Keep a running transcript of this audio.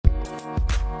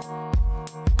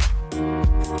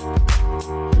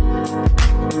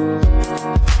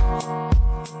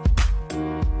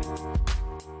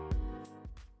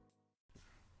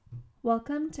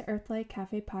Welcome to Earthlight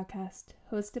Cafe Podcast,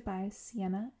 hosted by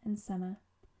Sienna and Senna.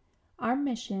 Our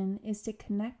mission is to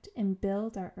connect and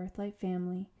build our Earthlight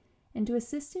family and to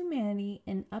assist humanity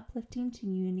in uplifting to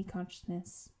unity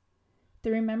consciousness.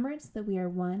 The remembrance that we are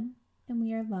one and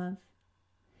we are love.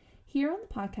 Here on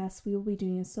the podcast, we will be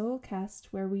doing a solo cast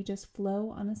where we just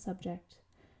flow on a subject.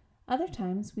 Other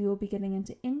times, we will be getting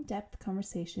into in-depth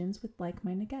conversations with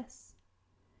like-minded guests.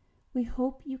 We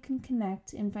hope you can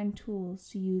connect and find tools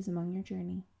to use among your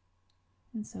journey.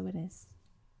 And so it is.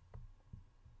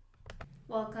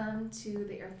 Welcome to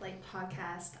the Earthlight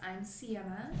Podcast. I'm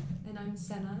Sienna. And I'm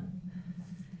Senna.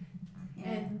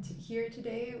 And here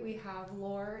today we have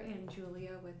Laura and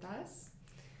Julia with us.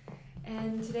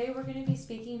 And today we're going to be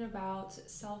speaking about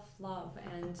self-love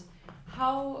and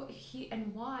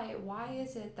why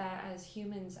is it that as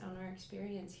humans on our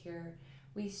experience here,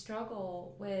 we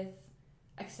struggle with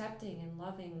accepting and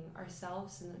loving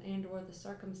ourselves and or the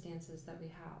circumstances that we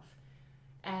have.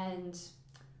 And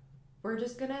we're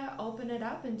just going to open it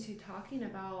up into talking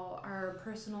about our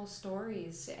personal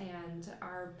stories and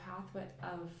our pathway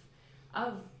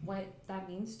of what that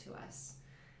means to us.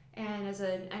 And as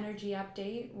an energy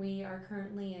update, we are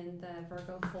currently in the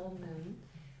Virgo full moon.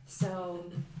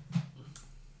 So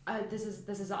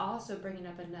this is also bringing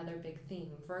up another big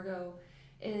theme. Virgo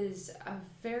is a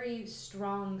very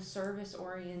strong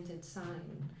service-oriented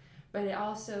sign, but it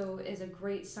also is a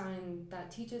great sign that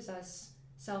teaches us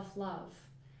self-love.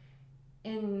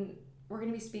 And we're going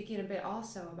to be speaking a bit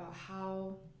also about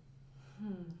how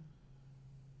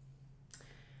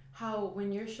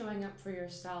when you're showing up for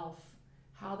yourself,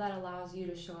 how that allows you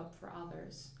to show up for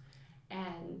others.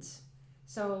 And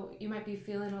so you might be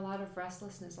feeling a lot of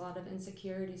restlessness, a lot of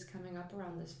insecurities coming up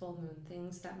around this full moon,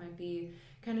 things that might be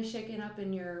kind of shaking up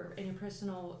in your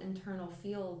personal internal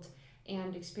field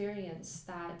and experience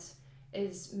that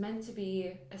is meant to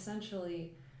be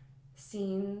essentially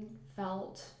seen,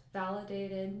 felt,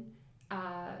 validated,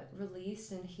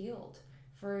 released, and healed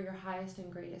for your highest and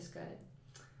greatest good.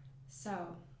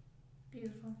 So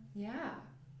Beautiful. yeah.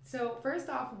 So first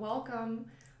off, welcome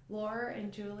Laura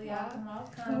and Julia.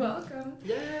 Welcome.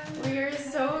 Yeah. We are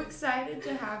so excited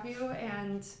to have you,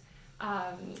 and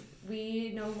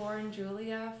we know Laura and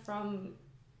Julia from,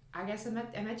 I guess I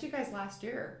met you guys last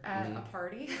year at a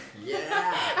party. Yeah.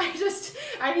 I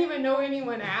didn't even know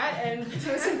anyone and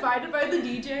was invited by the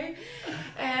DJ,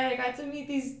 and I got to meet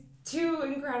these two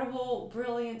incredible,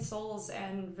 brilliant souls,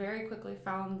 and very quickly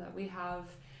found that we have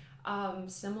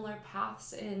similar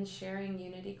paths in sharing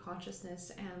unity,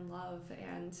 consciousness, and love.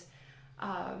 And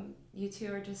you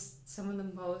two are just some of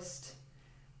the most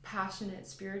passionate,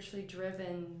 spiritually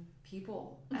driven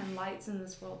people and lights in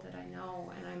this world that I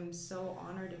know. And I'm so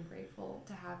honored and grateful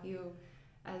to have you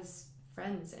as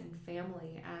friends and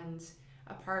family and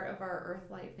a part of our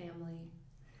Earthlight family.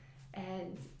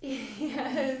 And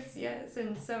yes.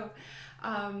 And so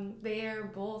they are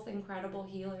both incredible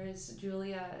healers.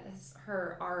 Julia,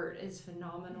 her art is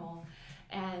phenomenal.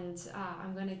 And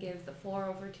I'm going to give the floor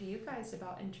over to you guys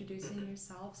about introducing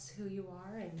yourselves, who you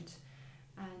are, and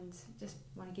just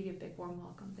want to give you a big warm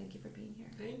welcome. Thank you for being here.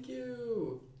 Thank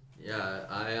you. Yeah,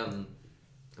 I'm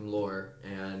Laura,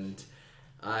 and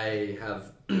I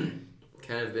have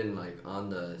kind of been like on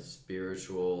the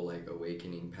spiritual like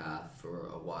awakening path for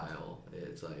a while.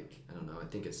 It's like, I don't know, I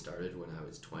think it started when I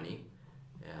was 20,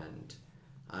 and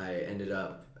I ended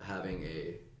up having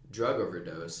a drug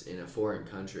overdose in a foreign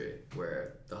country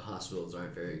where the hospitals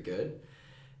aren't very good.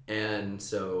 And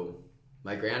so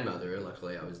my grandmother,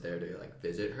 luckily I was there to like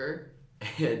visit her,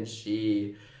 and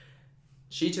she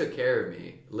took care of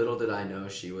me. Little did I know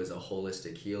she was a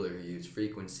holistic healer who used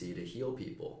frequency to heal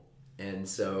people. And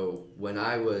so when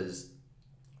I was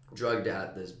drugged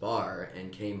at this bar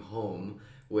and came home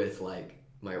with like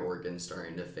my organs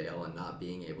starting to fail and not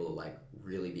being able to like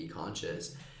really be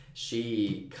conscious,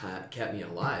 she kept me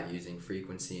alive using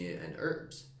frequency and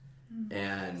herbs.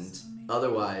 And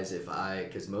otherwise,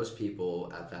 because most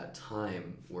people at that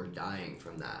time were dying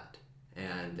from that,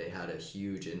 and they had a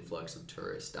huge influx of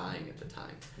tourists dying at the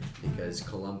time because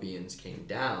Colombians came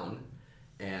down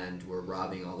and were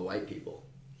robbing all the white people.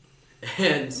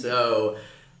 And so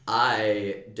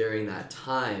I, during that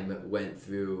time, went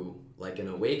through like an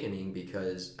awakening,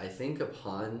 because I think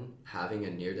upon having a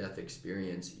near-death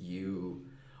experience, you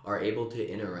are able to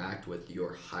interact with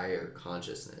your higher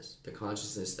consciousness, the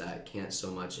consciousness that can't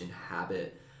so much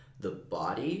inhabit the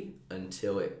body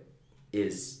until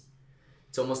it's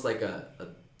almost like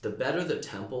the better the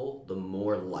temple, the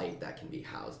more light that can be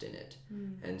housed in it.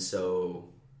 And so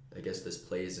I guess this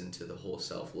plays into the whole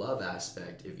self-love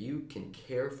aspect. If you can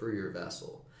care for your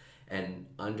vessel and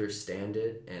understand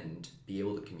it and be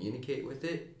able to communicate with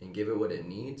it and give it what it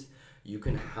needs, you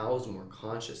can house more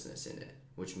consciousness in it,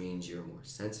 which means you're more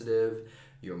sensitive,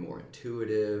 you're more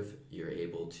intuitive, you're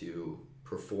able to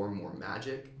perform more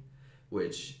magic,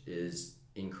 which is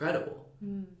incredible.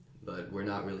 But we're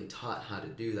not really taught how to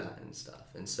do that and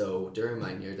stuff. And so during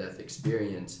my near-death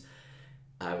experience,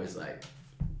 I was like,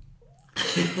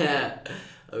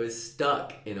 I was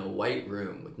stuck in a white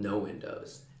room with no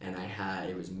windows. And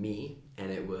it was me, and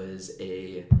it was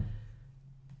a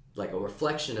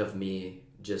reflection of me,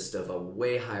 just of a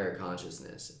way higher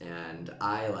consciousness. And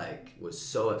I was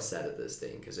so upset at this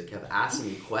thing because it kept asking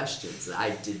me questions that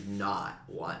I did not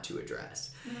want to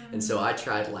address. And so I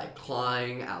tried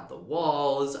clawing out the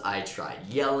walls, I tried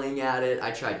yelling at it, I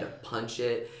tried to punch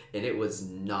it, and it was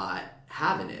not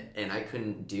having it, and I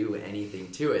couldn't do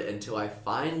anything to it until I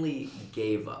finally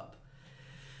gave up.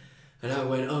 And I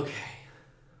went, okay,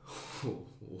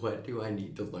 what do I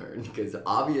need to learn? Because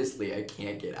obviously I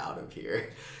can't get out of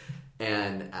here.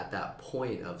 And at that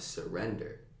point of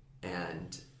surrender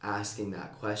and asking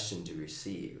that question to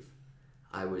receive,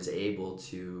 I was able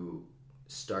to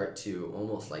start to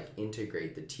almost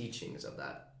integrate the teachings of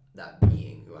that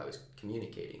being who I was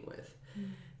communicating with.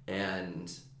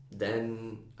 And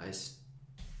then I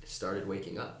started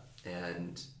waking up,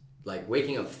 and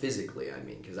waking up physically,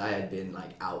 because I had been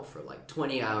out for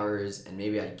 20 hours, and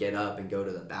maybe I'd get up and go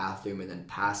to the bathroom and then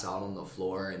pass out on the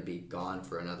floor and be gone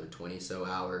for another 20 so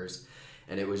hours.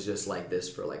 And it was just like this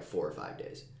for 4 or 5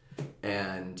 days.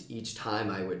 And each time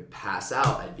I would pass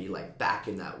out, I'd be back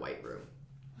in that white room.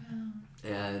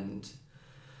 Wow. And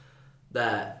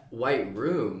that white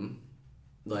room,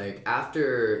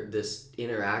 after this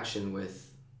interaction with,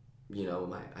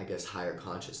 my, I guess, higher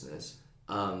consciousness,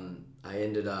 I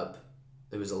ended up,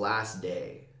 it was the last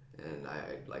day, and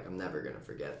I'm never gonna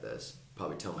forget this.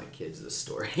 Probably tell my kids this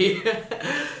story.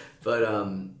 But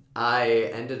I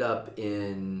ended up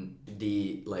in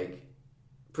the,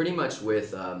 pretty much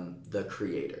with the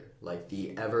Creator,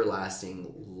 the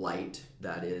everlasting light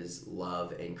that is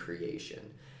love and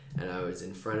creation. And I was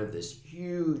in front of this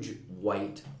huge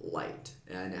white light,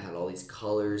 and it had all these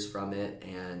colors from it,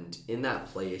 and in that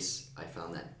place I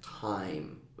found that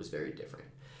time was very different.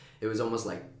 It was almost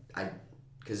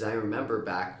because I remember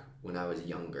back when I was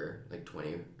younger,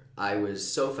 20, I was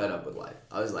so fed up with life.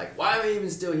 I was like, why am I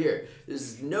even still here?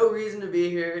 There's no reason to be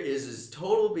here. This is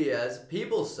total BS.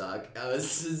 People suck. I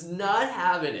was just not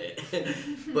having it.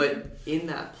 But in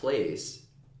that place,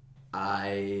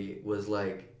 I was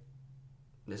like,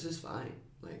 this is fine.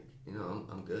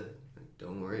 I'm good.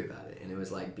 Don't worry about it. And it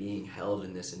was being held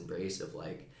in this embrace of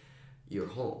you're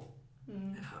home.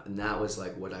 And that was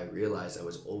what I realized I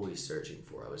was always searching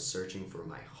for. I was searching for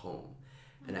my home.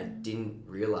 And I didn't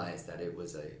realize that it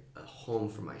was a home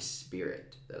for my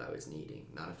spirit that I was needing,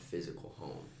 not a physical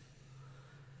home.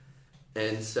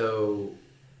 And so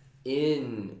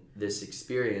in this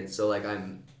experience,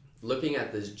 I'm looking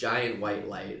at this giant white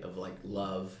light of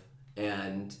love,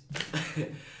 and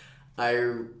I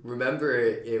remember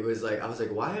it was I was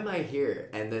why am I here?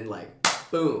 And then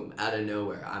boom, out of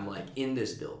nowhere, I'm in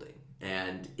this building.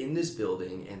 And in this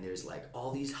building, and there's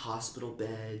all these hospital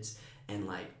beds, and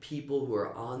people who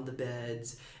are on the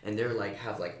beds, and they're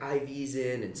have IVs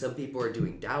in, and some people are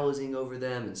doing dowsing over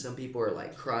them, and some people are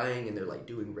crying, and they're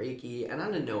doing Reiki. And I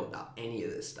didn't know about any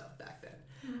of this stuff back then.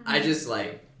 I just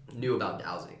knew about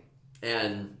dowsing.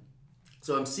 And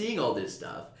so I'm seeing all this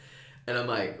stuff, and I'm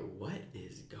what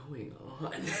is going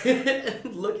on?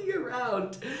 Looking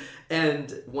around,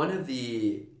 and one of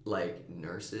the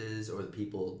nurses or the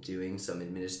people doing some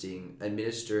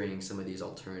administering some of these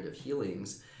alternative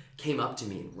healings came up to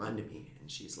me and run to me, and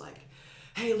she's like,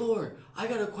 hey Laura, I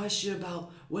got a question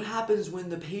about what happens when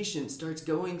the patient starts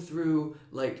going through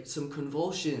some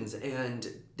convulsions and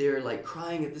they're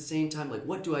crying at the same time,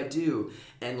 what do I do?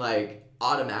 And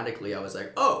automatically I was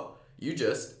oh, you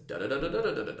just da da da da da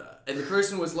da da da. And the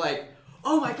person was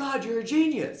oh my god, you're a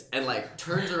genius, and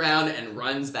turns around and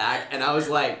runs back. And I was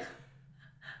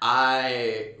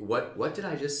what did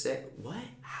I just say? What?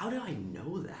 How do I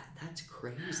know that? That's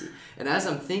crazy. And as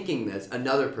I'm thinking this,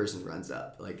 another person runs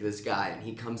up, this guy, and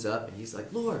he comes up and he's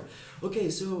Laura, okay,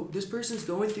 so this person's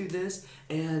going through this,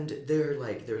 and their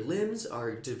limbs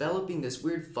are developing this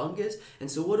weird fungus, and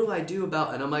so what do I do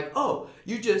about? And I'm oh,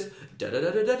 you just da da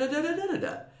da da da da da da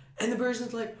da. And the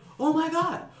person's oh my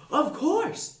god, of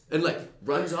course, and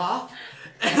runs off.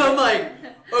 And I'm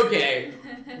okay,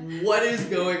 what is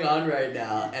going on right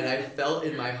now? And I felt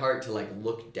in my heart to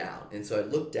look down. And so I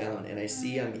look down and I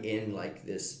see I'm in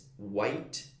this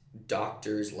white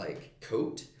doctor's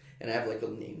coat, and I have a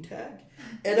name tag.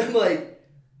 And I'm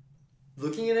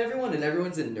looking at everyone, and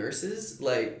everyone's in nurses,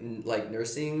 like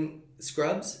nursing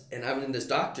scrubs, and I'm in this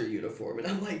doctor uniform, and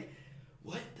I'm like,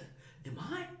 what the, am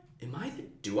I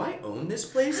do I own this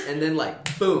place? And then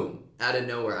like, boom, out of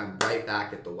nowhere, I'm right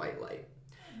back at the white light.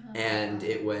 And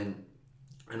it went,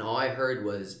 and all I heard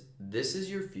was, this is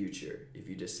your future if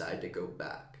you decide to go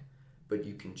back, but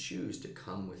you can choose to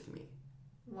come with me.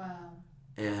 Wow.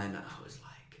 And I was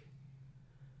like,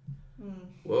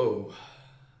 whoa,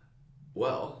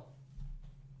 well,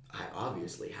 I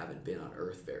obviously haven't been on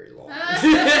Earth very long.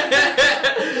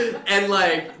 And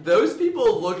like, those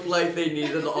people looked like they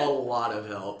needed a lot of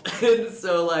help. And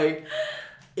so like,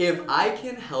 if I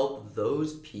can help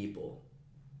those people,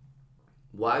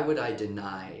 why would I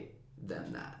deny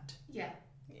them that? Yeah.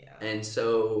 And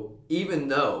so even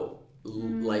though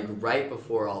like right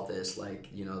before all this, like,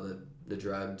 you know, the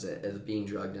drugs, being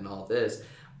drugged and all this,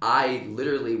 I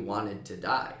literally wanted to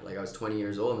die. Like, I was 20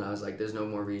 years old and I was like, there's no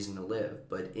more reason to live.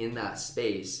 But in that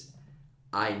space,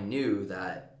 I knew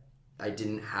that I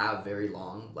didn't have very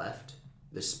long left.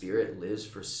 The spirit lives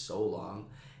for so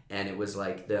long. And it was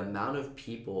like the amount of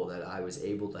people that I was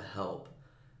able to help,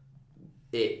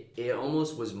 it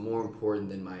almost was more important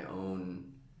than my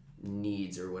own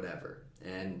needs or whatever.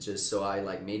 And just so I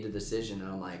like made the decision,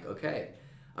 and I'm like, okay,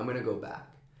 I'm gonna go back.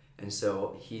 And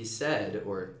so he said,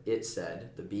 or it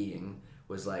said, the being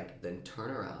was like, then turn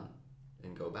around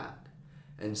and go back.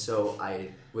 And so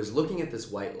I was looking at this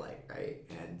white light, right,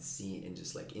 and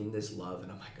just like in this love,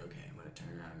 and I'm like, okay, I'm gonna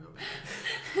turn around and go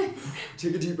back.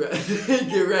 Take a deep breath,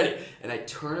 get ready. And I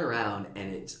turn around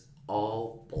and it's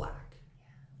all black.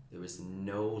 There was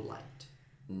no light,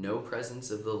 no presence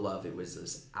of the love. It was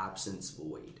this absence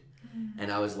void.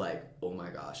 And I was like, oh my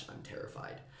gosh, I'm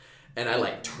terrified. And I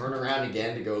like turn around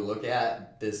again to go look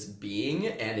at this being,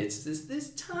 and it's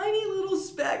this tiny little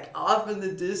speck off in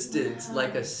the distance,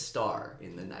 like a star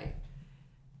in the night.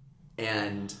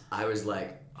 And I was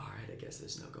like, all right, I guess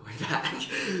there's no going back.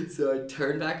 So I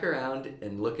turn back around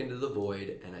and look into the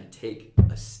void, and I take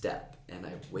a step, and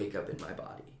I wake up in my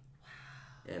body.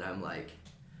 And I'm like,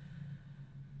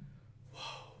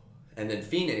 and then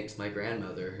Phoenix, my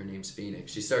grandmother, her name's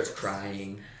Phoenix, she starts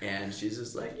crying, and she's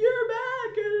just like, you're back!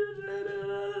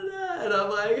 And I'm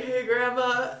like, hey,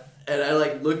 Grandma. And I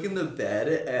like look in the bed,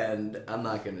 and I'm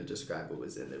not going to describe what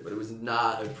was in there, but it was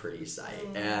not a pretty sight.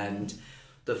 And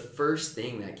the first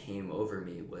thing that came over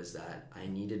me was that I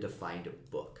needed to find a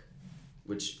book,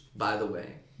 which, by the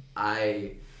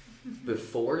way,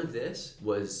 before this,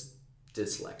 was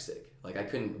dyslexic. Like, I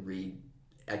couldn't read.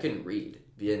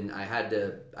 And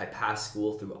I passed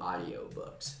school through audio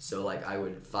books. So like I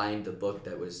would find the book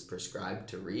that was prescribed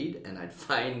to read, and I'd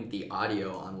find the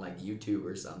audio on like YouTube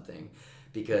or something,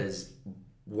 because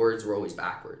words were always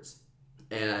backwards.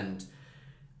 And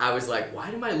I was like, why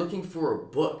am I looking for a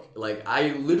book? Like,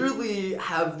 I literally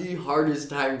have the hardest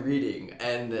time reading.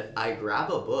 And I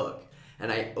grab a book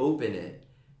and I open it,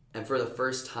 and for the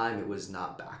first time it was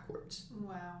not backwards.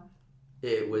 Wow.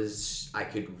 I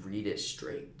could read it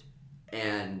straight.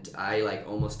 And I like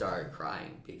almost started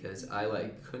crying, because I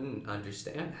like couldn't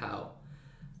understand how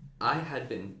I had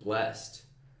been blessed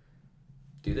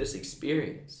through this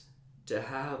experience to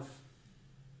have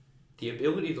the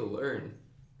ability to learn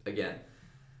again.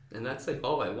 And that's like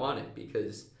all I wanted,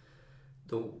 because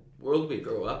the world we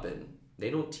grow up in, they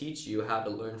don't teach you how to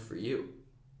learn for you.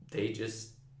 They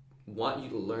just want you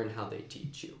to learn how they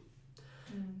teach you.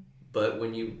 But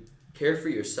when you care for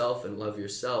yourself and love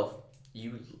yourself,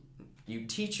 you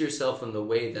teach yourself in the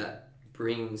way that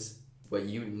brings what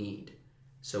you need.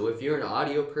 So if you're an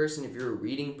audio person, if you're a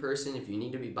reading person, if you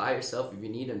need to be by yourself, if you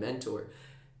need a mentor,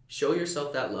 show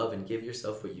yourself that love and give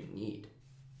yourself what you need.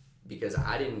 Because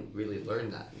I didn't really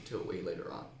learn that until way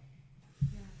later on.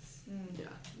 Yes. Yeah.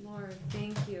 Lord,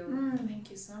 thank you.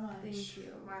 Thank you so much. Thank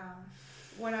you. Wow.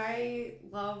 What I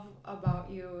love about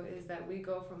you is that we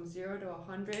go from 0 to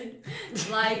 100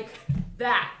 like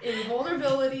that, in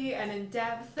vulnerability and in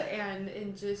depth and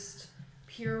in just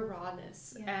pure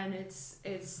rawness. Yeah. And it's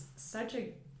such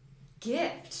a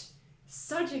gift,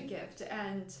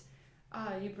 and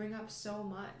you bring up so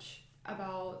much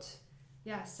about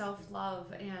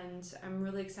self-love, and I'm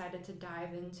really excited to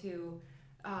dive into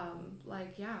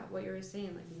what you were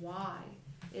saying, like, why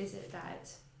is it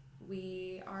that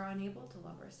we are unable to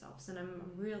love ourselves? And I'm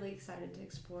really excited to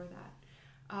explore that.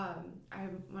 I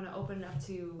want to open it up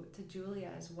to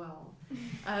Julia as well.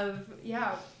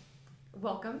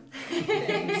 Welcome.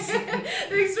 Thanks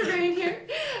for being here.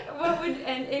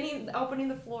 Opening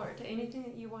the floor to anything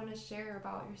that you want to share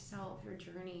about yourself, your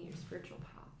journey, your spiritual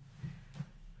path.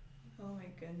 Oh my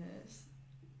goodness.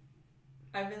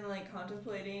 I've been like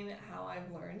contemplating how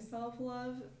I've learned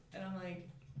self-love, and I'm like,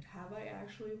 have I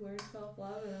actually learned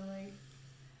self-love? And I'm like,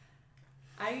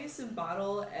 I used to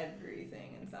bottle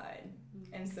everything inside.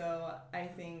 And so I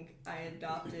think I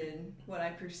adopted what I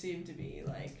perceived to be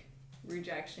like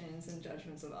rejections and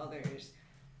judgments of others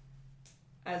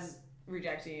as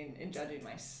rejecting and judging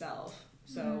myself.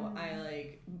 So I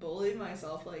like bullied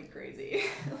myself like crazy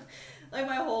like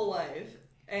my whole life.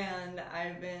 And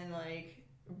I've been like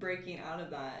breaking out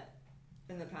of that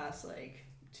in the past like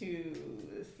 2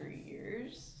 to 3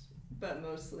 years, but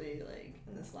mostly like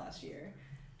in this last year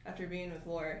after being with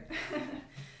Lore.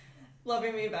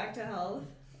 Loving me back to health,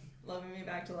 loving me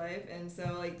back to life. And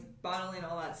so like bottling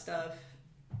all that stuff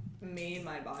made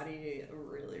my body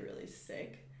really, really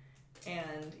sick,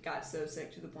 and got so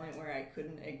sick to the point where I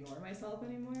couldn't ignore myself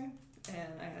anymore,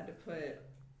 and I had to put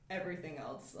everything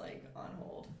else like on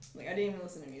hold. Like I didn't even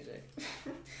listen to music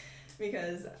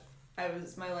because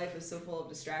my life was so full of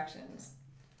distractions,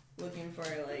 looking for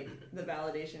like the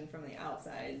validation from the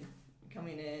outside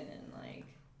coming in, and like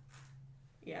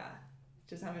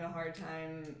just having a hard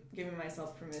time giving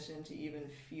myself permission to even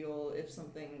feel if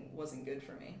something wasn't good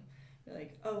for me. You're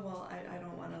like, oh well, I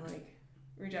don't want to like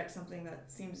reject something that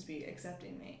seems to be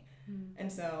accepting me. And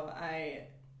so I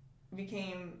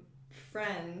became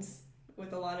friends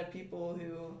with a lot of people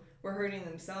who were hurting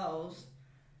themselves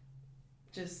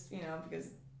just, because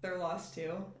they're lost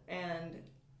too. And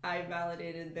I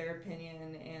validated their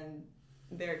opinion and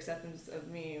their acceptance of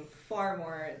me far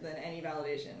more than any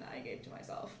validation I gave to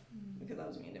myself, because I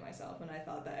was mean to myself. And I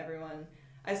thought that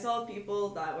I saw people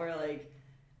that were like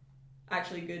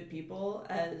actually good people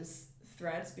as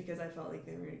threats, because I felt like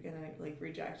they were gonna like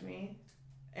reject me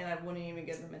and I wouldn't even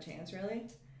give them a chance really.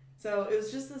 So it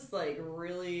was just this like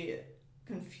really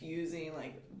confusing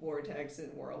like vortex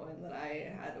and whirlwind that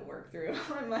I had to work through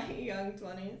in my young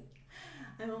 20s.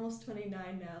 I'm almost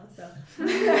 29 now, so.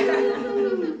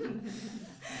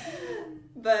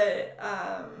 But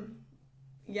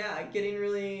getting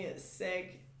really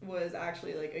sick was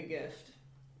actually like a gift,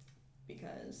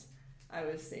 because I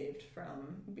was saved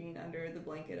from being under the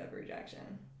blanket of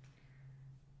rejection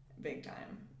big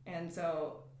time. And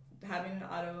so having an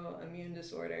autoimmune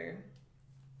disorder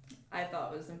I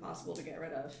thought was impossible to get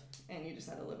rid of, and you just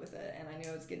had to live with it. And I knew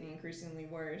it was getting increasingly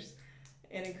worse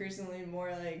and increasingly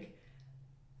more like,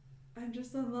 I'm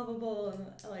just unlovable, and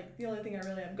like the only thing I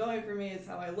really have going for me is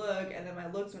how I look. And then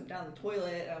my looks went down the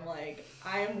toilet, and I'm like,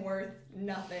 I am worth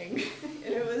nothing.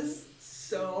 And it was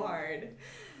so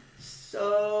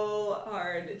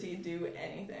hard to do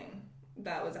anything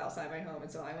that was outside my home.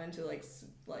 And so I went to like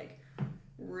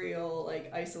real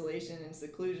like isolation and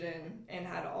seclusion, and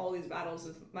had all these battles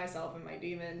with myself and my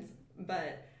demons.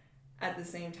 But at the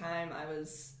same time, I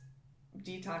was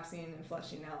detoxing and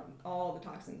flushing out all the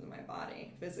toxins in my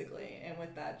body physically, and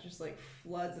with that just like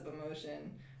floods of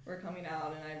emotion were coming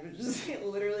out, and I would just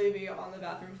literally be on the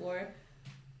bathroom floor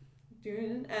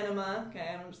doing an enema,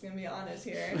 okay, I'm just gonna be honest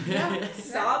here,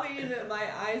 sobbing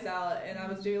my eyes out, and I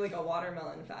was doing like a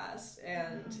watermelon fast,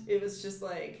 and it was just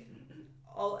like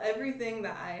everything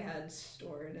that I had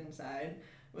stored inside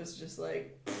was just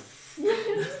like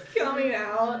coming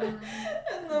out in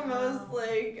the most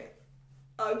like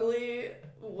ugly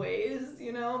ways,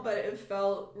 but it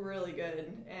felt really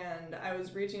good. And I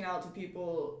was reaching out to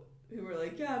people who were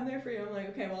like, yeah, I'm there for you. I'm like,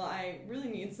 okay, well, I really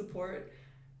need support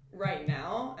right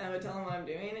now. And I would tell them what I'm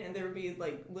doing, and there would be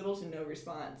like little to no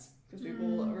response, because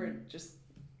people were just,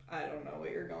 I don't know what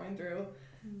you're going through.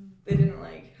 They didn't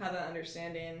like have that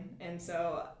understanding. And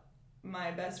so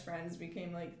my best friends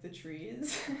became like the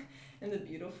trees and the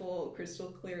beautiful crystal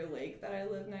clear lake that I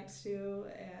live next to.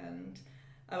 And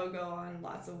I would go on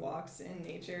lots of walks in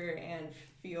nature and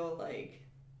feel like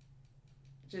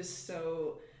just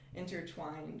so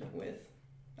intertwined with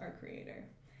our Creator,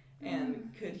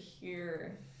 and could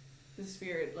hear the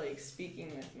Spirit like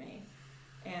speaking with me,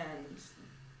 and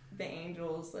the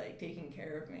angels like taking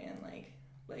care of me, and like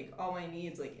all my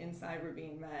needs like inside were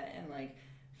being met, and like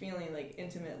feeling like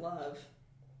intimate love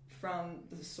from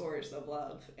the source of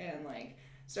love, and like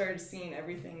started seeing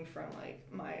everything from like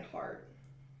my heart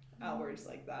outwards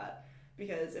like that.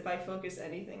 Because if I focused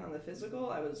anything on the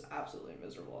physical, I was absolutely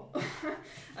miserable.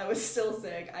 I was still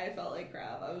sick. I felt like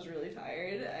crap. I was really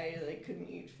tired. I like couldn't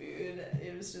eat food.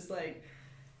 It was just like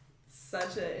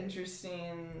such an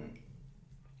interesting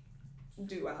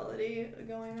duality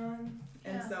going on.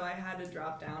 And so I had to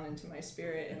drop down into my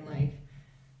spirit and like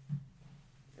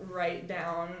write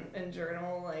down and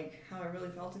journal like how I really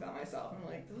felt about myself. I'm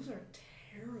like, those are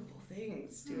terrible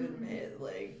things to admit,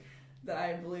 like that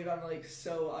I believe I'm like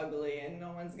so ugly and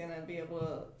no one's gonna be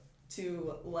able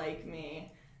to like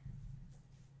me.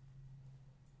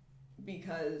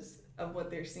 because of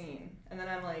what they're seeing. And then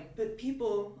I'm like, but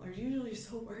people are usually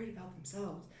so worried about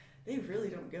themselves. They really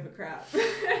don't give a crap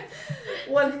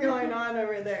what's going on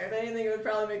over there. If anything, it would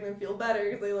probably make them feel better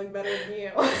because they look better than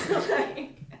you.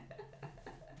 Like,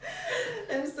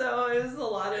 and so it was a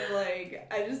lot of like,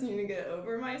 I just need to get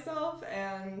over myself.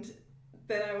 And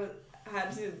then I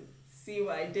had to see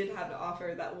what I did have to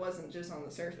offer that wasn't just on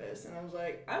the surface. And I was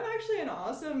like, I'm actually an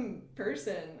awesome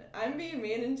person. I'm being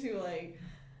made into like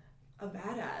a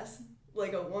badass,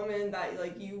 like a woman that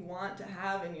like you want to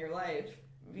have in your life,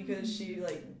 because she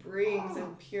like brings a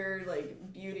pure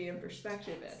like beauty and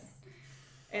perspective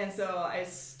in. And so I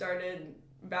started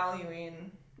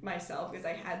valuing myself because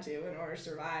I had to in order to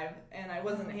survive, and I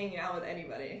wasn't hanging out with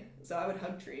anybody, so I would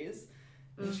hug trees,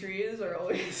 and trees are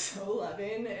always so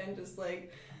loving and just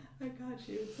like, I got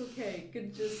you, it's okay, you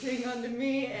could just hang on to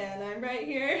me and I'm right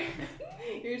here.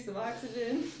 Here's some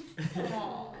oxygen.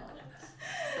 Aww.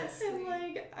 And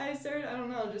like I started, I don't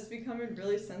know, just becoming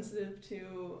really sensitive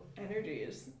to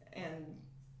energies and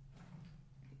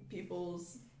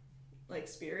people's like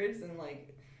spirits and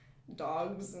like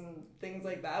dogs and things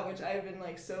like that, which I've been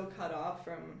like so cut off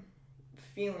from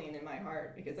feeling in my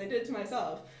heart because I did to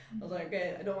myself. I was like,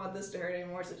 okay, I don't want this to hurt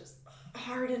anymore, so just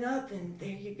harden up and there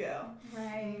you go.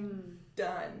 Right.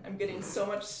 Done. I'm getting so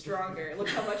much stronger. Look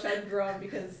how much I've grown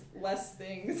because less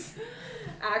things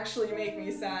actually make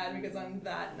me sad because I'm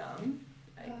that numb.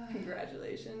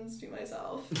 Congratulations to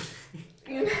myself.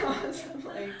 You know, so I'm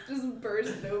like just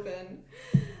bursted open.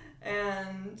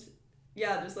 And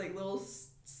yeah, just like little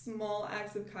small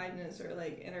acts of kindness or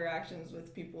like interactions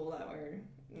with people that were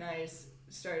nice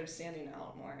started standing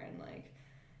out more. And like,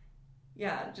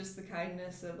 yeah, just the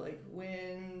kindness of like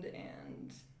wind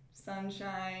and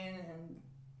sunshine and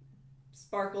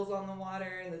sparkles on the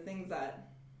water and the things that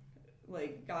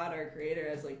like God, our creator,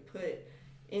 has like put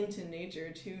into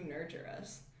nature to nurture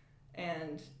us.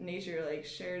 And nature like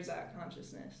shares that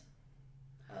consciousness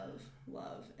of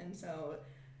love. And so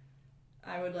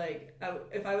I would like,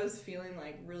 if I was feeling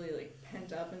like really like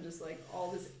pent up and just like all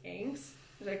this angst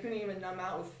that I couldn't even numb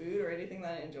out with food or anything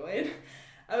that I enjoyed,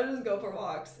 I would just go for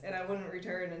walks and I wouldn't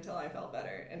return until I felt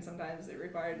better. And sometimes it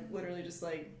required literally just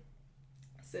like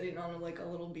sitting on like a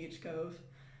little beach cove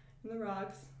in the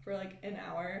rocks for like an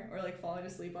hour, or like falling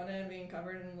asleep on it and being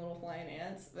covered in little flying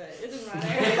ants. But it didn't matter.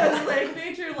 I was like,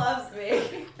 nature loves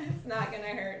me. It's not gonna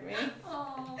hurt me.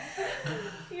 Aww.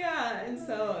 Yeah, and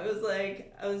so it was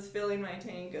like I was filling my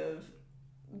tank of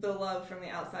the love from the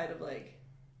outside of like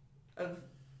of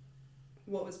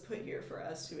what was put here for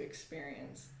us to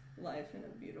experience life in a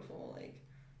beautiful, like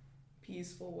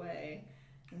peaceful way,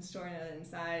 and storing it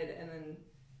inside, and then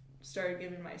started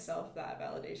giving myself that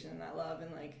validation and that love,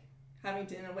 and like having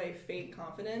to in a way fake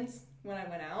confidence when I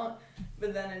went out.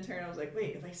 But then in turn I was like,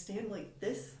 wait, if I stand like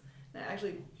this and I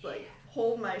actually like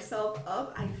hold myself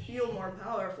up, I feel more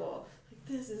powerful. Like,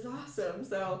 this is awesome.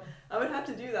 So I would have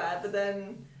to do that. But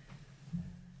then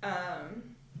I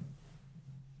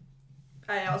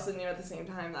also knew at the same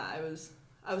time that I was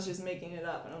just making it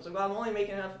up. And I was like, well, I'm only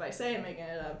making it up if I say I'm making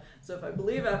it up. So if I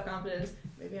believe I have confidence,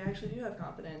 maybe I actually do have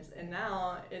confidence. And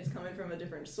now it's coming from a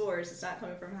different source. It's not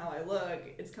coming from how I look.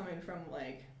 It's coming from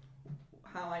like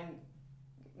how I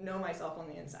know myself on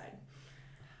the inside.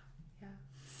 Yeah.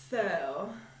 So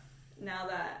now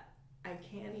that I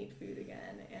can eat food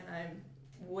again and I'm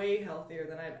way healthier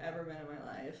than I've ever been in my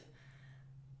life,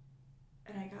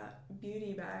 and I got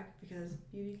beauty back because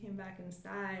beauty came back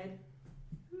inside,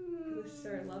 I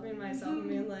started loving myself and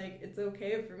being like, it's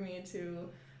okay for me to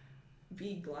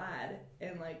be glad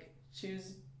and like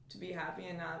choose to be happy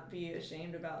and not be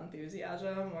ashamed about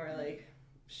enthusiasm or like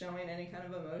showing any kind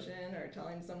of emotion or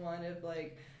telling someone if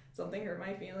like something hurt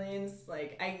my feelings.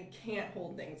 Like I can't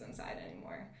hold things inside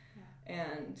anymore. Yeah.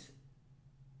 And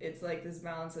it's like this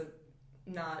balance of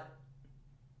not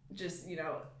just, you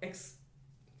know,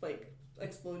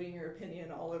 exploding your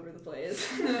opinion all over the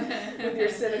place with your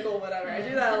cynical whatever. I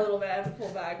do that a little bit. I have to pull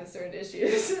back with certain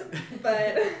issues.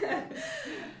 But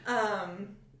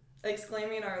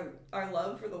exclaiming our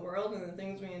love for the world and the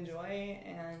things we enjoy,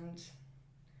 and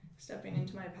stepping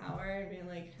into my power and being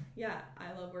like, yeah,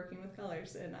 I love working with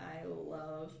colors and I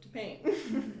love to paint.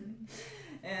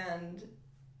 And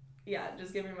yeah,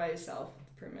 just giving myself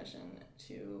permission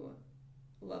to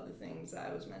love the things that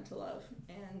I was meant to love,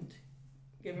 and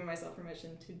giving myself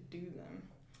permission to do them,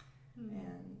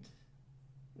 and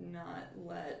not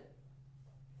let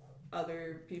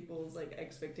other people's like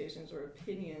expectations or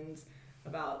opinions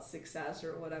about success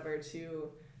or whatever to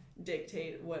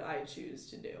dictate what I choose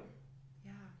to do.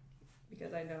 Yeah.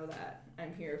 Because I know that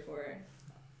I'm here for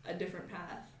a different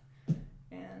path,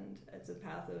 And it's a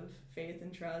path of faith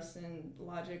and trust, and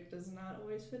logic does not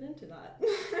always fit into that.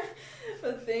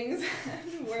 But things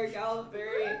work out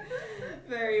very,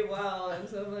 very well. And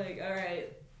so I'm like, all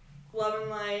right, love and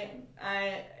light,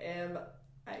 I am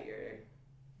at your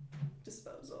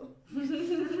disposal. I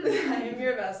am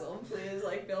your vessel. Please,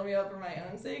 like, fill me up for my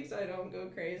own sake so I don't go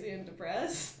crazy and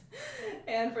depressed,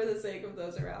 and for the sake of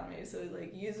those around me. So,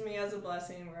 like, use me as a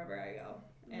blessing wherever I go.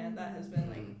 And that has been,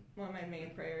 like, one of my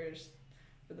main prayers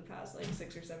for the past, like,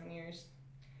 6 or 7 years.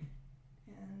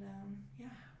 And, yeah.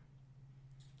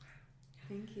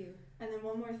 Thank you. And then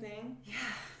one more thing. Yeah,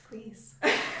 please.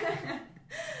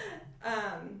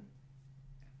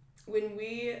 When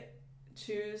we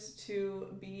choose to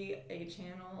be a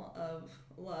channel of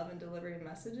love and delivering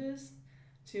messages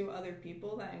to other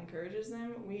people that encourages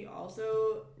them, we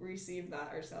also receive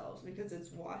that ourselves, because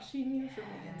it's washing you from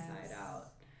the inside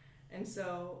out. And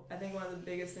so I think one of the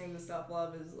biggest things with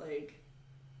self-love is, like,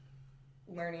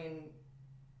 learning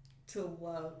to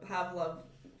have love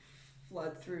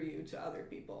flood through you to other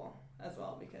people as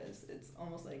well, because it's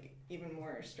almost like even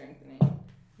more strengthening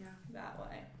that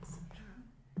way.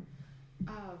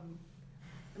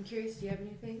 I'm curious, do you have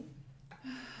anything?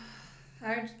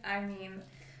 I mean,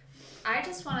 I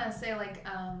just want to say, like,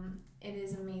 it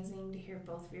is amazing to hear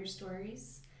both of your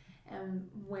stories and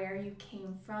where you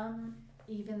came from.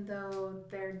 Even though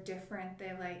they're different,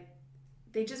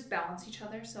 they just balance each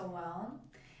other so well,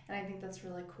 and I think that's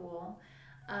really cool.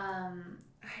 I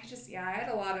had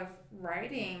a lot of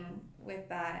writing with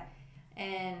that,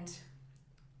 and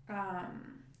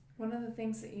one of the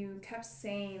things that you kept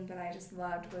saying that I just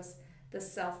loved was the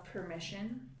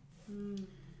self-permission.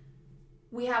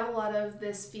 We have a lot of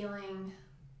this feeling,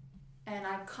 and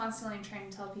I'm constantly trying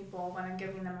to tell people when I'm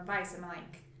giving them advice, I'm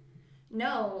like,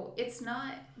 no, it's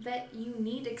not that you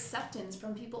need acceptance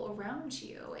from people around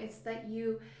you. It's that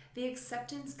the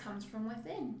acceptance comes from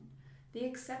within. The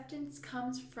acceptance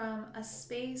comes from a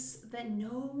space that no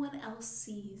one else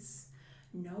sees.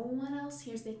 No one else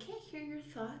hears. They can't hear your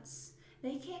thoughts.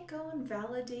 They can't go and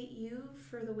validate you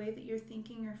for the way that you're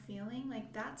thinking or feeling.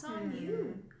 Like, that's on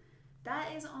you.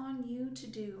 That is on you to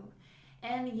do.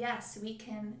 And yes, we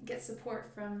can get support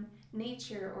from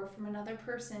nature or from another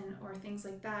person or things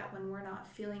like that when we're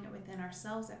not feeling it within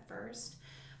ourselves at first.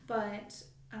 But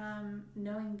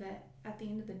knowing that at the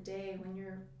end of the day, when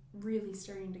you're really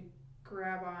starting to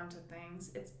grab onto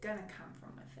things, it's going to come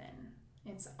from within.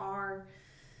 It's our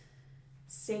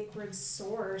sacred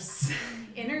source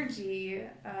energy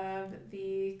of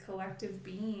the collective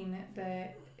being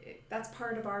that's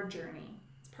part of our journey.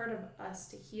 It's part of us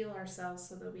to heal ourselves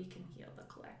so that we can heal the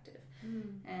collective.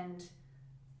 And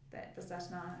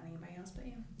that's not on anybody else but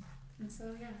you. And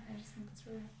so, yeah, I just think that's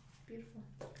really beautiful.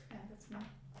 Yeah, that's me.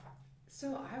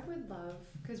 So I would love,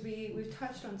 because we've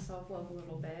touched on self-love a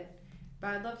little bit, but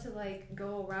I'd love to, like,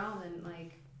 go around and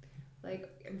like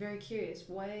I'm very curious,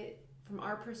 what, from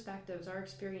our perspectives, our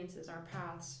experiences, our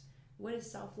paths, what is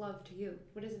self-love to you?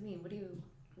 What does it mean?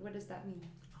 What does that mean?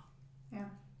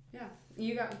 Yeah,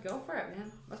 you go for it,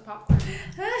 man. Let's popcorn.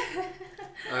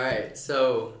 All right,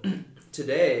 so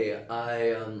today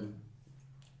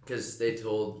because they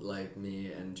told, like,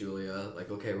 me and Julia,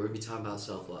 like, okay, we're gonna be talking about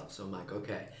self-love. So I'm like,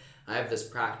 okay, I have this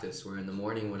practice where in the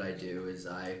morning what I do is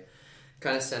I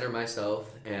kind of center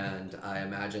myself and I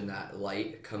imagine that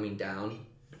light coming down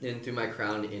in through my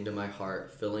crown into my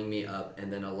heart, filling me up,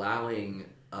 and then allowing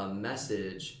a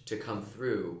message to come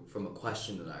through from a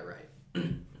question that I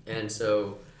write. And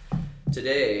so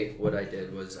today what I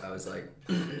did was I was like,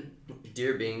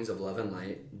 dear beings of love and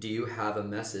light, do you have a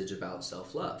message about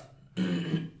self-love?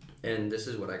 And this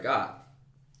is what I got.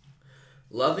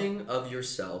 Loving of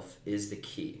yourself is the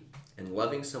key, and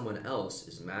loving someone else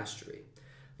is mastery.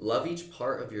 Love each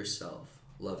part of yourself,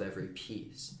 love every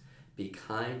piece. Be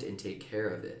kind and take care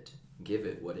of it. Give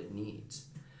it what it needs.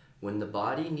 When the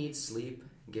body needs sleep,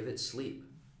 give it sleep.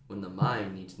 When the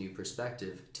mind needs new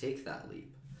perspective, take that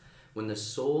leap. When the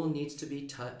soul needs to be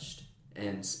touched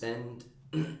and spend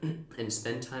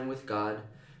time with God,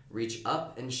 reach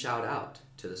up and shout out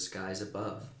to the skies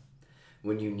above.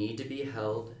 When you need to be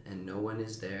held and no one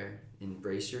is there,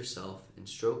 embrace yourself and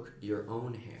stroke your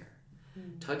own hair.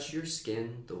 Touch your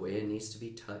skin the way it needs to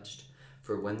be touched,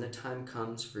 for when the time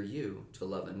comes for you to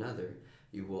love another,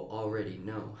 you will already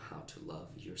know how to love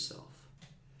yourself.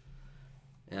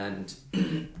 And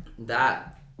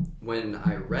that, when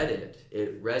I read it,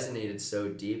 it resonated so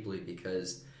deeply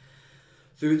because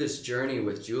through this journey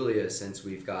with Julia since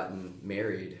we've gotten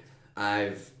married,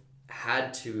 I've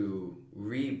had to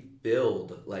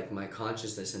rebuild, like, my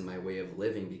consciousness and my way of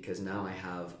living, because now I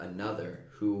have another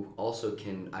who also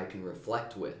I can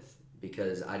reflect with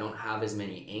because I don't have as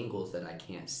many angles that I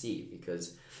can't see.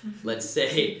 Because let's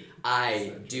say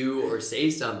I do or say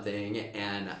something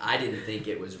and I didn't think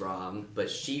it was wrong, but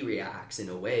she reacts in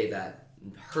a way that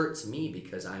hurts me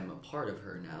because I'm a part of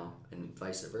her now, and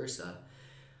vice versa.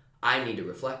 I need to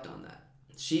reflect on that.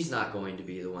 She's not going to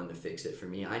be the one to fix it for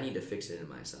me. I need to fix it in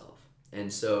myself.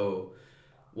 And so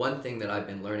one thing that I've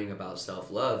been learning about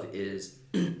self-love is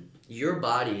your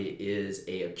body is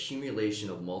a accumulation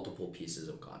of multiple pieces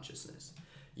of consciousness.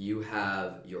 You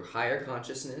have your higher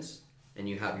consciousness and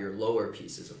you have your lower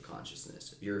pieces of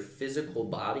consciousness. Your physical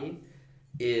body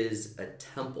is a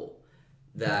temple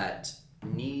that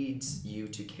needs you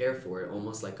to care for it,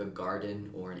 almost like a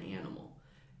garden or an animal.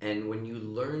 And when you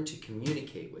learn to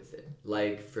communicate with it,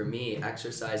 like for me,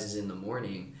 exercises in the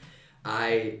morning,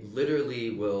 I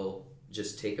literally will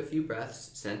just take a few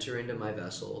breaths, center into my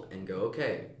vessel, and go,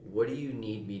 okay, what do you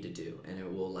need me to do? And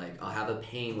it will I'll have a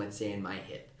pain, let's say, in my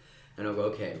hip. And I'll go,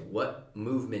 okay, what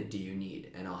movement do you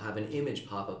need? And I'll have an image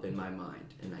pop up in my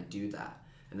mind, and I do that.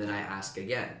 And then I ask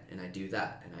again, and I do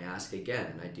that. And I ask again,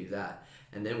 and I do that.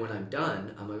 And then when I'm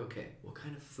done, I'm like, okay, what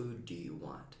kind of food do you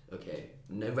want? Okay,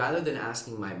 rather than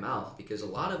asking my mouth, because a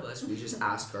lot of us, we just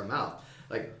ask our mouth.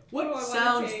 Like, what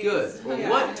sounds good? Or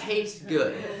what tastes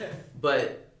good?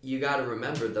 But you got to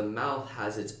remember, the mouth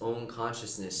has its own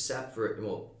consciousness separate,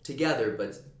 well, together,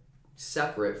 but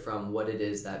separate from what it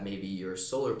is that maybe your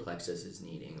solar plexus is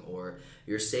needing, or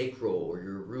your sacral, or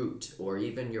your root, or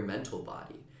even your mental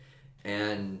body.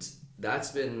 And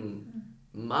that's been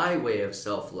my way of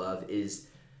self-love is,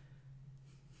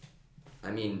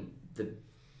 the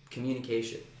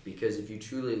communication. Because if you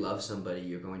truly love somebody,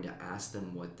 you're going to ask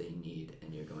them what they need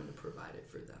and you're going to provide it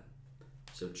for them.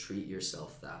 So treat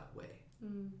yourself that way.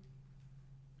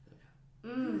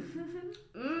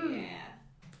 Yeah.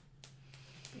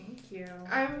 Thank you.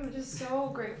 I'm just so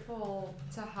grateful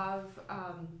to have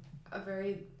a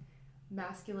very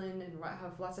masculine and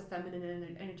have lots of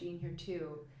feminine energy in here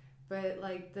too. But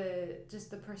like the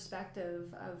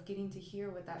perspective of getting to hear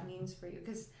what that means for you,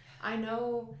 because I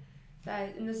know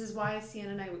that, and this is why Sienna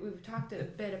and I, we've talked a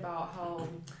bit about how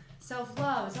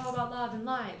self-love is all about love and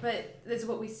light, but this is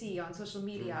what we see on social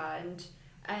media,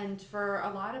 and for a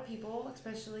lot of people,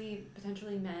 especially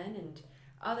potentially men and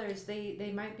others,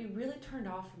 they might be really turned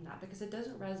off from that because it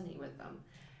doesn't resonate with them.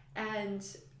 And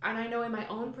I know in my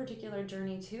own particular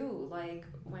journey too, like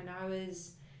when I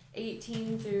was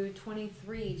 18 through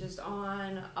 23, just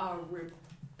on a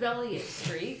rebellious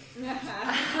streak,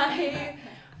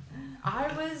 I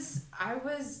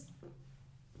was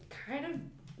kind of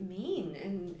mean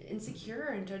and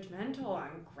insecure and judgmental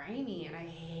and grimy, and I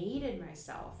hated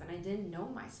myself, and I didn't know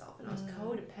myself, and I was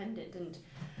codependent, and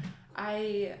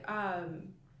I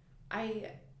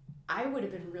would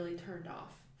have been really turned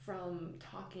off from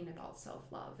talking about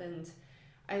self-love. And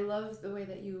I love the way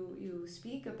that you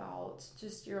speak about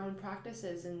just your own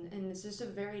practices, and it's just a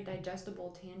very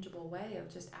digestible, tangible way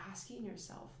of just asking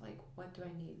yourself, like, what do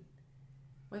I need?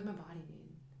 What does my body need?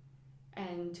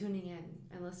 And tuning in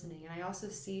and listening. And I also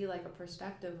see like a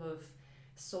perspective of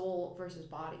soul versus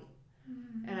body.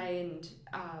 And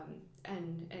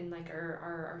like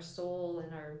our soul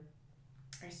and our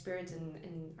spirits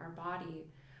and our body.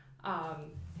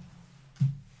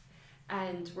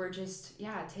 And we're just,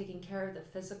 taking care of the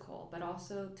physical, but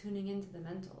also tuning into the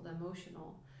mental, the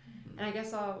emotional. And I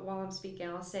guess while I'm speaking,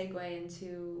 I'll segue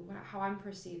into how I'm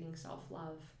perceiving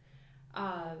self-love.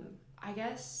 I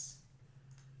guess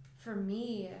for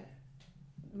me,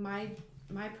 my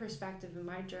perspective and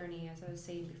my journey, as I was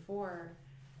saying before,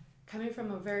 coming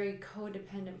from a very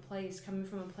codependent place, coming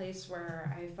from a place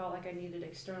where I felt like I needed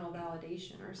external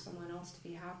validation or someone else to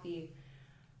be happy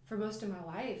for most of my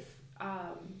life,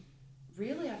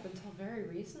 really up until very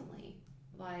recently.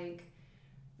 Like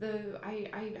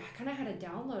I kind of had a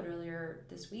download earlier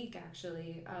this week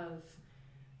actually of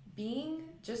being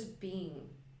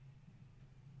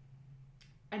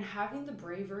and having the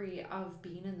bravery of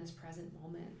being in this present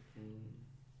moment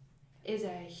is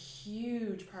a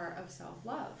huge part of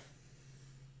self-love.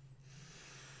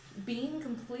 Being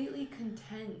completely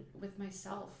content with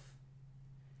myself,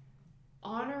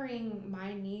 honoring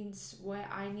my needs, what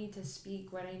I need to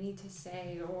speak, what I need to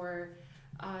say, or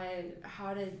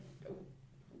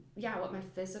what my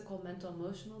physical, mental,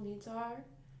 emotional needs are,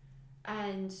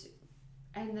 and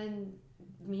then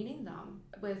meeting them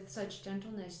with such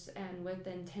gentleness and with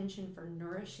the intention for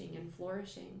nourishing and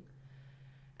flourishing.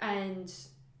 And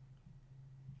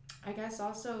I guess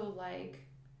also like,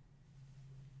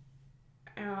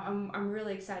 I'm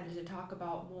really excited to talk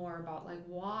more about like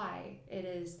why it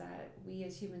is that we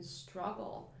as humans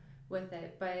struggle with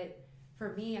it. But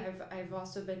for me, I've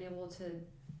also been able to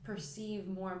perceive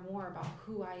more and more about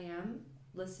who I am,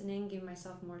 listening, giving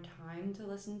myself more time to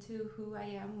listen to who I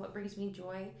am, what brings me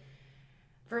joy,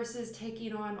 versus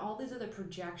taking on all these other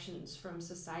projections from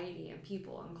society and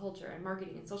people and culture and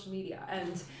marketing and social media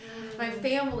and my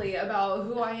family about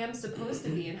who I am supposed to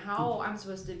be and how I'm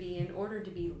supposed to be in order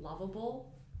to be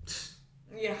lovable.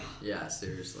 Yeah. Yeah,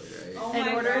 seriously, right? Oh in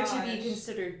my order gosh. to be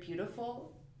considered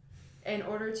beautiful, in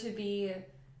order to be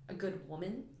a good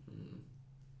woman.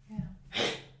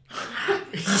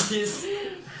 Yes.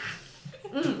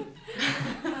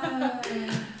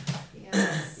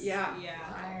 Yeah.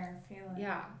 Fire, feel it.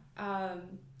 Yeah.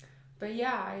 But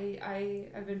yeah,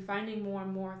 I've been finding more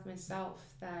and more with myself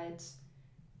that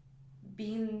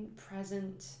being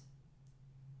present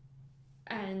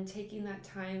and taking that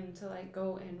time to like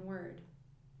go inward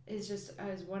is just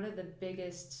as one of the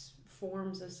biggest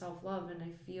forms of self-love. And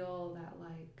I feel that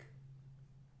like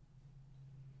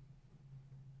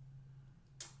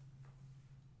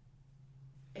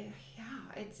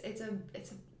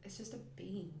it's just a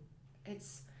being.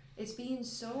 It's being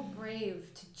so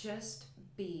brave to just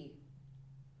be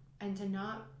and to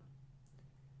not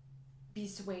be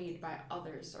swayed by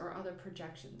others or other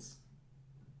projections.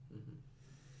 Mm-hmm.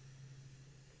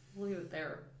 We'll leave it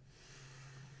there.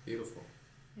 Beautiful.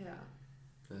 Yeah.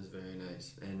 That's very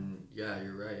nice. And yeah,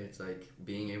 you're right. It's like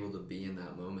being able to be in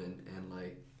that moment and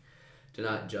like to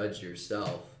not judge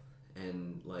yourself,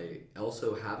 and like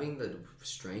also having the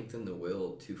strength and the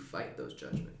will to fight those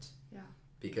judgments. Yeah.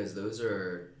 Because those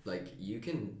are like, you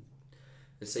can,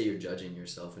 let's say you're judging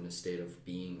yourself in a state of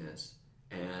beingness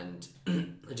and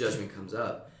a judgment comes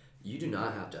up, you do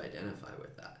not have to identify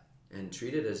with that and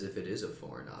treat it as if it is a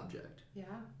foreign object. Yeah.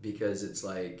 Because it's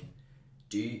like,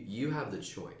 you have the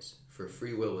choice. For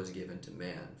free will was given to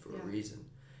man for a reason.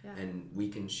 Yeah. And we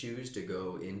can choose to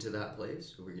go into that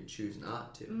place or we can choose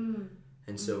not to.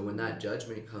 And so when that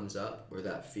judgment comes up or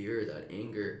that fear, that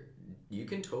anger, you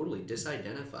can totally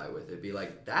disidentify with it. Be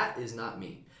like, that is not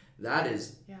me. That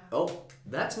is, oh,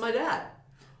 that's my dad.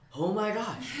 Oh my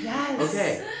gosh. Yes.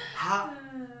 Okay.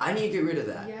 I need to get rid of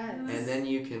that. Yes. And then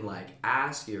you can like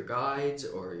ask your guides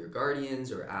or your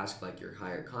guardians or ask like your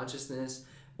higher consciousness,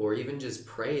 or even just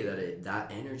pray that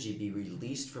that energy be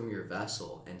released from your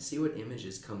vessel and see what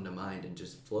images come to mind and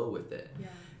just flow with it. Yeah.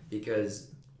 Because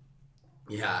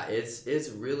yeah, it's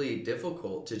really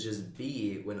difficult to just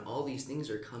be when all these things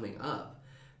are coming up.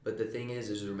 But the thing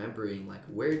is remembering like,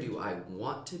 where do I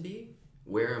want to be?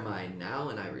 Where am I now?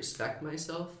 And I respect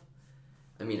myself.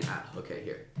 I mean, okay,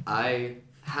 here. I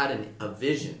had a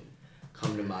vision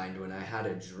come to mind when I had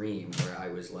a dream where I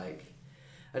was like,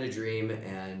 I had a dream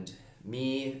and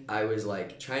I was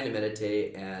like trying to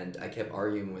meditate and I kept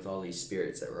arguing with all these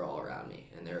spirits that were all around me,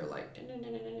 and they were like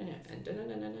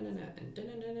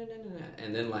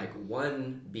and then like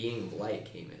one being of light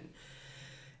came in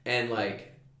and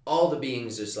like all the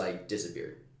beings just like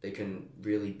disappeared. They couldn't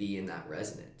really be in that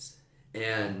resonance,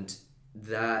 and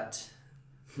that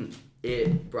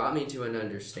it brought me to an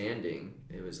understanding.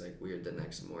 It was like weird the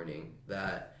next morning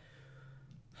that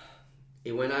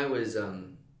when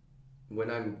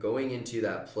I'm going into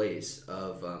that place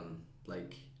of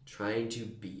like trying to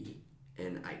be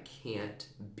and I can't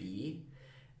be,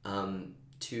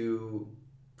 to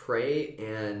pray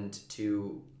and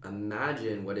to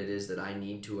imagine what it is that I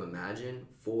need to imagine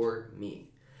for me,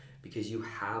 because you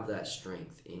have that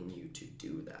strength in you to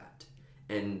do that.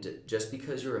 And just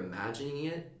because you're imagining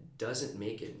it doesn't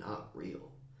make it not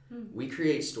real. We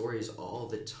create stories all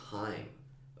the time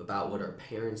about what our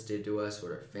parents did to us,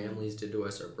 what our families did to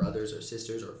us, our brothers, our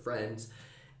sisters, our friends.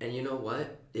 And you know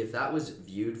what? If that was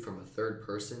viewed from a third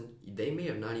person, they may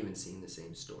have not even seen the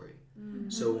same story.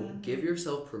 So give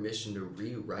yourself permission to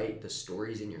rewrite the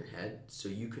stories in your head so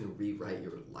you can rewrite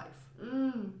your life.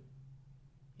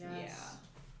 Yes. Yeah.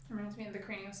 Reminds me of the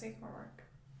craniosacral work,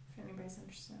 if anybody's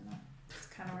interested in that. That's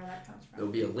kind of where that comes from.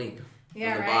 There'll be a link on the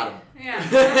right? bottom.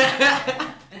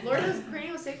 Yeah. Lord does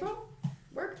craniosacral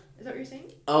work? Is that what you're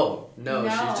saying? Oh, no, No.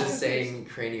 she's just saying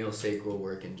craniosacral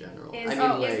work in general.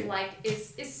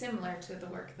 Is similar to the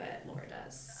work that Laura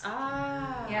does.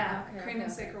 Yeah,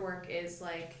 craniosacral work is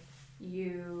like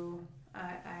I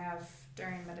have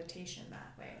during meditation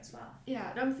that way as well.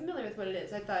 Yeah, no, I'm familiar with what it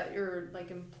is. I thought you were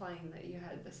like implying that you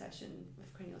had a session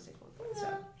with craniosacral. So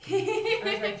I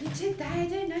was like, you did that? I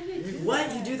didn't know you did What?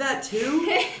 that. You do that too?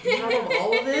 You have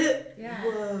all of it? Yeah.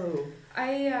 Whoa.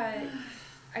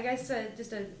 I guess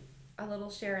just a little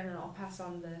share, and then I'll pass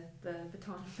on the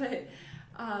baton. But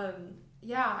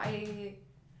yeah, I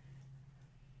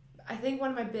think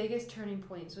one of my biggest turning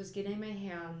points was getting my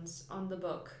hands on the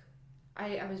book.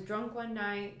 I was drunk one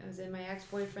night. I was in my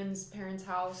ex-boyfriend's parents'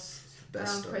 house Best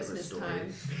around start of a Christmas story.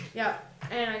 time. Yeah,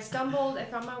 and I found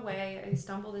my way. I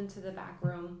stumbled into the back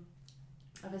room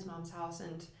of his mom's house,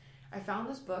 and I found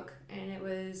this book, and it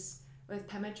was with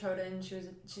Pema Chodron.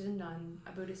 She's a nun,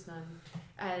 a Buddhist nun,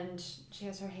 and she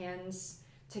has her hands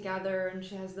together, and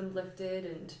she has them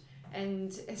lifted,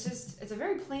 and it's a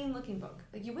very plain looking book.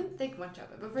 Like, you wouldn't think much of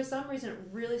it, but for some reason it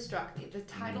really struck me. The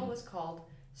title was called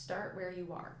Start Where You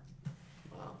Are.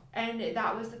 Wow. And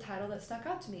that was the title that stuck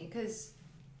out to me, because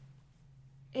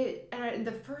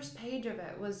the first page of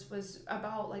it was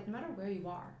about, like, no matter where you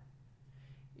are,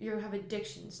 you have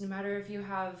addictions, no matter if you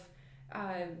have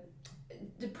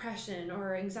depression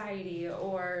or anxiety,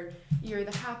 or you're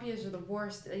the happiest or the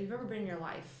worst that you've ever been in your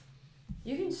life,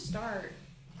 you can start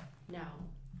now.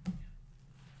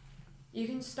 You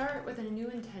can start with a new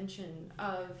intention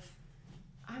of,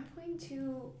 I'm going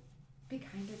to be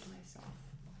kinder to myself.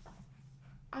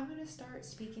 I'm going to start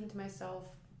speaking to myself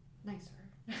nicer.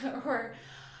 Or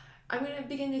I'm going to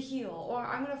begin to heal. Or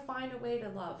I'm going to find a way to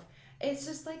love. It's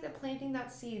just like planting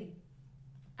that seed.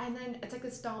 And then it's like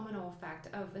this domino effect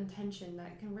of intention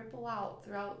that can ripple out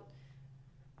throughout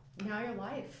now your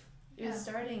life. You're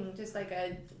starting just like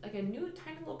a new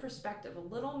tiny little perspective, a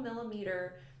little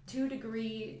millimeter,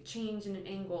 2-degree change in an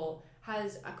angle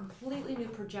has a completely new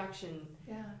projection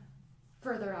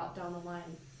further out down the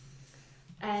line.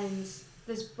 And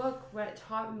this book, what it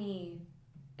taught me,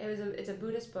 it's a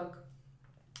Buddhist book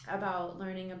about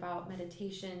learning about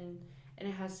meditation, and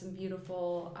it has some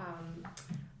beautiful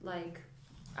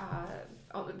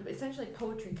essentially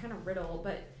poetry, kind of riddle,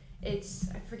 but I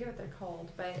forget what they're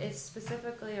called, but it's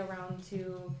specifically around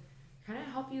to kind of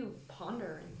help you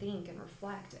ponder and think and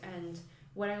reflect. And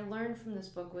what I learned from this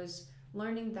book was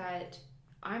learning that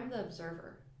I'm the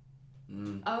observer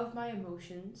of my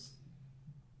emotions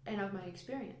and of my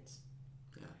experience.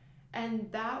 Yeah.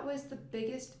 And that was the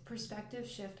biggest perspective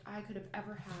shift I could have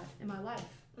ever had in my life.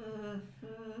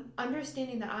 Mm-hmm.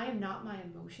 Understanding that I am not my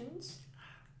emotions,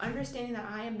 understanding that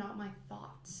I am not my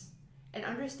thoughts, and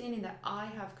understanding that I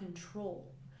have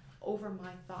control over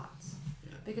my thoughts.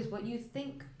 Yeah. Because what you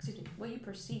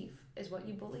perceive is what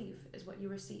you believe, is what you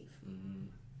receive.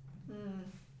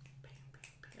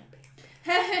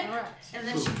 All right. And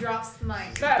then she drops the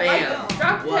mic. Bam!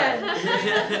 Drop What?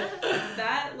 it.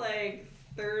 That, like,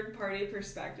 third-party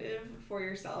perspective for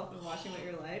yourself and watching what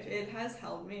your life, it has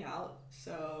helped me out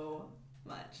so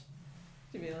much.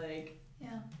 To be like,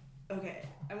 okay,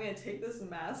 I'm gonna take this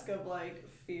mask of, like,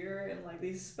 fear and, like,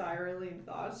 these spiraling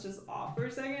thoughts just off for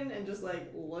a second and just,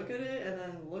 like, look at it and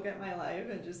then look at my life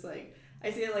and just, like, I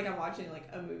see it like I'm watching, like,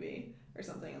 a movie or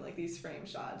something, and, like, these frame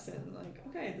shots, and, like,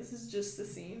 okay, this is just the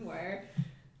scene where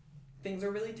things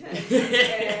are really tense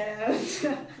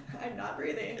and I'm not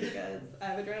breathing because I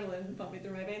have adrenaline pumping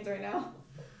through my veins right now.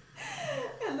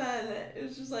 And then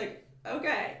it's just like,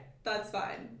 okay, that's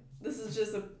fine. This is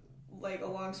just a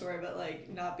long story, but, like,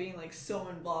 not being, like, so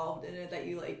involved in it that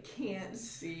you, like, can't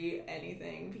see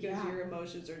anything because your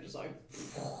emotions are just like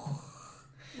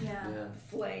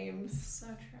flames. So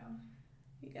true.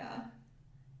 Yeah.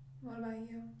 What about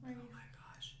you? Oh my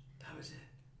gosh, that was it.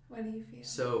 What do you feel?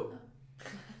 So,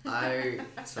 I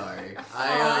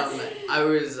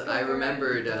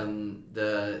remembered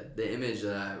the image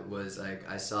that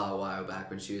I saw a while back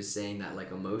when she was saying that,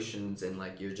 like, emotions and,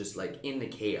 like, you're just, like, in the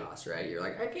chaos, right? You're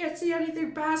like, I can't see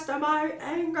anything past my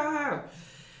anger.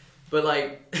 But,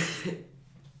 like,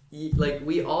 like,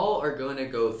 we all are going to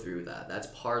go through that. That's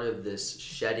part of this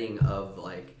shedding of,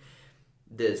 like,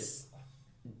 this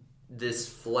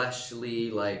fleshly,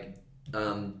 like,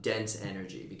 dense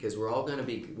energy, because we're all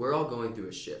going through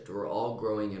a shift. We're all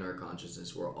growing in our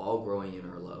consciousness. We're all growing in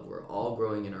our love. We're all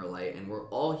growing in our light, and we're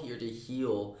all here to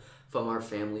heal from our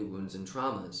family wounds and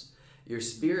traumas. Your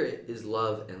spirit is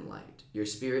love and light. Your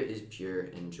spirit is pure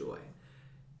and joy.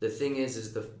 The thing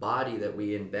is the body that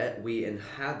we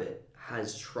inhabit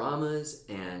has traumas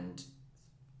and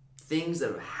things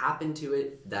that have happened to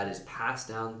it that is passed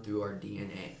down through our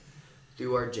DNA,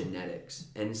 through our genetics.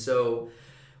 And so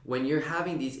when you're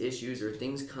having these issues or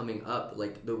things coming up,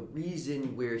 like, the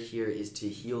reason we're here is to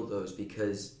heal those,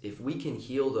 because if we can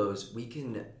heal those, we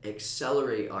can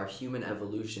accelerate our human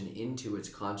evolution into its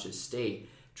conscious state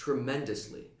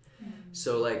tremendously.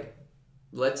 So, like,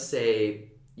 let's say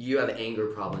you have anger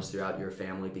problems throughout your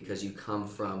family because you come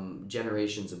from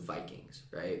generations of Vikings,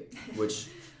 right? Which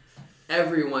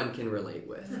everyone can relate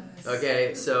with.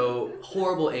 Okay, so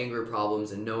horrible anger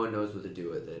problems and no one knows what to do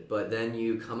with it. But then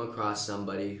you come across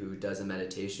somebody who does a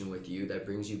meditation with you that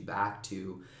brings you back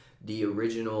to the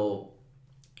original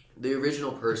the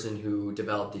original person who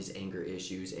developed these anger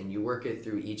issues, and you work it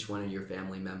through each one of your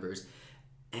family members,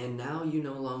 and now you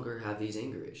no longer have these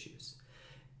anger issues.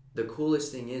 The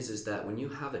coolest thing is that when you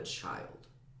have a child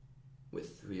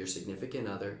with your significant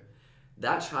other,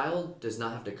 that child does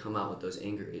not have to come out with those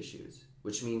anger issues,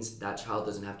 which means that child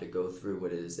doesn't have to go through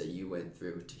what it is that you went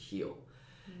through to heal.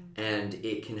 And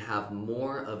it can have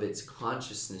more of its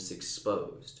consciousness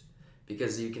exposed,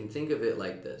 because you can think of it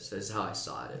like this. This is how I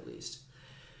saw it, at least.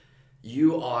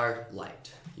 You are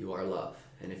light, you are love,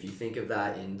 and if you think of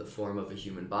that in the form of a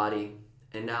human body,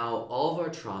 and now all of our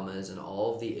traumas and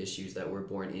all of the issues that we're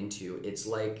born into, it's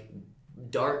like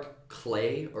dark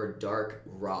clay or dark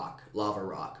rock, lava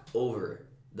rock, over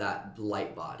that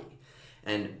light body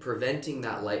and preventing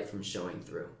that light from showing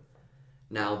through.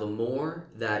 Now, the more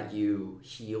that you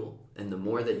heal and the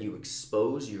more that you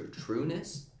expose your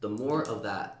trueness, the more of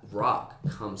that rock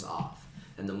comes off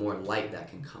and the more light that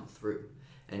can come through.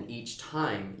 And each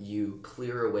time you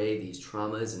clear away these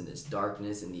traumas and this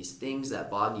darkness and these things that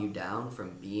bog you down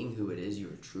from being who it is you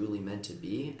are truly meant to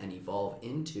be and evolve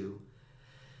into,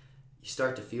 you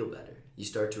start to feel better. You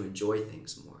start to enjoy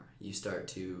things more. You start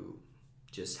to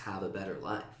just have a better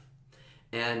life.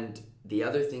 And the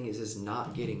other thing is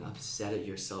not getting upset at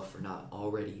yourself for not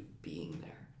already being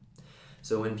there.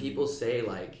 So when people say,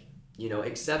 like, you know,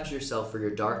 accept yourself for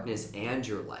your darkness and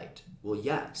your light, well,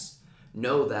 yes.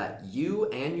 Know that you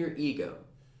and your ego,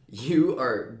 you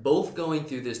are both going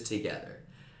through this together.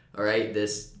 All right?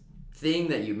 This thing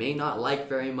that you may not like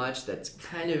very much, that's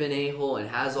kind of an a-hole and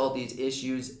has all these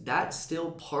issues, that's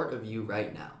still part of you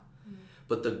right now.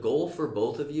 But the goal for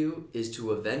both of you is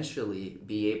to eventually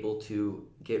be able to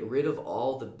get rid of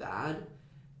all the bad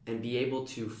and be able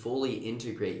to fully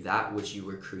integrate that which you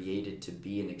were created to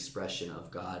be an expression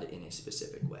of God in a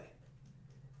specific way.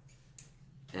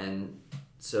 And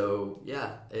so,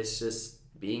 yeah, it's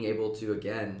just being able to,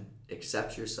 again,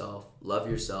 accept yourself, love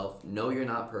yourself, know you're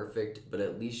not perfect, but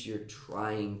at least you're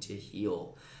trying to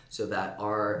heal so that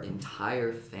our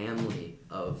entire family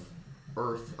of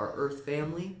Earth, our Earth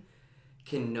family,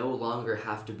 can no longer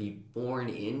have to be born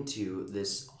into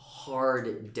this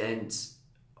hard, dense,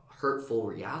 hurtful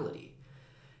reality.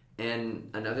 And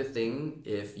another thing,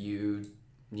 if you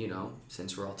know,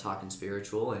 since we're all talking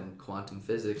spiritual and quantum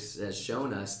physics has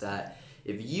shown us that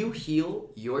if you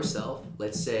heal yourself,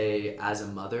 let's say as a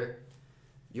mother,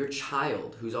 your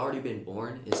child who's already been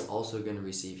born is also going to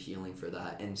receive healing for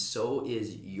that. And so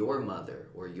is your mother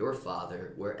or your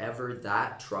father, wherever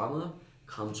that trauma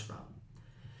comes from.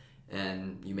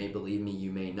 And you may believe me,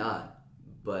 you may not.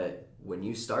 But when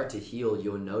you start to heal,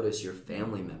 you'll notice your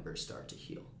family members start to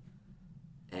heal.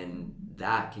 And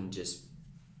that can just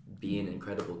be an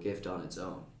incredible gift on its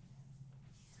own.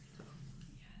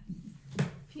 Yes.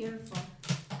 Beautiful.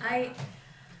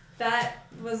 That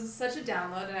was such a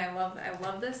download, and I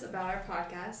love this about our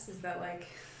podcast, is that, like,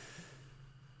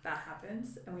 that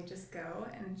happens and we just go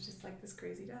and it's just like this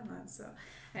crazy download. So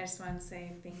I just want to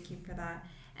say thank you for that.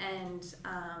 And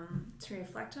to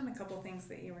reflect on a couple things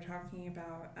that you were talking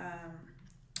about,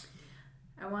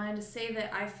 I wanted to say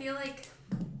that I feel like,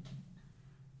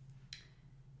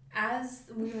 as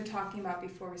we were talking about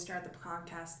before we started the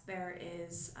podcast, there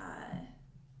is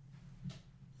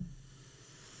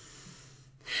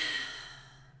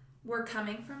we're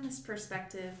coming from this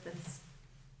perspective that's,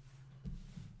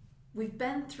 we've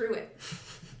been through it.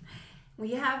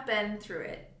 We have been through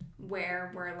it,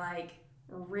 where we're like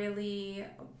really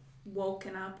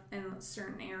woken up in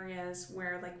certain areas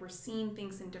where like we're seeing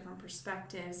things in different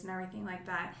perspectives and everything like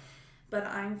that. But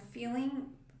I'm feeling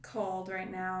called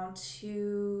right now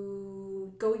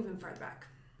to go even further back.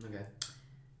 Okay.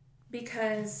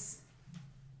 Because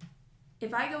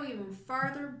if I go even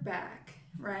farther back,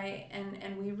 right,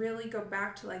 and we really go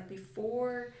back to like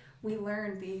before we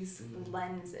learned these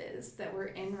lenses that we're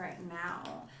in right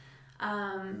now,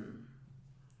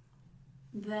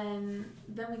 then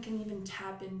we can even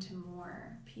tap into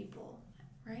more people,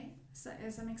 right? So,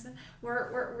 does that make sense?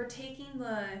 We're taking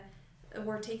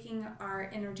our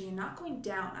energy and not going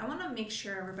down. I want to make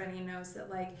sure everybody knows that,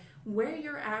 like, where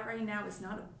you're at right now is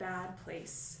not a bad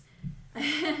place.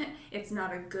 It's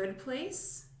not a good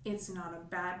place. It's not a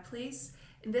bad place.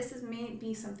 This may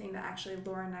be something that actually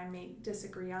Laura and I may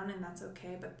disagree on, and that's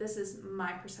okay, but this is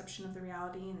my perception of the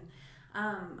reality, and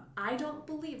I don't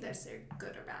believe that they're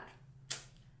good or bad.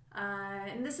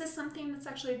 And this is something that's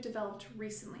actually developed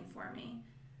recently for me.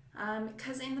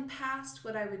 Because in the past,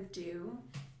 what I would do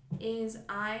is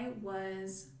I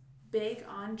was big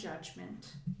on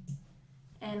judgment.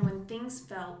 And when things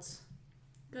felt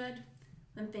good,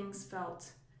 when things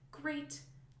felt great,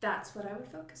 that's what I would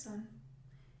focus on.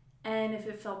 And if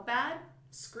it felt bad,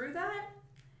 screw that.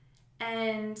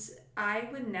 And I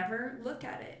would never look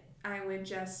at it. I would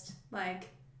just like,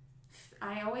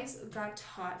 I always got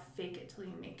taught fake it till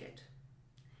you make it.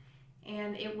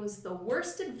 And it was the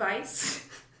worst advice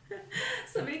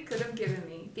somebody could have given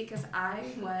me, because I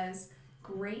was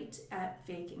great at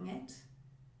faking it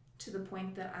to the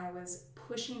point that I was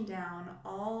pushing down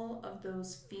all of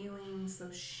those feelings,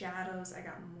 those shadows. I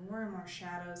got more and more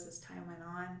shadows as time went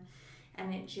on,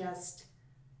 and it just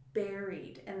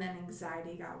buried. And then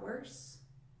anxiety got worse,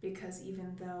 because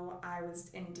even though I was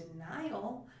in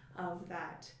denial of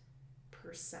that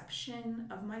perception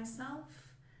of myself,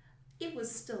 it was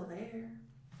still there.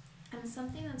 And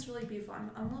something that's really beautiful,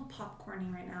 I'm a little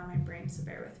popcorny right now in my brain, so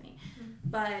bear with me.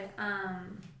 But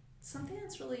something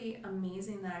that's really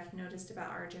amazing that I've noticed about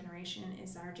our generation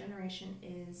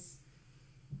is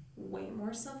way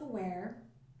more self-aware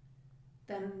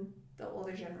than the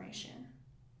older generation.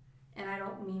 And I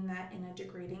don't mean that in a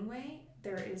degrading way.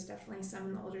 There is definitely some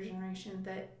in the older generation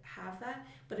that have that,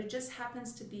 but it just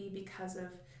happens to be because of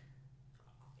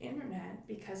internet,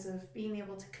 because of being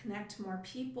able to connect to more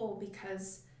people,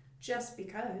 because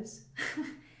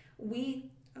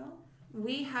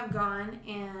we have gone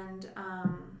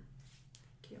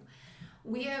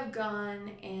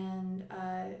and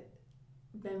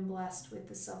been blessed with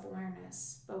the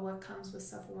self-awareness. But what comes with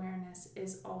self-awareness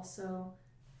is also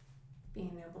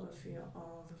being able to feel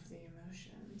all of the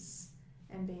emotions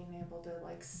and being able to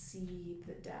like see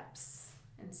the depths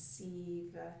and see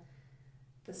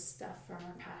the stuff from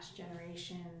our past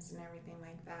generations and everything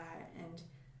like that. And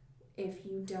if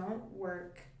you don't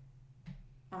work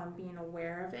on being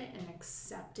aware of it and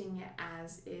accepting it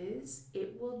as is,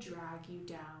 it will drag you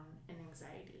down in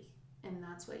anxiety. And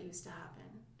that's what used to happen,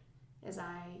 is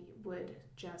I would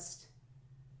just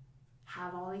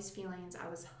have all these feelings. I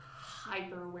was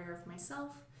hyper aware of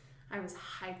myself. I was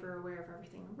hyper aware of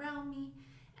everything around me,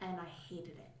 and I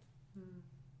hated it.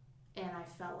 And I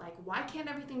felt like, why can't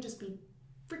everything just be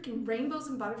freaking rainbows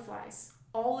and butterflies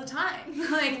all the time?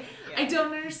 Like, I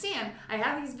don't understand. I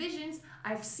have these visions.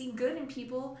 I see good in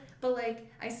people, but like,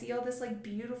 I see all this like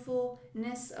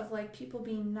beautifulness of like people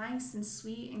being nice and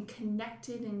sweet and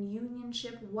connected and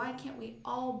unionship. Why can't we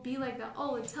all be like that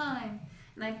all the time?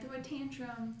 And I threw a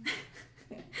tantrum.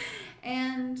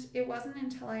 And it wasn't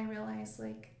until I realized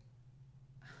like,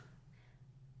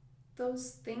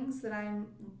 those things that I'm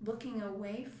looking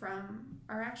away from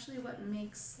are actually what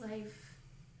makes life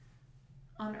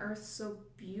on earth so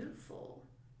beautiful.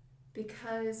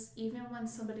 Because even when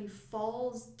somebody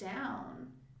falls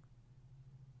down,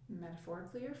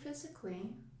 metaphorically or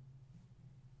physically,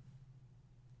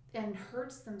 and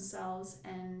hurts themselves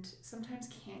and sometimes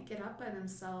can't get up by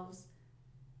themselves,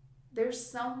 there's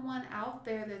someone out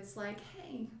there that's like,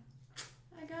 hey,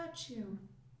 I got you.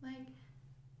 Like,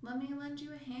 let me lend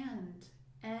you a hand.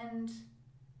 And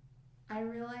I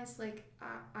realized like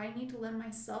I need to lend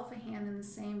myself a hand in the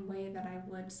same way that I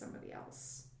would somebody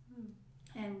else.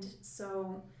 And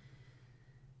so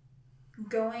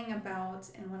going about,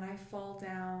 and when I fall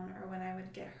down or when I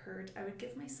would get hurt, I would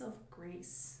give myself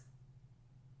grace,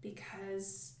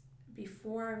 because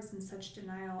before I was in such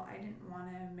denial, I didn't want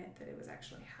to admit that it was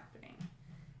actually happening,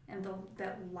 and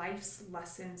that life's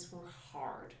lessons were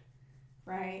hard,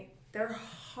 right? They're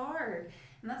hard.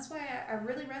 And that's why I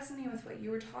really resonate with what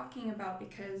you were talking about,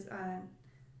 because,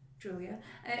 Julia,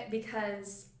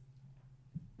 because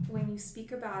when you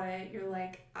speak about it, you're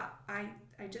like, I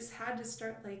just had to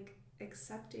start like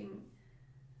accepting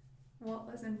what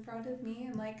was in front of me,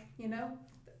 and like, you know,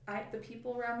 the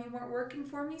people around me weren't working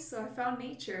for me, so I found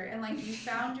nature, and like you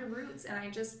found your roots, and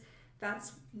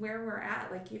that's where we're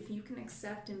at. Like, if you can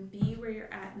accept and be where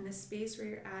you're at in the space where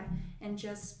you're at, and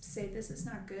just say, this is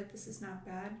not good, this is not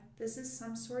bad, this is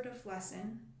some sort of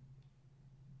lesson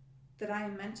that I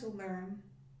am meant to learn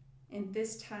in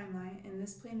this timeline, in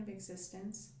this plane of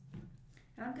existence,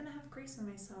 and I'm gonna have grace on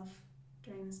myself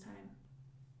during this time.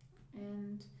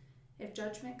 And if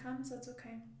judgment comes, that's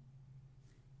okay.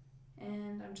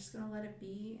 And I'm just gonna let it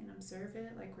be and observe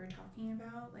it, like we're talking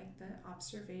about, like the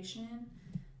observation,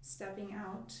 stepping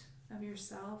out of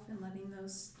yourself and letting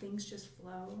those things just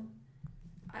flow.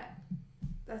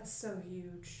 That's so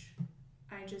huge.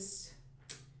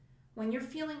 When you're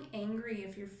feeling angry,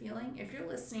 if you're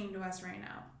listening to us right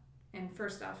now, and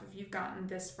first off, if you've gotten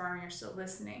this far and you're still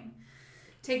listening,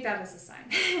 take that as a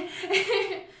sign.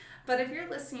 But if you're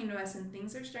listening to us and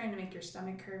things are starting to make your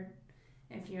stomach hurt,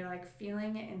 if you're like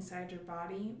feeling it inside your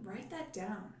body, write that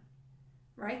down.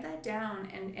 Write that down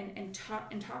and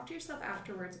talk to yourself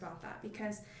afterwards about that,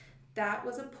 because that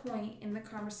was a point in the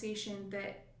conversation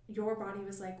that your body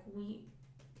was like, we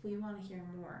want to hear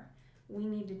more. we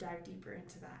need to dive deeper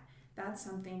into that. That's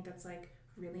something that's like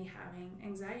really having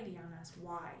anxiety on us.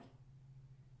 Why?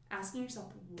 Asking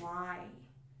yourself why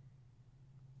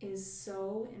is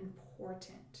so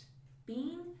important.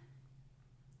 Being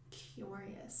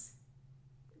curious,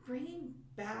 bringing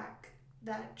back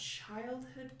that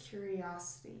childhood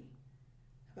curiosity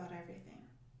about everything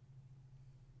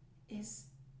is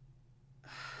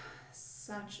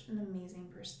such an amazing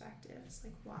perspective. It's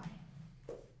like, why?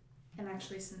 And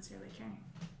actually sincerely caring.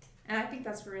 And I think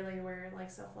that's really where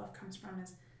like self-love comes from,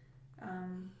 is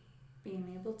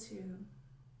being able to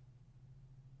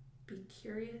be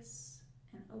curious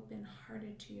and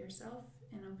open-hearted to yourself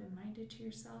and open-minded to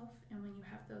yourself. And when you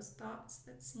have those thoughts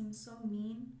that seem so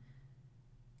mean,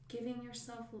 giving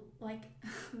yourself like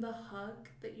the hug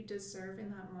that you deserve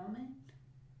in that moment,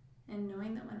 and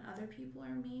knowing that when other people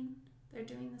are mean, they're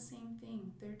doing the same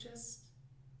thing. They're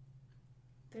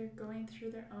going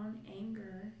through their own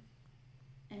anger,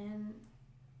 and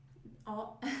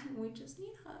we just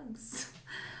need hugs.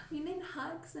 We need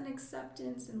hugs and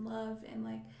acceptance and love, and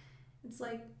like, it's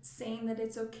like saying that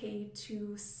it's okay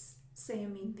to say a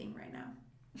mean thing right now.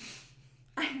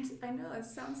 I know it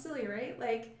sounds silly, right?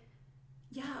 Like,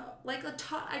 yeah, like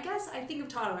I guess I think of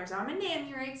toddlers. I'm a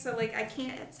nanny, right? So like I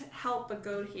can't help but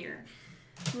go here.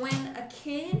 When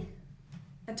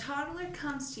a toddler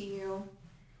comes to you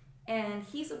and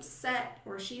he's upset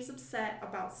or she's upset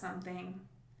about something,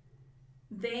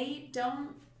 they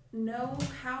don't know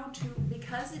how to,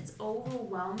 because it's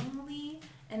overwhelmingly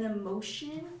an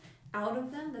emotion out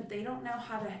of them that they don't know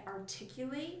how to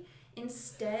articulate.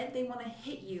 Instead, they want to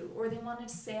hit you, or they want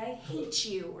to say, I hate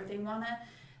you, or they want to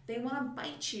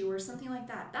bite you or something like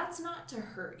that. That's not to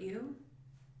hurt you.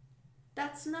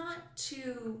 That's not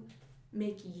to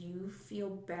make you feel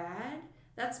bad.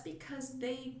 That's because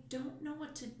they don't know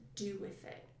what to do with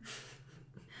it.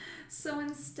 So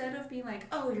instead of being like,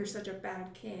 oh, you're such a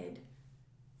bad kid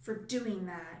for doing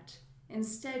that,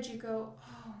 instead you go,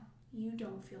 oh, you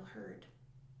don't feel heard.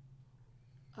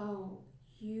 Oh,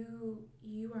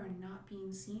 you are not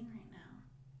being seen right now.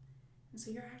 And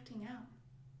so you're acting out.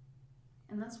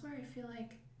 And that's where I feel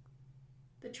like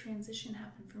the transition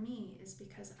happened for me, is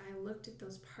because I looked at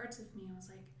those parts of me and was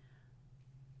like,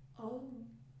 oh,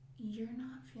 you're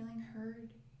not feeling heard.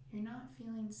 You're not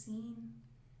feeling seen.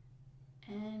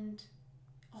 And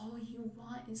all you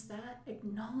want is that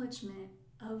acknowledgement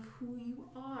of who you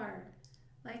are.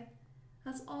 Like,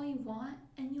 that's all you want,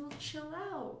 and you'll chill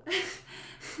out.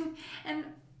 And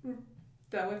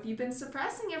though if you've been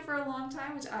suppressing it for a long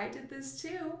time, which I did this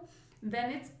too,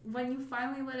 then it's when you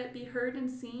finally let it be heard and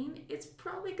seen, it's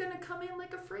probably gonna come in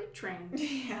like a freight train.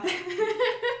 Yeah.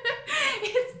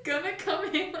 It's gonna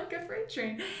come in like a freight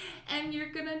train, and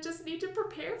you're gonna just need to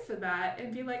prepare for that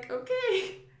and be like,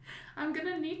 okay, I'm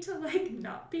gonna need to like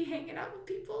not be hanging out with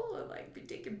people and like be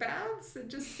taking baths and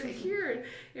just sit here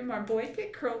in my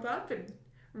blanket curled up and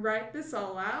write this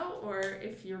all out. Or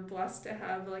if you're blessed to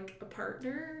have like a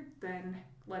partner, then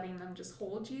letting them just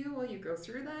hold you while you go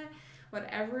through that,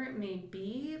 whatever it may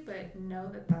be, but know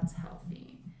that that's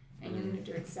healthy. And you're going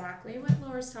to do exactly what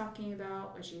Laura's talking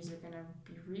about, which is you're going to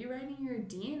be rewriting your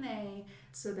DNA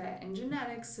so that, in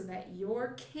genetics, so that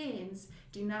your kids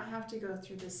do not have to go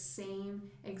through the same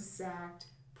exact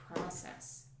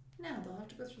process. Now, they'll have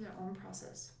to go through their own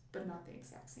process, but not the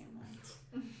exact same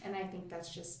one. And I think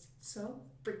that's just so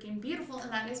freaking beautiful,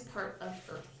 and that is part of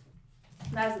Earth.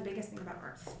 That is the biggest thing about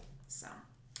Earth. So,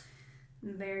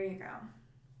 there you go.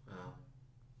 Wow.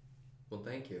 Well,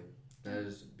 thank you. That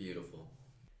is beautiful.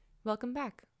 Welcome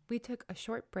back. We took a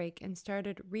short break and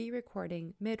started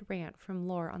re-recording mid-rant from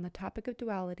Lore on the topic of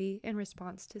duality in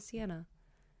response to Sienna.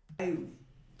 I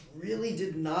really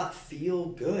did not feel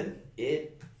good.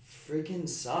 It freaking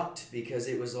sucked because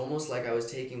it was almost like I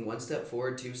was taking one step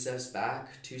forward, 2 steps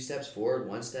back, 2 steps forward,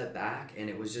 1 step back, and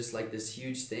it was just like this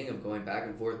huge thing of going back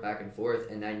and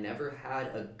forth, and I never had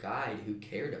a guide who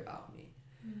cared about me.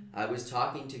 I was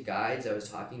talking to guides, I was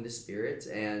talking to spirits,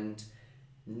 and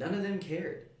none of them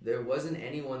cared. There wasn't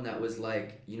anyone that was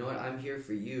like, you know what, I'm here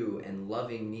for you, and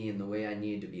loving me in the way I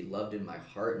needed to be loved in my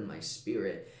heart and my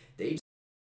spirit. They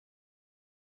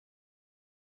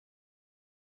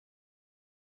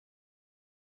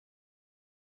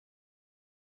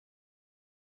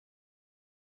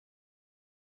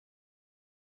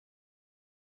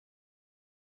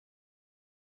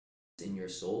in your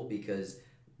soul, because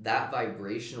that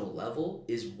vibrational level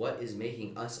is what is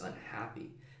making us unhappy.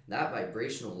 That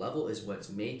vibrational level is what's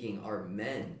making our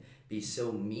men be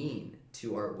so mean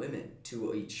to our women,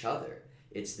 to each other.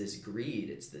 It's this greed,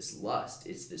 it's this lust,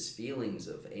 it's this feelings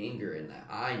of anger and that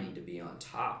I need to be on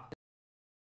top.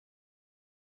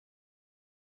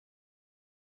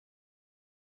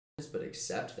 but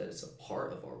accept that it's a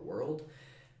part of our world.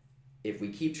 If we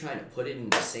keep trying to put it in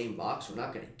the same box, we're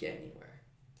not going to get anywhere.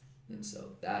 And so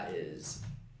that is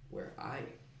where I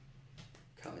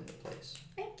come into place.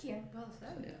 Thank you. Well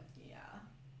said. So, yeah. Yeah.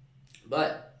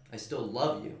 But I still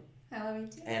love you. I love you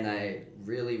too. And I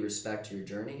really respect your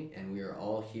journey. And we are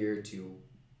all here to,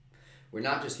 we're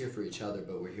not just here for each other,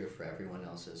 but we're here for everyone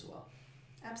else as well.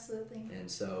 Absolutely. And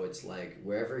so it's like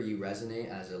wherever you resonate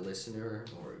as a listener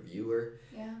or a viewer,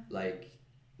 Yeah. like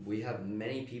we have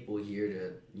many people here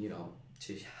to, you know,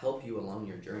 to help you along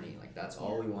your journey. Like that's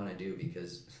all we want to do,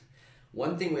 because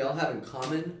one thing we all have in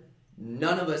common,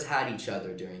 none of us had each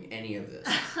other during any of this.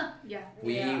 Yeah.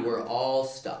 We were all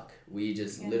stuck. We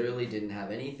just Yeah. literally didn't have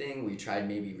anything. We tried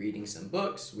maybe reading some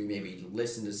books. We maybe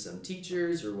listened to some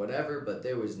teachers or whatever, but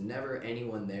there was never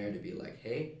anyone there to be like,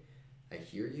 hey, I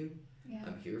hear you. Yeah.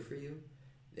 I'm here for you.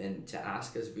 And to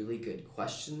ask us really good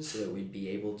questions so that we'd be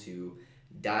able to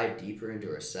dive deeper into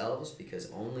ourselves,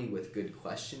 because only with good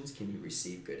questions can you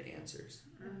receive good answers.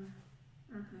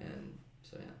 Mm-hmm. And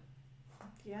so, yeah.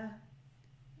 Yeah.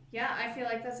 Yeah, I feel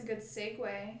like that's a good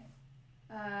segue.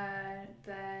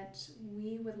 That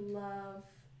we would love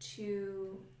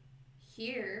to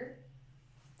hear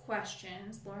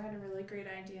questions. Laura had a really great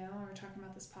idea when we were talking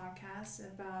about this podcast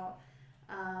about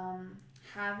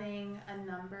having a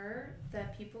number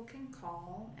that people can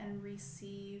call and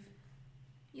receive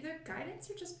either guidance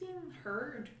or just being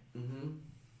heard. Mm-hmm.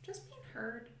 Just being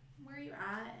heard. Where are you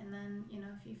at? And then, you know,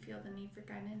 if you feel the need for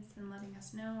guidance, then letting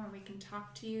us know, or we can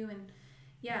talk to you, and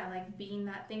yeah, like being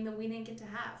that thing that we didn't get to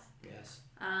have. Yes.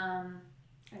 And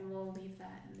we'll leave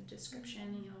that in the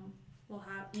description. We'll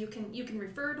have you can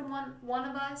refer to one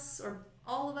of us or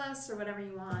all of us or whatever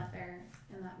you want there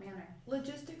in that manner.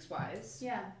 Logistics wise,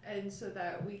 Yeah. and so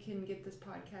that we can get this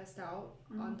podcast out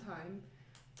Mm-hmm. on time.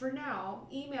 For now,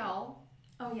 email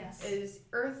Oh yes. is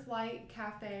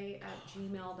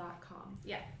earthlightcafe@gmail.com.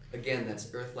 Again, that's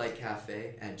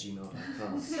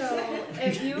earthlightcafe@gmail.com. So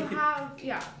if you have,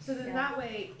 so then Yeah. that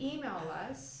way email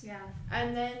us, Yeah.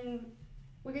 and then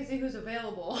we can see who's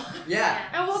available. Yeah.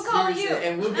 And we'll call Seriously, you.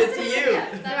 and we'll That's get a to good you.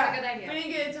 idea. That's a good idea. We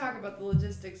didn't get to talk about the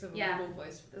logistics of a Yeah. Google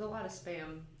Voice. There's a lot of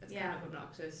spam. It's Yeah. kind of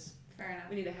obnoxious. Fair enough.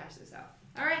 We need to hash this out.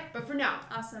 All right. But for now,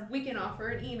 Awesome. we can offer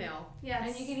an email. Yes.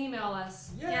 And you can email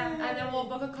us. Yeah. And then we'll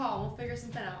book a call and we'll figure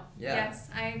something out. Yeah. Yes,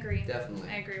 I agree. Definitely.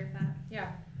 I agree with that.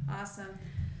 Yeah. Awesome.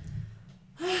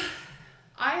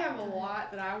 I have a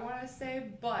lot that I want to say,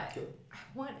 but Cool. I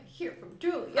want to hear from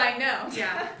Julie. I know.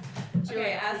 Yeah. Okay, Julia,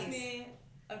 ask please. me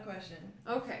a question.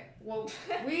 Okay, well,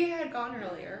 we had gone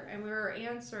earlier and we were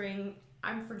answering,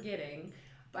 I'm forgetting,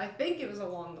 but I think it was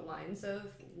along the lines of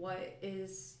what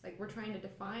is, like, we're trying to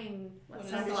define, What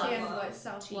is understand self-love what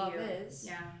self-love to you. is.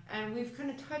 Yeah. And we've kind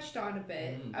of touched on a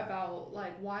bit Mm. about,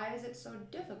 like, why is it so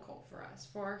difficult for us,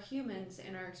 for humans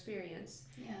in our experience?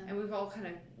 Yeah. And we've all kind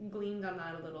of gleaned on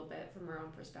that a little bit from our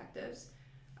own perspectives.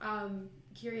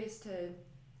 Curious to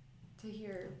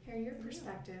hear. Hear your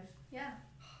perspective. Yeah.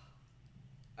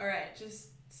 Alright, just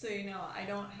so you know, I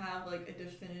don't have like a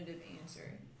definitive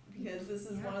answer. Because this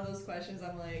is one of those questions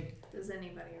I'm like, Does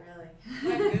anybody really?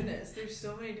 my goodness, there's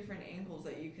so many different angles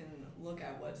that you can look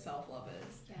at what self-love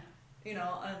is. Yeah. You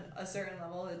know, on a certain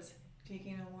level, it's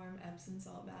taking a warm Epsom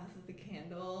salt bath with a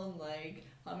candle and like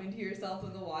humming to yourself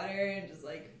in the water and just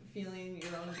like feeling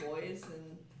your own voice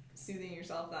and soothing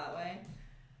yourself that way.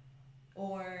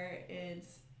 Or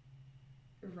it's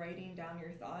writing down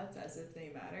your thoughts as if they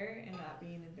matter and not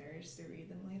being embarrassed to read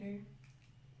them later.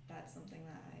 That's something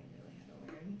that I really had to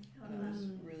learn. And I was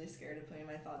really scared of putting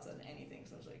my thoughts on anything,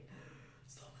 so I was like,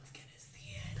 someone's gonna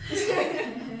see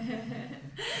it.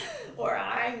 Or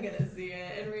I'm gonna see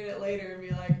it and read it later and be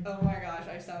like, oh my gosh,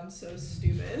 I sound so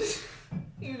stupid.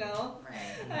 You know?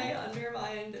 Right. I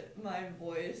undermined my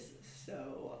voice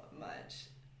so much.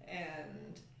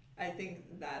 And I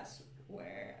think that's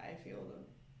where I feel the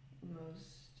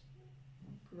most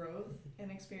growth and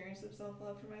experience of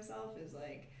self-love for myself is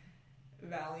like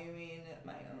valuing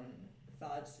my own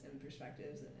thoughts and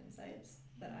perspectives and insights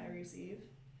that I receive.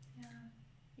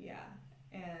 Yeah.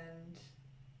 And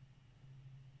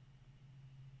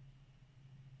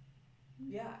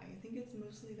yeah, I think it's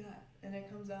mostly that. And it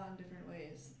comes out in different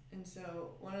ways. And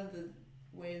so one of the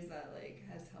ways that like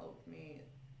has helped me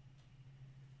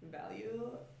value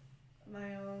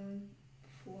my own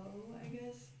flow, I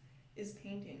guess, is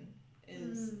painting,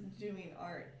 is doing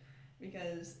art.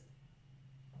 Because,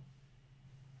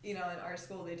 you know, in art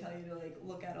school they tell you to like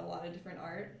look at a lot of different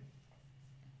art.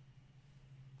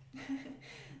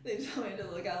 They tell me to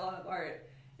look at a lot of art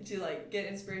and to like get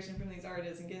inspiration from these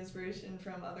artists and get inspiration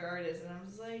from other artists, and I'm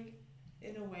just like,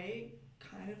 in a way,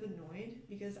 kind of annoyed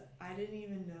because I didn't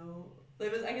even know.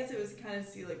 I guess it was kind of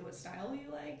see like what style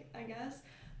you like, I guess.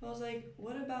 But I was like,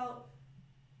 what about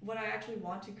what I actually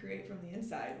want to create from the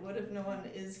inside? What if no one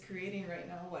is creating right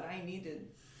now what I need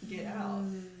to get out?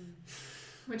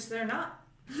 Which they're not.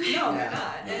 No, they're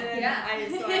not. And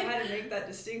Yeah. so I had to make that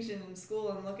distinction in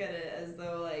school and look at it as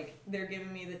though like they're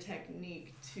giving me the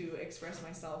technique to express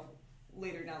myself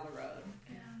later down the road.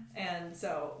 Yeah. And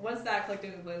so once that clicked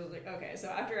into place, I was like, okay. So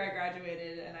after I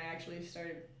graduated and I actually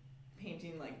started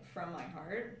painting like from my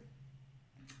heart,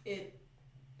 it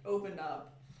opened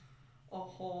up a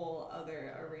whole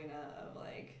other arena of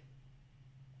like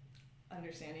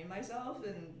understanding myself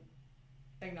and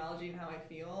acknowledging how I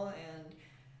feel. And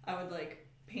I would like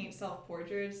paint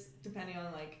self-portraits depending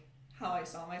on like how I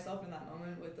saw myself in that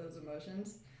moment with those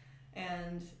emotions,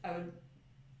 and I would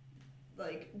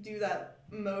like do that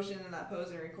motion and that pose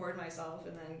and record myself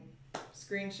and then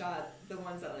screenshot the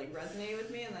ones that like resonate with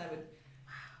me, and then I would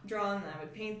draw and then I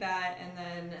would paint that, and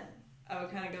then I would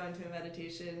kind of go into a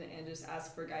meditation and just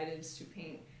ask for guidance to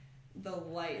paint the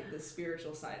light, the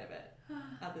spiritual side of it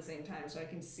at the same time, so I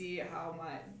can see how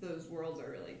those worlds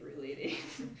are really relating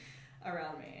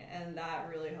around me. And that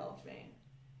really helped me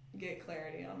get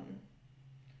clarity on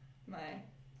my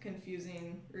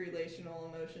confusing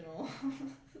relational, emotional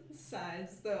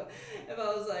sides. So if I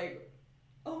was like,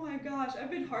 oh my gosh,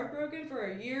 I've been heartbroken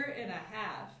for a year and a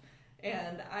half,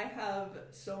 and I have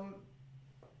some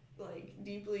like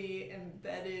deeply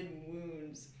embedded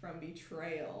wounds from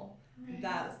betrayal. Right.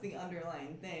 That's the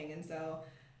underlying thing. And so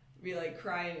be like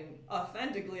crying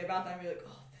authentically about that and be like,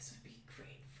 oh, this would be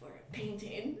great for a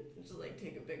painting. Just like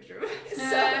take a picture of it.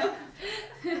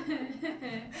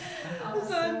 Awesome.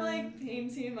 So I'm like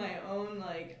painting my own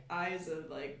like eyes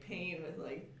of like pain with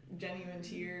like genuine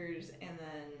tears, and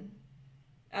then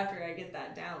after I get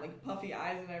that down, like puffy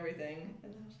eyes and everything,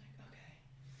 and then I was like, okay.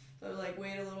 So I would like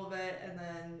wait a little bit, and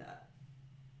then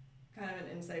kind of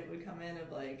an insight would come in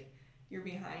of like you're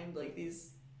behind like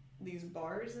these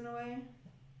bars in a way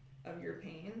of your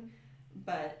pain,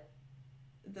 but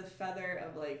the feather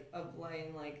of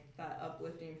laying like that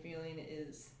uplifting feeling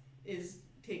is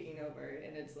taking over,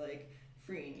 and it's like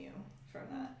freeing you from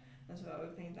that. That's what I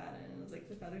would paint that in. It was like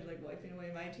the feathers like wiping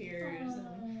away my tears.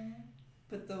 Aww. And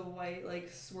put the white like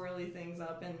swirly things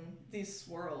up, and these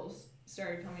swirls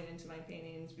started coming into my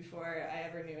paintings before I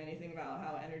ever knew anything about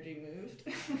how energy moved.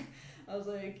 I was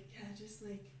like, yeah, just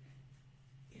like,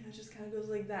 you know, it just kind of goes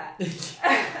like that.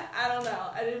 I don't know.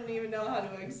 I didn't even know how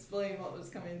to explain what was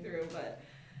coming through, but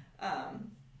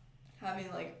having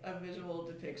like a visual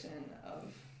depiction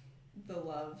of the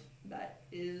love that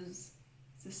is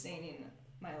sustaining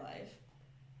my life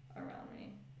around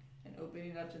me, and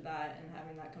opening up to that and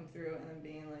having that come through, and then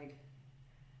being like,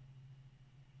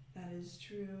 that is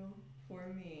true for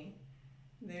me.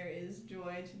 There is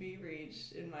joy to be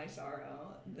reached in my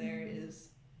sorrow. There is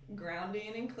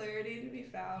grounding and clarity to be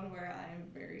found where I am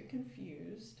very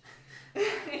confused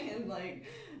and like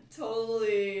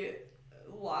totally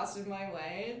lost in my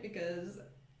way, because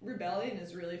rebellion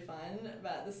is really fun,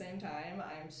 but at the same time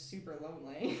I'm super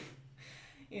lonely.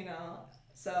 You know?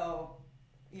 So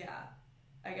yeah,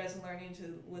 I guess learning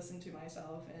to listen to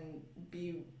myself and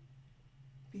be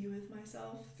with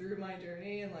myself through my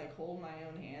journey, and like hold my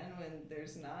own hand when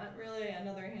there's not really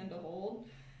another hand to hold.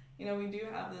 You know, we do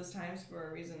have those times for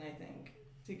a reason, I think,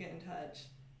 to get in touch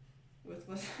with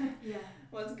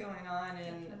what's going on.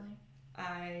 And definitely.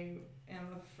 I am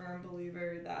a firm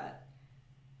believer that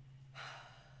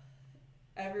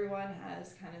everyone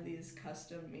has kind of these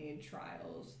custom-made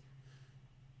trials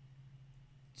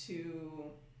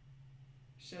to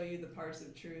show you the parts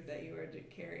of truth that you are to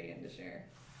carry and to share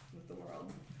with the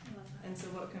world. And so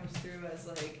what comes through as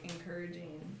like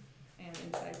encouraging and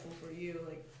insightful for you,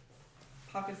 like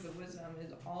pockets of wisdom,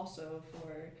 is also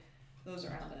for those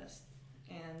around us,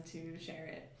 and to share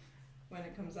it when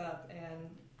it comes up, and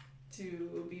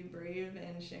to be brave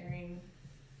in sharing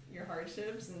your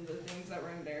hardships and the things that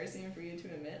were embarrassing for you to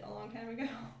admit a long time ago.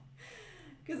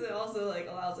 Because it also like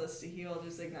allows us to heal,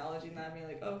 just acknowledging that, being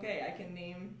like, okay, I can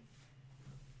name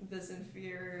this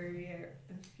inferiority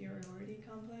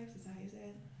complex. Is that how you say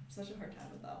it? Such a hard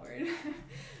time with that word.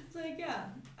 It's like, yeah,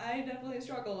 I definitely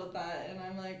struggle with that, and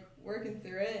I'm like working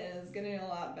through it, and it's getting a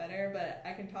lot better, but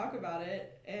I can talk about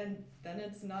it, and then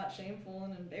it's not shameful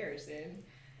and embarrassing.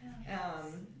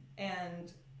 Yes.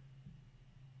 And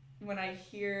when I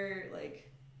hear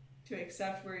like to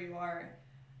accept where you are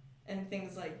and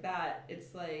things like that,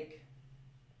 it's like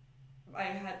I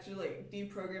had to like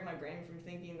deprogram my brain from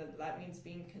thinking that means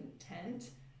being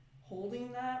content,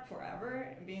 holding that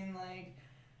forever, and being like,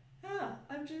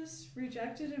 I'm just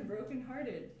rejected and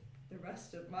brokenhearted. the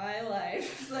rest of my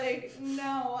life. It's like,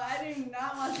 no, I do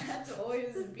not want that to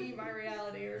always be my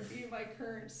reality or be my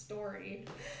current story.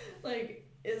 Like,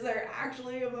 is there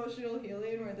actually emotional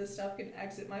healing where this stuff can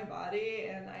exit my body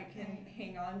and I can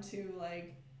hang on to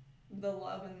like the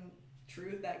love and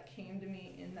truth that came to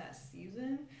me in that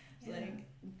season? Yeah. Like,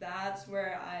 that's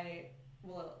where I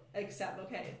will accept,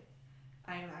 okay,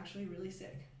 I am actually really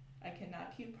sick. I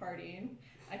cannot keep partying.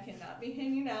 I cannot be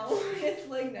hanging out with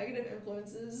like negative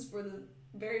influences for the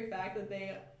very fact that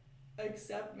they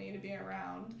accept me to be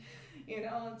around. You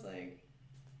know, it's like,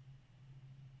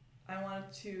 I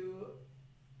want to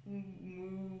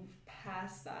move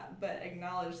past that, but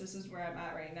acknowledge this is where I'm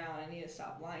at right now, and I need to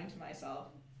stop lying to myself,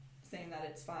 saying that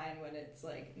it's fine when it's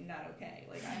like not okay.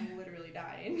 Like, I'm literally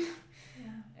dying.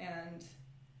 And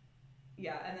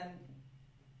then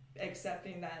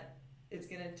accepting that it's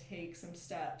gonna take some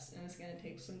steps and it's gonna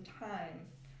take some time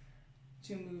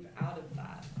to move out of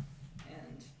that.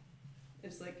 And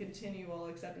it's like continual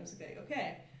acceptance.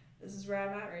 Okay, this is where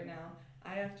I'm at right now.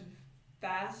 I have to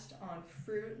fast on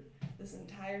fruit this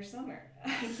entire summer.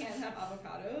 I can't have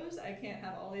avocados. I can't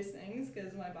have all these things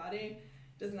because my body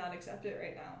does not accept it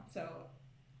right now. So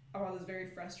I'm on this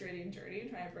very frustrating journey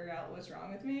trying to figure out what's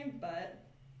wrong with me, but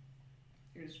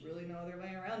there's really no other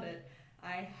way around it.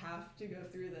 I have to go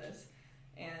through this.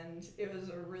 And it was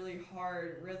a really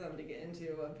hard rhythm to get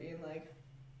into of being like,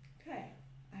 okay,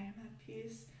 I am at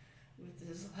peace with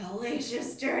this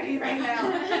hellacious journey right now.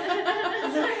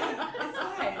 It's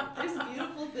fine. There's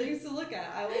beautiful things to look at.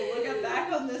 I will look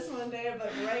back on this one day,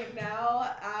 but right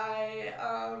now,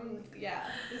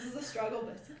 this is a struggle,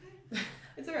 but it's okay.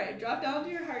 It's all right. Drop down to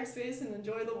your heart space and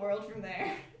enjoy the world from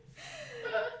there.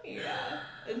 Yeah.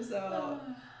 And so,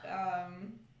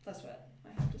 that's what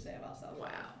I have to say about self-love.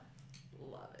 Wow.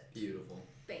 Love it. Beautiful.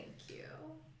 Thank you.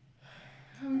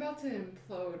 I'm about to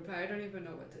implode, but I don't even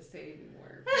know what to say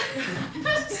anymore.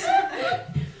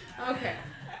 Okay.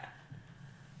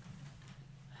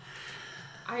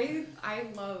 I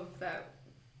love that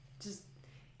just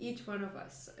each one of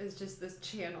us is just this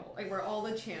channel. Like, we're all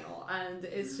the channel, and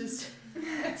it's just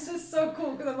so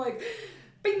cool because I'm like,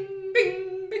 bing,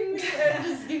 bing, bing, and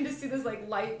just getting to see this like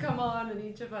light come on in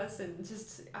each of us, and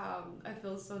just I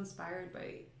feel so inspired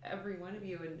by every one of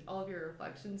you and all of your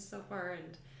reflections so far.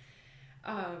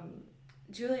 And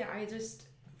Julia, I just,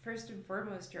 first and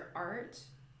foremost, your art,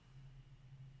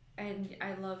 and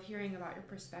I love hearing about your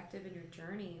perspective and your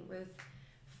journey with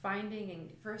finding, and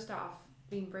first off,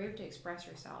 being brave to express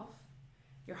yourself,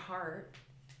 your heart,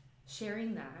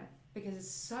 sharing that, because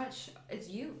it's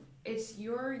you. It's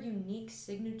your unique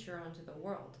signature onto the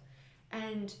world.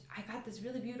 And I got this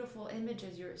really beautiful image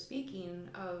as you were speaking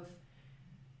of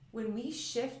when we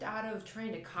shift out of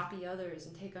trying to copy others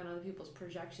and take on other people's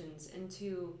projections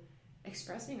into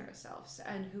expressing ourselels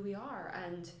and who we are,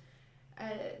 and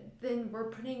then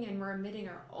we're emitting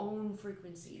our own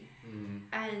frequency.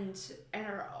 And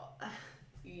our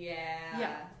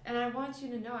yeah. And I want you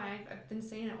to know, I've been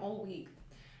saying it all week.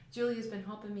 Julia's been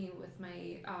helping me with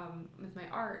my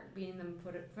art, being them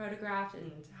photographed,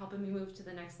 and helping me move to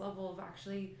the next level of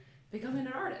actually becoming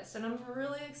an artist. And I'm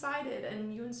really excited,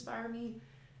 and you inspire me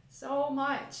so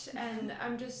much. And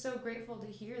I'm just so grateful to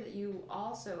hear that you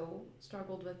also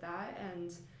struggled with that.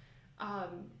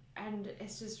 And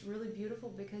it's just really beautiful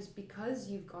because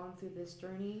you've gone through this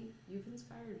journey, you've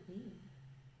inspired me.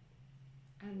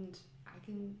 And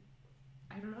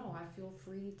I don't know, I feel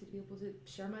free to be able to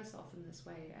share myself in this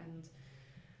way. And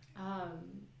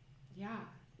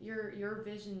your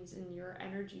visions and your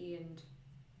energy, and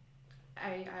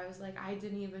I was like, I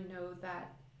didn't even know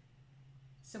that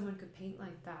someone could paint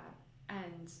like that.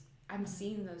 And I'm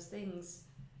seeing those things,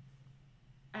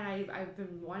 and I've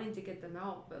been wanting to get them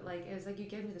out, but like, it was like you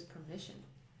gave me this permission.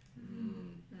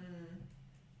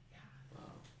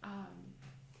 Wow.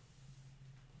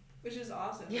 Which is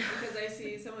awesome, because I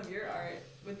see some of your art,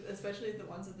 with especially the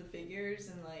ones with the figures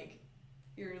and like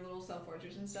your little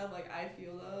self-portraits and stuff. Like, I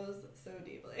feel those so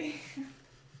deeply.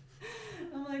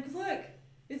 I'm like, look,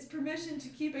 it's permission to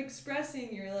keep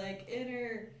expressing your like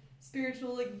inner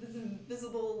spiritual, like this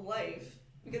invisible life,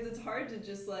 because it's hard to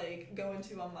just like go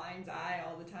into a mind's eye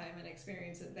all the time and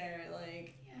experience it there.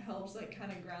 Like, it helps like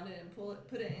kind of ground it and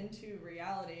put it into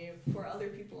reality for other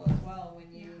people as well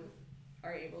when you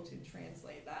are able to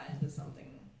translate that into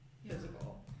something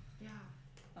physical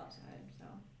outside. So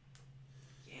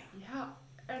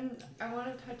and I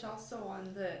want to touch also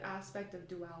on the aspect of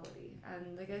duality,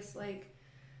 and I guess like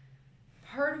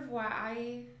part of what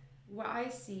I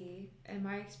see in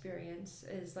my experience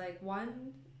is like,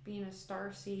 one, being a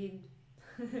starseed.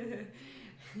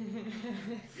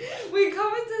 We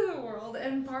come into the world,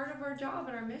 and part of our job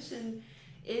and our mission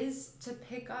is to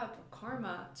pick up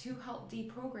karma to help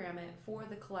deprogram it for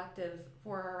the collective,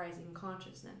 for our rising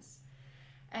consciousness.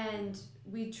 And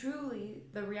we truly,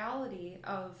 the reality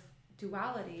of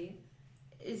duality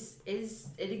is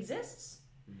it exists.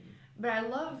 But I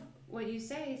love what you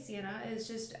say, Sienna, is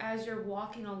just as you're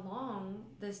walking along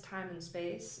this time and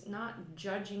space, not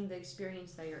judging the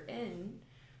experience that you're in,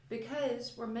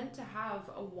 because we're meant to have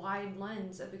a wide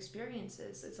lens of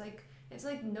experiences. It's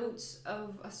like notes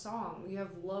of a song. You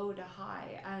have low to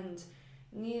high, and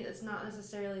it's not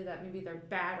necessarily that maybe they're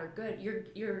bad or good.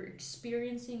 You're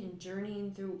experiencing and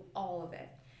journeying through all of it.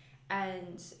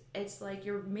 And it's like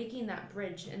you're making that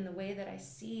bridge. And the way that I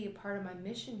see part of my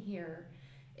mission here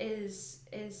is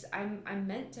I'm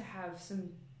meant to have some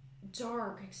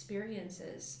dark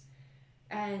experiences,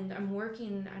 and I'm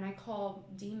working, and I call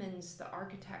demons the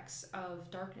architects of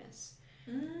darkness.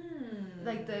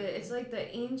 Like it's like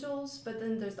the angels, but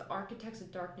then there's the architects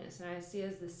of darkness, and I see it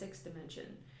as the sixth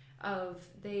dimension of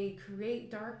they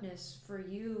create darkness for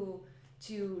you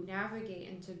to navigate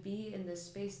and to be in this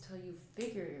space till you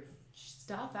figure your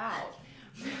stuff out.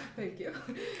 Thank you.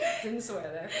 Didn't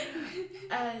swear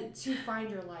there. To find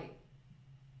your light.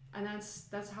 And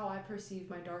that's how I perceive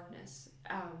my darkness.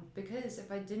 Because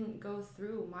if I didn't go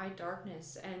through my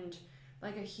darkness, and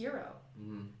like a hero,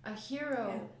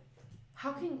 Yeah.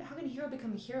 how can a hero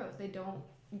become a hero if they don't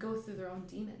go through their own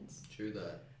demons? True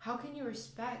that. How can you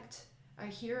respect a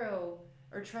hero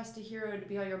or trust a hero to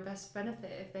be your best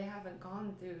benefit if they haven't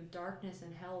gone through darkness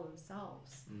and hell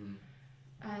themselves?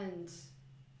 And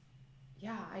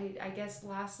yeah, I guess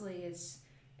lastly it's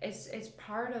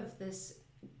part of this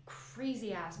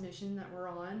crazy ass mission that we're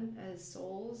on as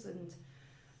souls, and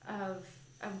of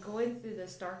going through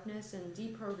this darkness and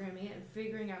deprogramming it and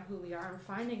figuring out who we are and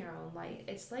finding our own light.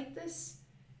 It's like this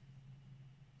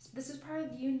is part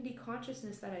of the unity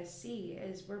consciousness that I see,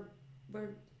 is we're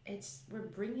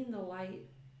bringing the light,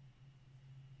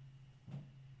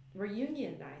 we're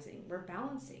unionizing, we're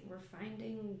balancing, we're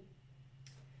finding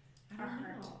I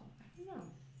don't know.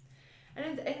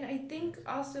 And I think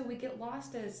also we get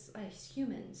lost as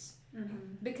humans,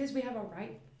 because we have a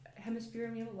right hemisphere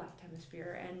and we have a left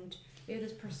hemisphere, and we have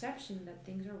this perception that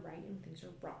things are right and things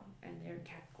are wrong, and they're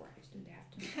categorized and they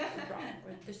have to be wrong,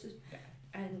 or this is bad.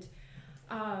 And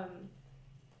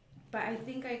but I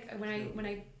think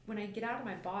when I get out of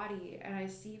my body and I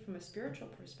see from a spiritual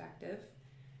perspective,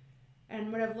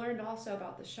 and what I've learned also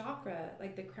about the chakra,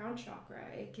 like the crown chakra,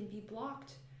 it can be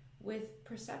blocked with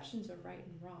perceptions of right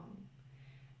and wrong.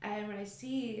 And when I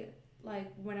see,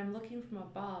 like, when I'm looking from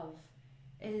above,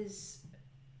 is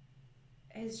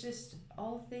just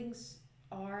all things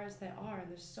are as they are.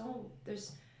 And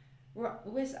we're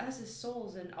with us as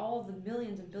souls, and all the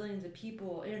millions and billions of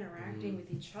people interacting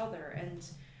with each other, and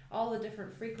all the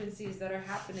different frequencies that are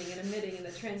happening and emitting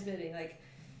and transmitting. Like,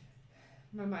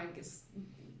 my mind gets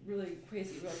really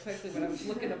crazy real quickly when I'm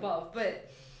looking above,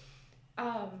 but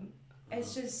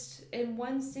it's just in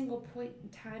one single point in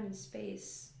time and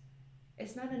space,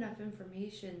 it's not enough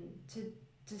information to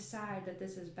decide that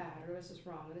this is bad or this is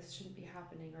wrong or this shouldn't be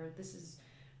happening or this is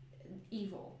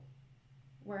evil.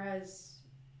 Whereas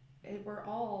we're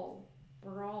all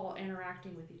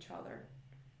interacting with each other,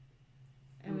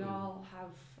 and we all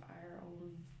have our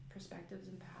own perspectives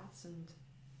and paths, and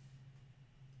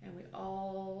we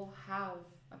all have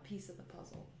a piece of the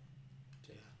puzzle.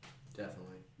 Yeah,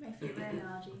 definitely. My favorite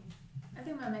analogy. I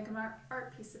think I'm gonna make an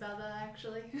art piece about that,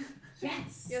 actually.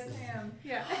 Yes. Yes, I am.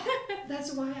 Yeah.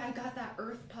 That's why I got that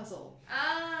Earth puzzle.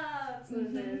 Ah, that's what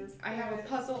it is. I have a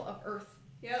puzzle of Earth.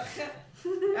 Yep.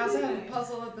 I also have a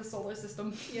puzzle of the solar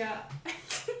system. Yeah.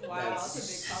 Wow, That's that's a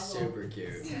big puzzle. super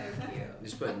cute. So cute.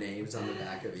 Just put names on the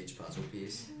back of each puzzle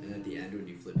piece, and at the end, when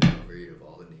you flip it over, you have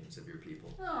all the names of your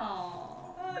people. Aww.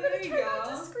 Oh, I'm there gonna you try not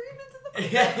go. to scream into the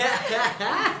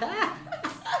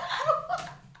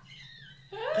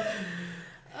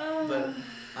But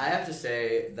I have to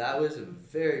say, that was a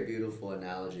very beautiful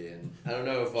analogy, and I don't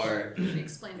know if our You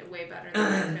explained it way better than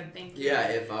I could. Thank you. yeah,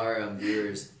 if our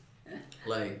viewers,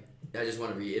 like, I just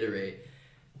want to reiterate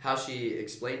how she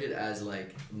explained it as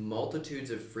like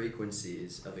multitudes of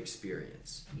frequencies of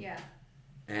experience. Yeah.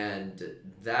 And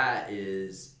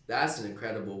that's an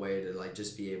incredible way to like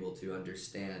just be able to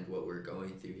understand what we're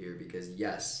going through here, because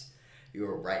yes,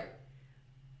 you're right.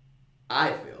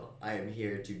 I feel I am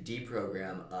here to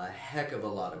deprogram a heck of a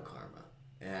lot of karma.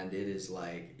 And it is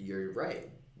like, you're right.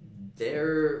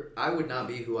 I would not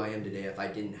be who I am today if I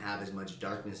didn't have as much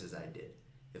darkness as I did.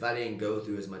 If I didn't go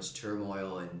through as much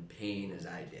turmoil and pain as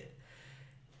I did.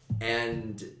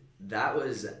 And that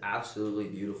was absolutely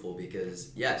beautiful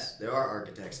because, yes, there are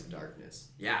architects of darkness.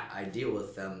 Yeah, I deal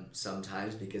with them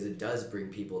sometimes because it does bring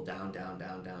people down, down,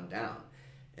 down, down, down.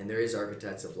 And there is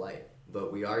architects of light.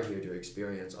 But we are here to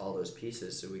experience all those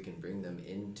pieces so we can bring them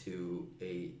into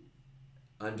a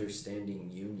understanding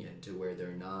union to where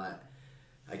they're not,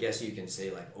 I guess you can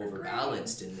say, like,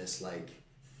 overbalanced in this, like,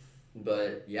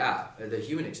 but yeah, the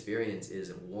human experience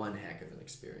is one heck of an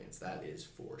experience. That is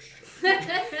for sure.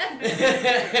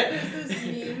 There's this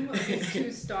meme of these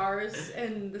two stars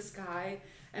in the sky,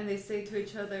 and they say to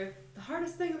each other, "The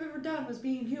hardest thing I've ever done was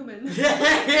being human."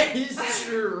 Straight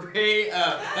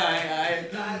up.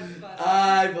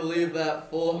 I believe that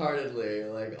full-heartedly.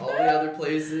 Like all the other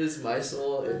places my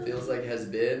soul, it feels like, has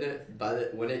been,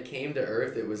 when it came to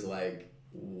Earth, it was like,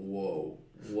 whoa.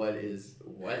 What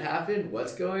happened?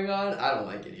 What's going on? I don't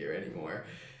like it here anymore.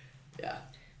 Yeah.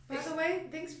 By the way,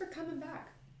 thanks for coming back.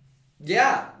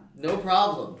 Yeah, no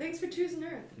problem. Thanks for choosing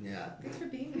Earth. Yeah. Thanks for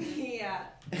being here. Yeah.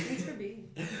 Thanks for being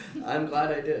here. I'm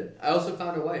glad I did. I also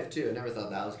found a wife too. I never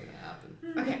thought that was going to happen.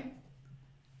 Okay.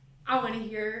 I want to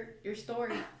hear your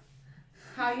story.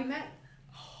 How you met.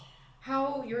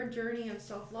 How your journey of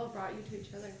self-love brought you to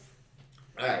each other.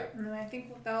 All right. And I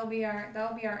think that'll be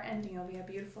our ending. It'll be a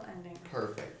beautiful ending.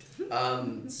 Perfect.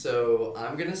 So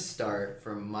I'm gonna start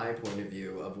from my point of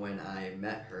view of when I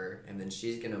met her, and then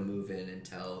she's gonna move in and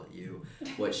tell you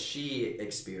what she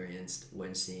experienced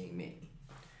when seeing me.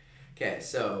 Okay,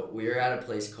 so we were at a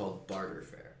place called Barter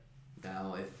Fair.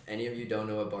 Now, if any of you don't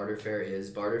know what Barter Fair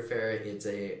is, Barter Fair, it's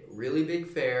a really big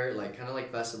fair, like kind of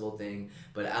like festival thing,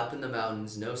 but up in the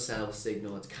mountains, no cell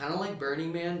signal. It's kind of like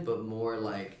Burning Man, but more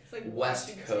like, It's like West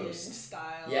Washington Coast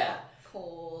style. Yeah.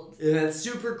 Cold. Yeah, it's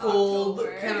super cold,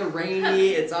 October. kind of rainy.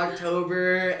 It's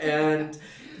October, and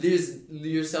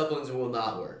your cell phones will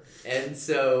not work. And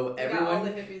so We got all everyone,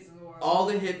 the hippies in the world. all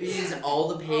the hippies, all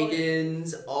the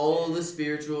pagans, all the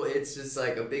spiritual, it's just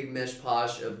like a big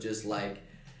mishposh of just like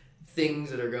things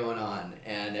that are going on,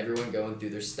 and everyone going through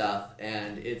their stuff.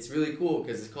 And it's really cool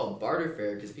because it's called Barter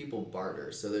Fair because people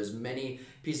barter. So there's many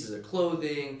pieces of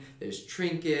clothing, there's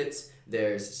trinkets,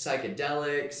 there's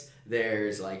psychedelics,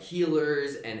 there's like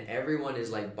healers, and everyone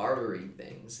is like bartering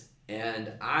things.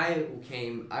 And I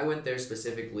went there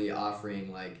specifically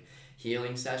offering like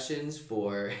healing sessions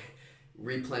for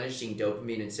replenishing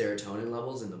dopamine and serotonin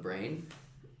levels in the brain.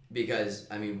 Because,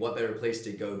 I mean, what better place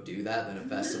to go do that than a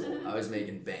festival? I was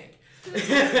making bank.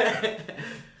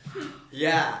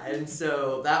 Yeah, and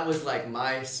so that was like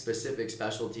my specific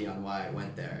specialty on why I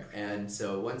went there. And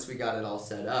so once we got it all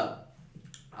set up,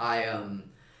 I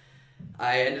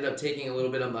ended up taking a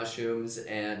little bit of mushrooms,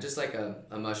 and just like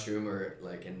a mushroom or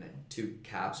like in 2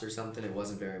 caps or something. It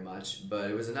wasn't very much, but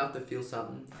it was enough to feel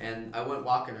something. And I went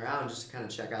walking around just to kind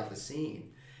of check out the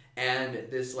scene. And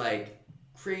this like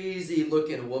crazy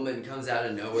looking woman comes out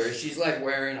of nowhere. She's like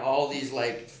wearing all these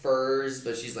like furs,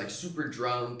 but she's like super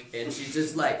drunk, and she's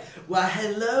just like, "Well,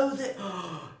 hello there.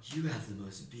 Oh, you have the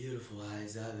most beautiful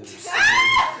eyes I've ever seen."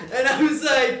 And I was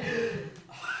like,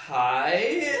 "Hi,"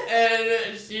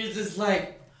 and she's just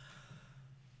like,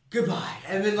 "Goodbye,"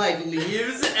 and then like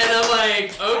leaves, and I'm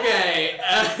like, "Okay,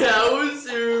 that was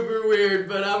super weird,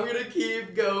 but I'm gonna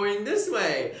keep going this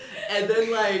way." And then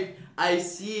like I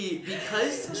see,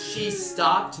 because she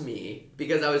stopped me,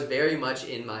 because I was very much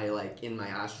in my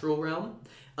astral realm,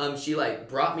 she like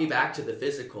brought me back to the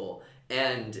physical,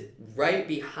 and right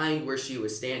behind where she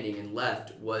was standing and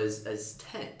left was a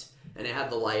tent, and it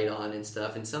had the light on and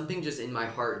stuff, and something just in my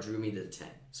heart drew me to the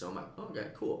tent. So I'm like, oh,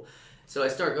 okay, cool. So I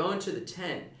start going to the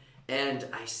tent, and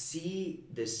I see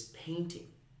this painting,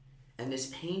 and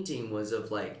this painting was of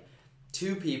like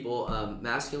 2 people,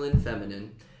 masculine,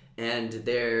 feminine, and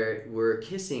they were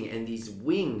kissing, and these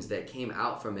wings that came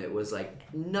out from it was like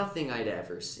nothing I'd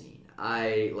ever seen.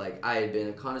 I had been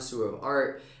a connoisseur of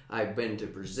art. I've been to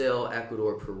Brazil,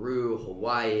 Ecuador, Peru,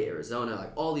 Hawaii, Arizona,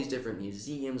 like all these different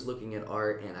museums looking at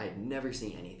art, and I'd never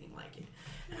seen anything like it.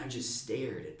 And I just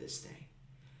stared at this thing.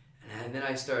 And then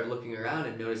I started looking around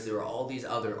and noticed there were all these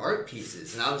other art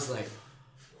pieces, and I was like,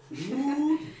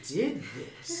 who did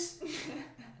this?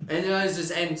 And I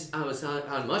was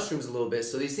on mushrooms a little bit,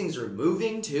 so these things are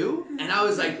moving too, and I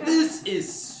was like, this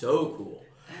is so cool.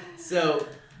 So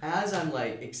as I'm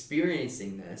like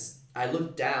experiencing this, I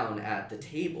look down at the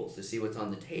tables to see what's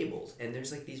on the tables, and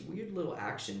there's like these weird little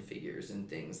action figures and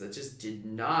things that just did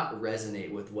not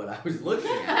resonate with what I was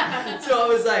looking at. So I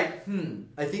was like,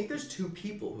 I think there's 2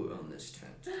 people who own this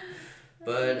tent,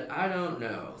 but I don't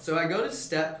know. So I go to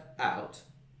step out,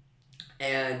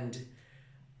 and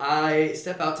I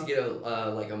step out to get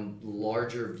a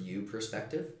larger view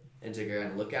perspective and to go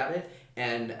and look at it,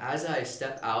 And as I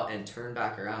step out and turn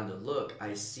back around to look,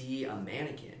 I see a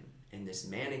mannequin, and this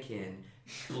mannequin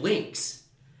blinks,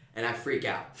 and I freak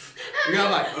out. And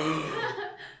I'm like,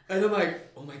 and I'm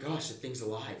like, oh my gosh, the thing's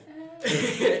alive.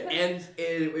 And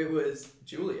it was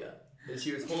Julia, and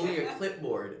she was holding a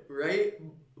clipboard right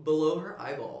below her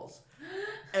eyeballs,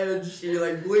 and she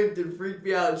like blinked and freaked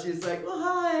me out. She's like, well,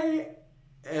 hi,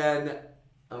 and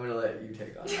I'm gonna let you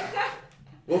take on that.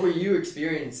 What were you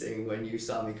experiencing when you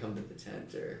saw me come to the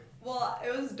tent? Or Well,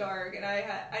 it was dark, and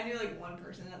I knew like one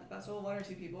person at the festival, 1 or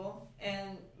 2 people,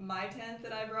 and my tent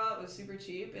that I brought was super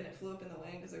cheap, and it flew up in the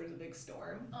wind because there was a big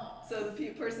storm. Aww. So the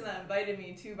person that invited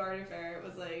me to Barter Fair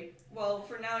was like, well,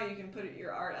 for now you can put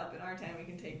your art up in our tent, we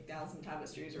can take down some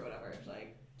tapestries or whatever. It's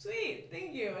like, sweet,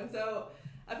 thank you. And so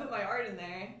I put my art in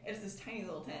there. It's this tiny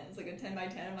little tent. It's like a 10 by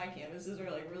 10. My canvases are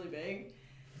like really big.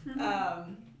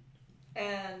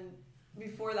 And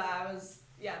before that, I was,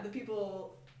 the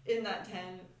people in that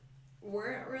tent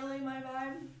weren't really my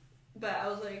vibe, but I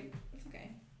was like, it's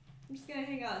okay. I'm just gonna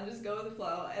hang out and just go with the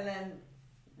flow. And then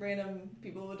random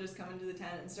people would just come into the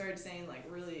tent and started saying like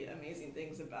really amazing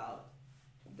things about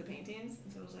the paintings.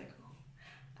 And so I was like, oh,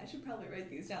 I should probably write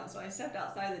these down. So I stepped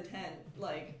outside the tent,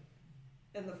 like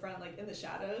in the front, like in the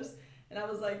shadows, and I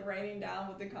was like writing down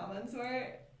what the comments were.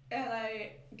 And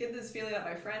I get this feeling that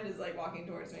my friend is like walking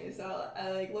towards me. So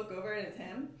I like look over and it's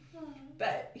him.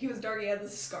 But he was dark, he had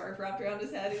this scarf wrapped around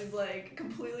his head, he's like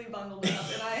completely bundled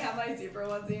up, and I have my zebra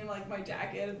onesie and like my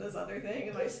jacket and this other thing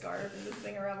and my scarf and this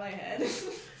thing around my head. And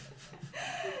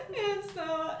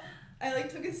so I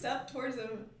like took a step towards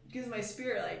him because my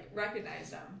spirit like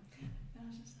recognized him. And I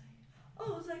was just like,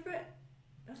 oh, it's my friend.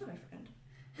 That's not my friend.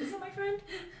 Is that my friend?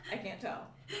 I can't tell.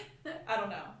 I don't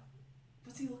know.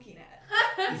 What's he looking at?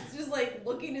 He's just like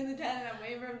looking in the tent, and I'm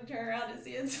waiting for him to turn around to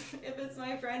see if it's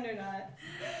my friend or not.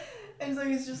 And so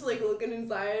he's just like looking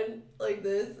inside like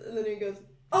this, and then he goes,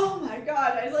 oh my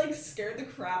god, I like scared the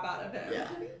crap out of him. yeah,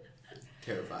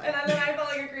 terrified. And then I felt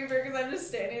like a creeper because I'm just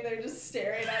standing there just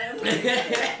staring at him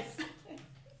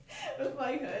with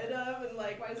my hood up and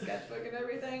like my sketchbook and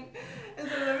everything. And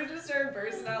so then we just started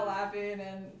bursting out laughing,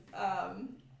 and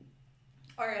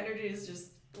our energies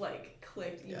just like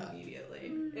clicked immediately,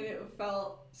 and it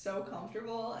felt so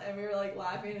comfortable, and we were like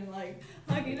laughing and like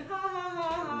hugging, ha ha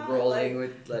ha ha, rolling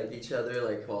with like each other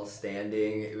like while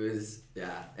standing. It was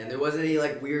and there wasn't any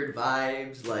like weird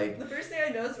vibes. Like the first thing I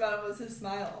noticed about him was his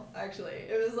smile. Actually,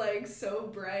 it was like so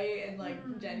bright and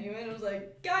like genuine. It was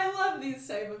like, I love these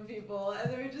type of people. And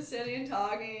then we were just standing and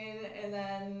talking, and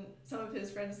then some of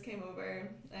his friends came over,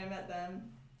 and I met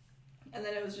them, and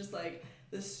then it was just like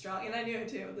this strong, and I knew it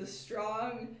too, this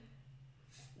strong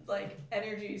like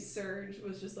energy surge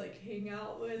was just like hang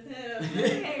out with him,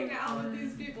 hang out with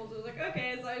these people. So I was like,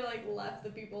 okay, so I like left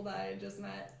the people that I just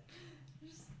met,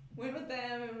 just went with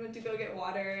them and went to go get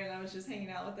water, and I was just hanging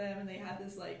out with them, and they had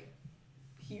this like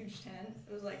huge tent.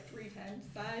 It was like 3 tent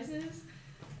sizes,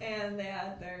 and they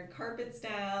had their carpets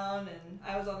down, and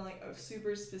I was on like a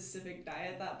super specific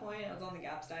diet at that point. I was on the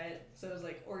GAPS diet, so it was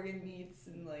like organ meats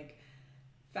and like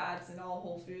fats and all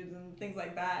whole foods and things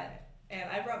like that. And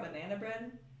I brought banana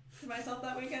bread for myself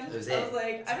that weekend. I was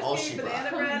like, I'm just eating banana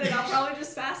bread, and I'll probably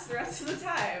just fast the rest of the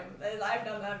time. And I've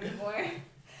done that before.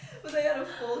 But they had a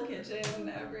full kitchen and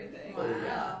everything. Oh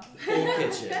yeah, full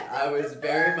kitchen. I was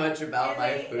very much about my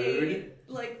they food. ate,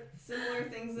 like similar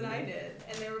things that I did,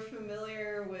 and they were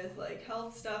familiar with like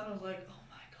health stuff. And I was like, oh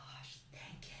my gosh,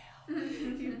 thank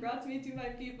you. You brought me to my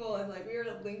people, and like we were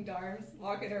linked arms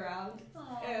walking around.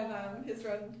 Aww. And his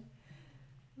friend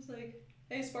was like,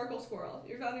 hey, sparkle squirrel,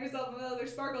 you found yourself another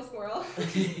sparkle squirrel.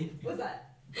 What's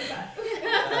that? What's that?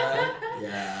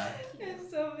 Yeah. And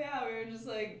so we were just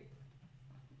like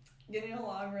getting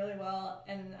along really well,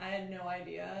 and I had no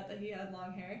idea that he had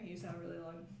long hair. He used to have really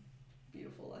long,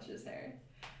 beautiful, luscious hair.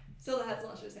 Still has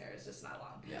luscious hair, it's just not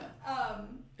long. Yeah.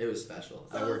 It was special.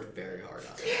 So I worked very hard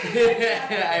on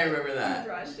it. I remember that. He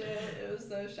brushed it. It was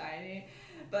so shiny.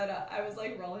 But I was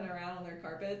like rolling around on their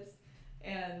carpets,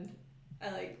 and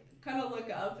I like kind of look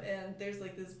up, and there's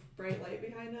like this bright light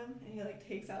behind him, and he like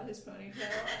takes out his ponytail,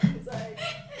 and he's like,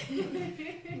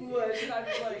 what? And I'm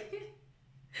just like,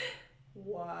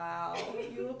 wow,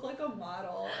 you look like a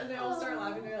model. And they all start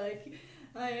laughing. They're like,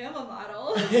 I am a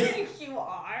model. Like, you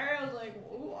are? I was like,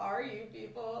 who are you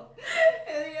people?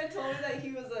 And he had told me that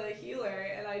he was a healer,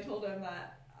 and I told him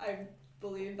that I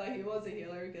believed that he was a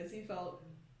healer because he felt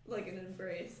like an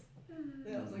embrace.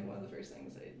 And that was like one of the first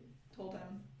things I told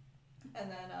him. And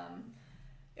then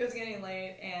it was getting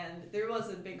late, and there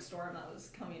was a big storm that was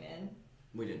coming in.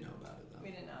 We didn't know about it though.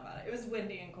 We didn't know about it. It was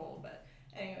windy and cold, but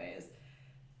anyways,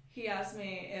 he asked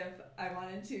me if I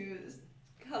wanted to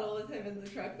cuddle with him in the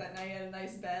truck that night. He had a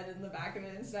nice bed in the back of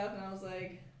it and stuff, and I was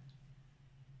like,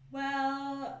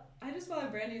 well, I just bought a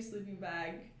brand new sleeping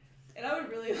bag, and I would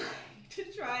really like to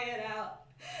try it out.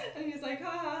 And he's like, ha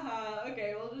ha ha,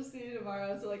 okay, we'll just see you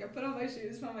tomorrow. So like I put on my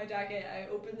shoes, put on my jacket, I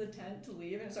opened the tent to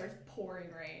leave, and it starts pouring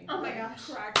rain. Oh my gosh.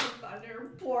 Crack of thunder,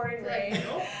 pouring rain.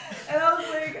 And I was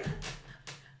like,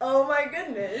 oh my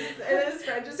goodness. And his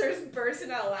friend just starts bursting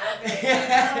out laughing.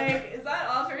 And I'm like, is that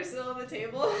offer still on the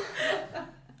table?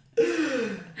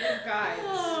 Guys,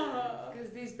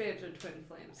 because these babes are twin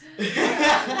flames. Big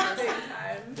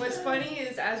time. What's funny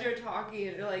is as you're talking,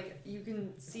 you're like, you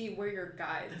can see where your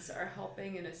guides are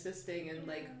helping and assisting and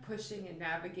like pushing and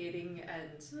navigating,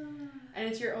 and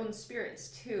it's your own spirits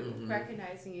too,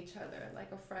 recognizing each other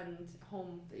like a friend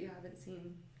home that you haven't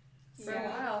seen for a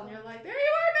while, and you're like, there you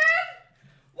are, man.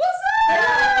 What's up?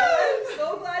 Yeah, I'm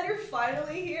so glad you're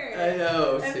finally here. I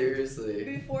know, And seriously.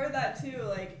 Before that too,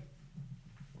 like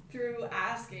through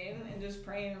asking and just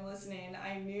praying and listening,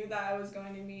 I knew that I was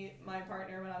going to meet my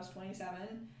partner when I was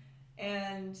 27.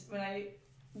 And when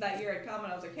that year had come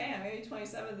and I was like, hey, I'm going to be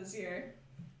 27 this year.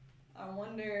 I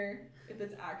wonder if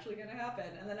it's actually going to happen.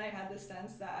 And then I had this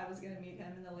sense that I was going to meet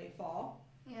him in the late fall.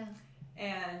 Yeah.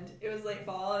 And it was late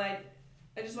fall, and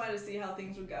I just wanted to see how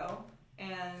things would go.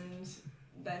 And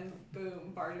then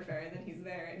boom, barter fair, and then he's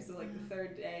there. And so like the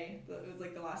third day, it was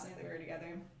like the last night that we were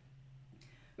together,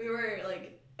 we were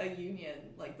like a union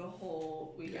like the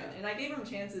whole weekend. And I gave him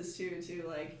chances too to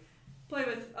like play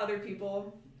with other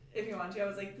people if you want to. I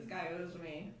was like, this guy owes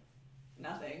me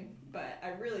nothing, but I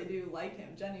really do like him,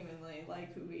 genuinely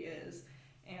like who he is,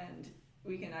 and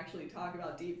we can actually talk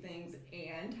about deep things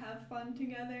and have fun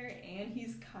together, and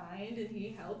he's kind and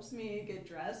he helps me get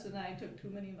dressed when I took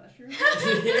too many mushrooms.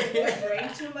 I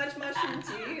drank too much mushroom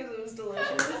tea because it was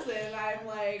delicious, and I'm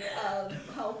like a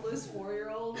helpless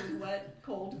 4-year-old with wet,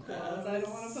 cold clothes I don't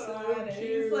want to put on. And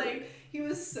he's like, he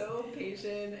was so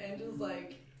patient and just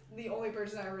like the only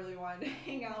person I really wanted to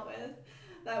hang out with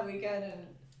that weekend.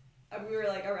 And we were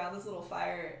like around this little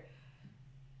fire.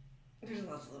 There's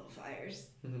lots of little fires,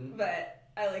 but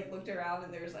I like looked around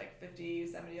and there's like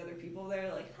 50, 70 other people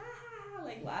there like, ha ha,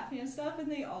 like laughing and stuff,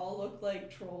 and they all looked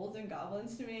like trolls and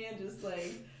goblins to me, and just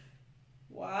like,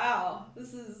 wow,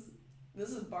 this is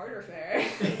barter fair.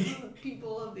 This is the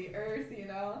people of the earth, you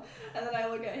know? And then I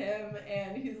look at him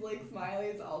and he's like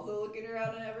smiling, he's also looking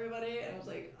around at everybody, and I was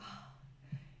like,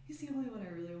 oh, he's the only one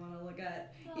I really want to look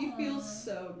at. Aww. He feels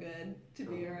so good to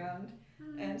be around.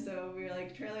 And so we were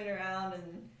like trailing around,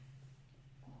 and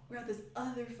we're at this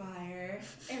other fire,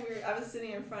 and I was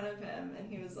sitting in front of him, and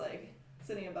he was like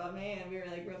sitting above me, and we were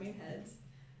like rubbing heads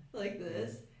like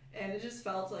this, and it just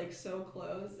felt like so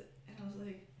close, and I was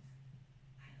like,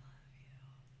 I love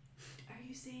you. Are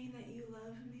you saying that you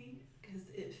love me? Because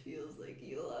it feels like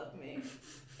you love me.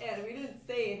 And we didn't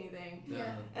say anything.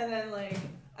 Yeah. And then like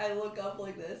I look up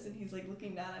like this, and he's like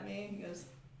looking down at me, and he goes,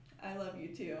 I love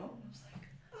you too. And I was like,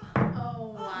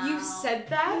 Oh, wow. You said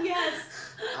that? yes.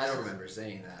 I don't remember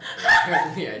saying that.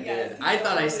 But apparently I Yes, did. he I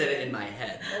thought I totally said it did. in my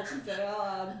head. Well, he said it out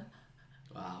loud.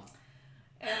 Wow,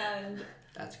 And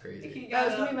that's he crazy. got That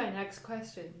was up. going to be my next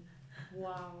question.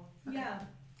 Wow. Yeah.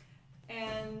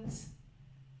 And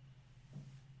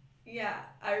yeah,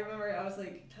 I remember I was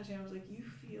like touching him, I was like, you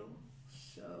feel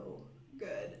so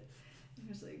good. And he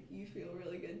was like, you feel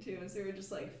really good too. And so we were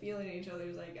just like feeling each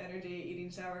other's like energy, eating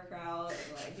sauerkraut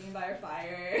and like being by our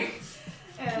fire.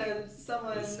 And That's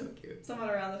so cute. someone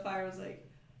around the fire was like,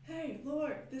 hey,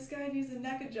 Lord, this guy needs a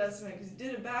neck adjustment because he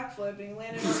did a backflip and he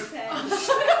landed on his head.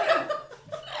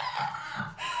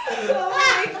 So I'm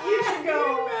like, you should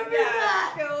go,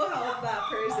 go help that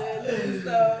person. And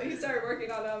so he started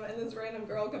working on him, and this random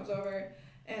girl comes over,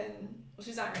 and well,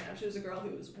 she's not random, she was a girl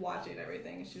who was watching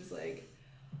everything, and she was like,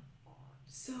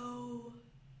 so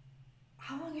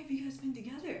how long have you guys been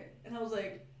together? And I was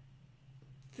like,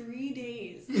 3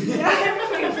 days.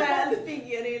 Yeah, we met at the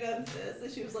beginning of this,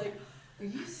 and she was like, are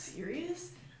you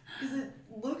serious? Because it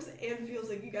looks and feels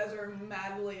like you guys are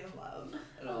madly in love.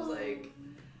 And I was like,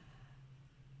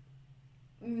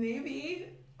 maybe,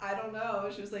 I don't know.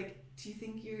 She was like, do you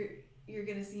think you're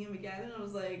gonna see him again? And I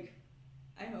was like,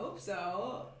 I hope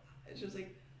so. And she was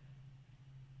like,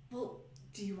 well,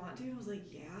 do you want to? I was like,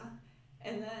 yeah.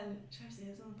 And then, should I say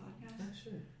this on the podcast? Yeah,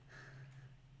 sure.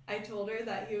 I told her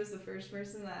that he was the first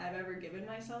person that I've ever given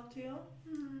myself to,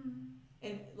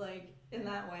 in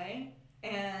that way,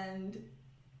 and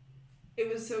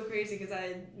it was so crazy because I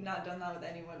had not done that with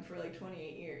anyone for like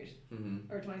 28 years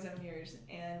or 27 years,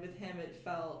 and with him it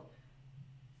felt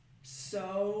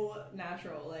so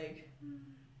natural. Like,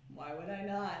 why would I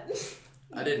not?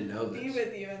 I didn't know be this.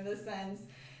 with you in this sense.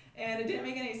 And it didn't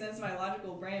make any sense in my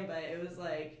logical brain, but it was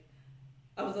like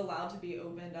I was allowed to be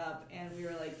opened up and we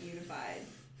were like unified.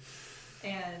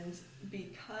 And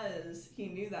because he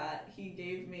knew that, he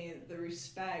gave me the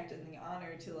respect and the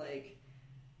honor to like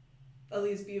at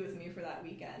least be with me for that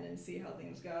weekend and see how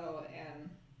things go. And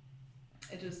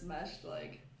it just meshed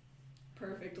like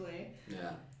perfectly.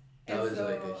 Yeah. That And was so,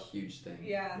 like a huge thing.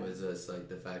 Yeah. Was just like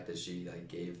the fact that she like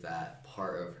gave that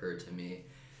part of her to me,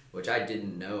 which I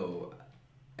didn't know.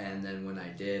 And then when I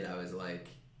did, I was like,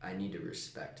 I need to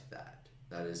respect that.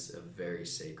 That is a very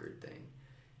sacred thing.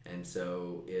 And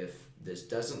so if this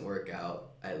doesn't work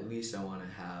out, at least I want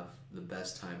to have the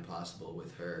best time possible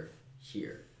with her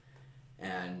here.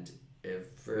 And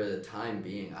if for the time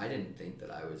being, I didn't think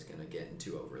that I was going to get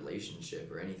into a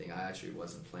relationship or anything. I actually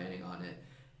wasn't planning on it.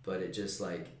 But it just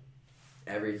like,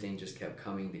 everything just kept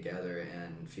coming together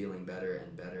and feeling better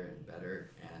and better and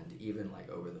better. And even like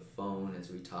over the phone as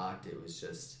we talked, it was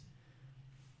just,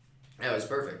 it was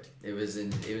perfect. It was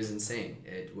insane.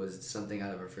 It was something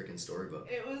out of a freaking storybook.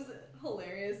 It was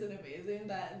hilarious and amazing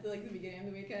that at like the beginning of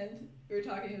the weekend, we were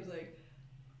talking, he was like,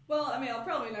 well, I mean, I'll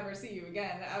probably never see you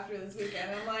again after this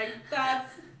weekend. I'm like,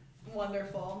 that's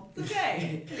wonderful. It's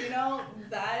okay. You know,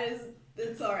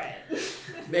 it's all right.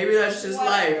 Maybe that's just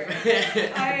life.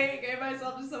 I gave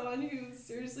myself to someone who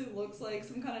seriously looks like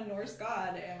some kind of Norse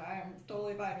god, and I'm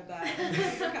totally fine with that. I'm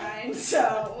super kind,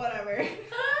 so whatever.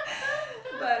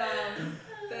 But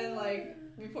then, like,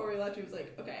 before we left, he was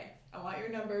like, okay, I want your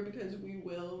number because we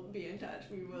will be in touch.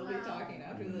 We will be talking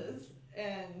after this.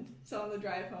 And so on the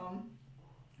drive home,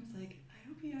 I was like, I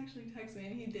hope he actually texts me,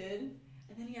 and he did.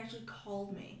 And then he actually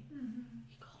called me. Mm-hmm.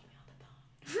 He called me on the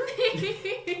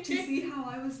phone to see how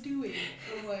I was doing.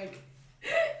 I'm like,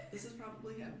 this is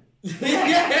probably him.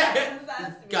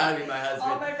 Gotta be my husband.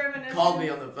 All my reminiscences Called me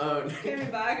on the phone. came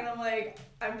back, and I'm like,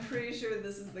 I'm pretty sure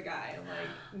this is the guy.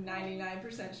 I'm like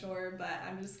 99% sure, but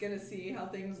I'm just gonna see how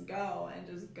things go and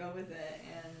just go with it.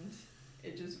 And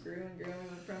it just grew and grew. We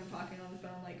went from talking on the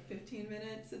phone like 15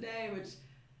 minutes a day, which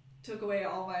took away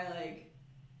all my like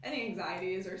any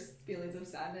anxieties or feelings of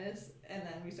sadness. And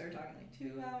then we started talking like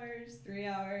 2 hours, 3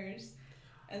 hours.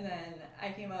 And then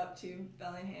I came up to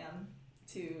Bellingham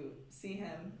to see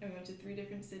him, and we went to 3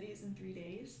 different cities in 3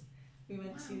 days. We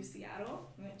went to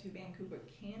Seattle, we went to Vancouver,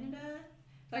 Canada.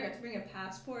 So I got to bring a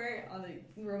passport on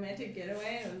the romantic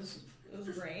getaway, and it was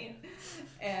great.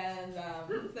 And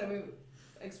then we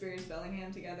experienced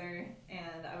Bellingham together,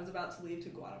 and I was about to leave to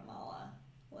Guatemala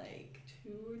like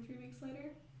 2 or 3 weeks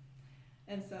later.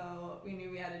 And so we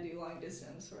knew we had to do long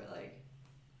distance for like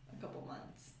a couple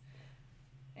months.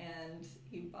 And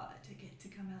he bought a ticket to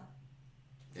come out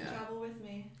to travel with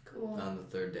me. Cool. On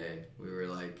the 3rd day, we were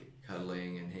like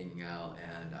cuddling and hanging out,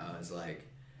 and I was like,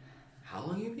 how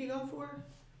long you been gone for?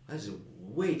 That's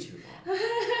way too long.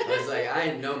 I was like,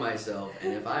 I know myself,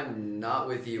 and if I'm not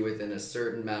with you within a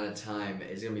certain amount of time,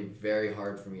 it's going to be very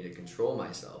hard for me to control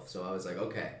myself. So I was like,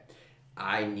 okay,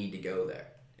 I need to go there.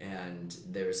 And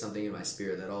there was something in my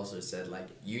spirit that also said, like,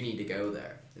 you need to go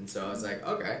there. And so I was like,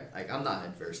 okay, like, I'm not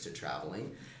adverse to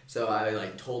traveling. So I,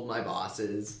 like, told my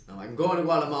bosses, I'm like, I'm going to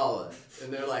Guatemala.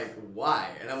 And they're like, why?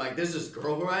 And I'm like, there's this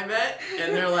girl who I met.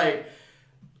 And they're like,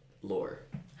 Lore.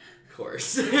 Of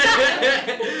course. And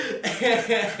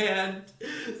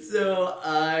so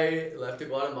I left to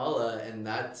Guatemala, and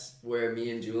that's where me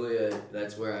and Julia,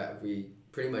 that's where we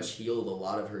pretty much healed a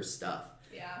lot of her stuff.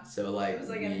 Yeah. So like it was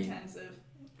like an intensive.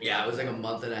 Yeah, it was like a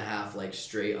month and a half, like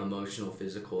straight emotional,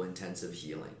 physical, intensive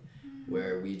healing,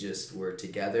 where we just were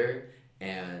together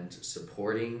and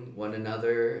supporting one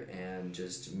another, and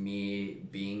just me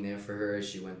being there for her as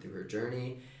she went through her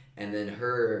journey, and then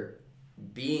her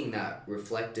being that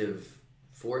reflective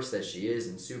force that she is,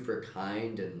 and super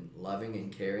kind and loving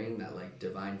and caring, that like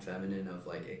divine feminine of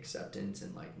like acceptance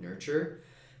and like nurture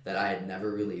that I had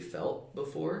never really felt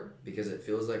before, because it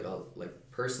feels like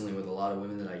personally with a lot of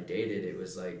women that I dated, it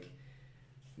was like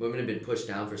women have been pushed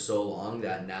down for so long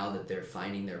that now that they're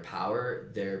finding their power,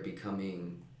 they're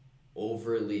becoming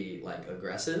overly like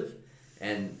aggressive.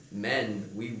 And men,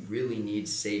 we really need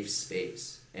safe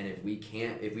space, and if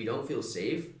we don't feel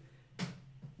safe,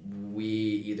 we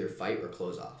either fight or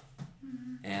close off.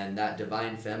 And that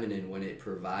divine feminine, when it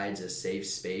provides a safe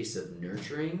space of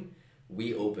nurturing,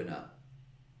 we open up.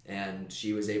 And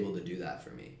she was able to do that for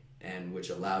me, and which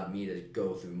allowed me to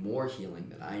go through more healing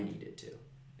than I needed to,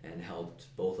 and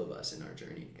helped both of us in our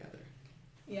journey together.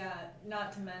 Yeah,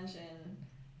 not to mention,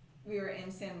 we were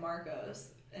in San Marcos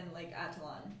in Lake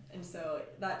Atitlan, and so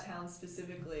that town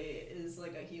specifically is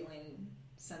like a healing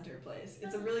center place.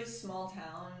 It's a really small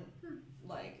town,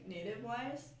 like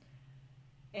native-wise,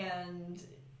 and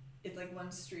it's like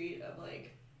one street of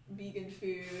like vegan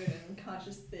food and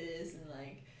conscious this and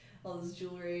like all this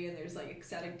jewelry, and there's like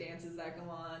ecstatic dances that go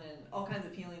on and all kinds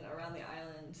of healing around the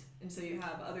island. And so you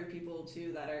have other people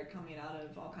too that are coming out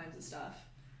of all kinds of stuff,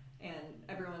 and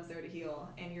everyone's there to heal.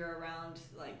 And you're around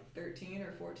like 13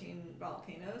 or 14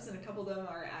 volcanoes, and a couple of them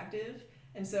are active.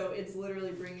 And so it's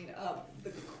literally bringing up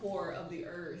the core of the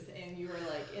earth, and you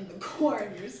are like in the core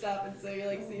of your stuff. And so you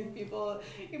like see people,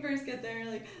 you first get there and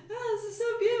you're like, oh, this is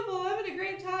so beautiful, I'm having a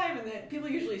great time. And then people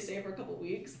usually stay for a couple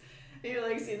weeks. And you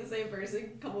like see the same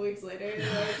person a couple weeks later, and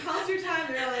you're like, how's your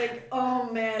time? They're like, oh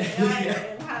man, I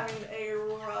am having a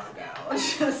rough go.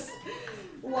 It's just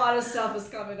a lot of stuff is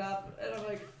coming up. And I'm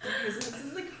like, okay, so this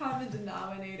is the common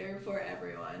denominator for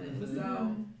everyone. And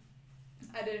so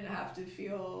I didn't have to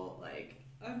feel like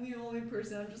I'm the only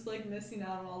person. I'm just like missing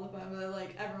out on all the fun, but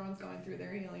like everyone's going through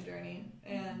their healing journey.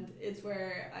 And it's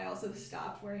where I also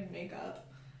stopped wearing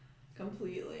makeup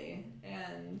completely,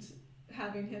 and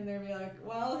having him there be like,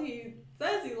 well, he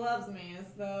says he loves me,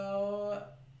 so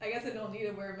I guess I don't need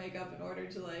to wear makeup in order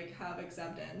to like have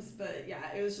acceptance. But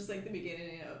yeah, it was just like the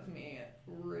beginning of me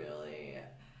really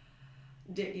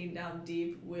digging down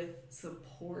deep with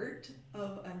support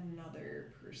of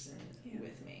another person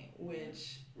with me,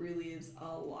 which relieves a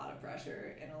lot of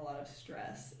pressure and a lot of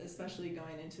stress, especially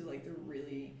going into like the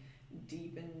really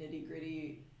deep and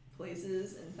nitty-gritty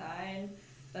places inside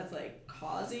that's like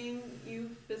causing you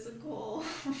physical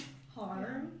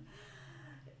harm.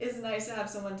 It's nice to have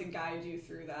someone to guide you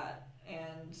through that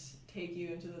and take you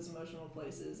into those emotional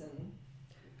places. And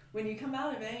when you come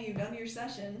out of it, you've done your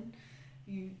session,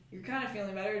 you're kind of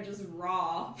feeling better, just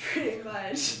raw, pretty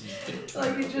much.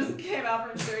 Like you just came out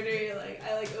from surgery. Like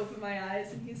I like open my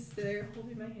eyes and he's there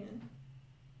holding my hand.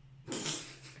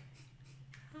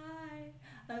 Hi,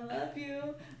 I love you.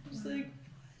 I'm just like,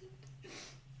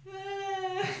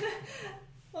 what?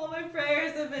 All my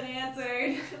prayers have been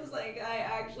answered. It was like I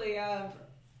actually have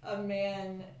a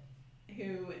man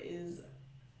who is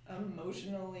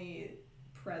emotionally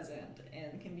present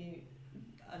and can be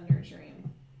a nurturing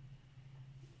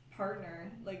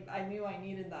partner. Like I knew I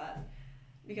needed that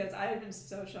because I had been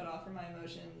so shut off from my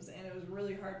emotions, and it was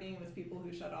really hard being with people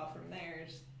who shut off from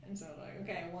theirs. And so like,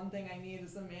 okay, one thing I need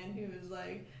is a man who is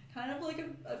like kind of like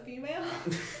a female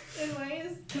in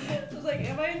ways. I was like,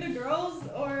 am I into girls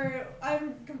or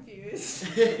I'm confused?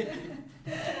 And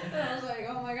I was like,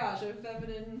 oh my gosh, a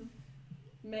feminine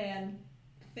man,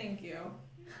 thank you.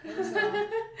 And so,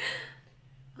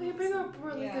 well, you bring up a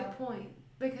really good point,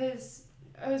 because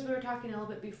as we were talking a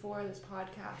little bit before this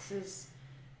podcast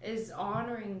is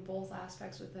honoring both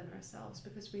aspects within ourselves,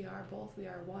 because we are both, we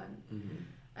are one. Mm-hmm.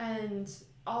 And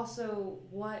also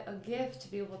what a gift to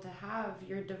be able to have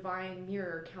your divine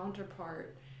mirror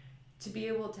counterpart to be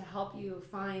able to help you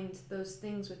find those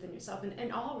things within yourself, and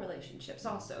in all relationships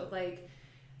also. Like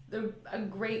a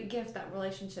great gift that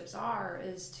relationships are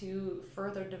is to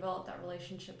further develop that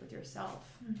relationship with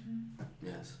yourself. Mm-hmm.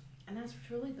 Yes. And that's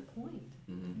truly the point.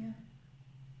 Mm-hmm. Yeah.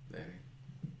 Very.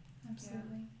 Absolutely.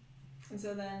 Yeah. And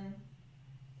so then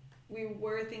we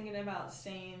were thinking about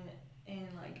staying in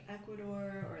like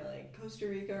Ecuador or like Costa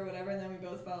Rica or whatever, and then we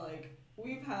both felt like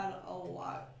we've had a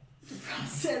lot to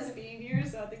process being here,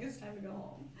 so I think it's time to go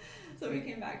home. So we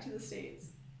came back to the States,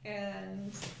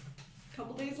 and a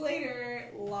couple days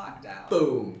later, lockdown.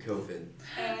 Boom, COVID.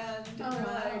 And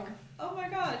we're like, oh my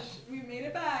gosh, we made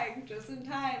it back just in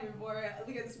time before,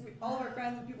 because all of our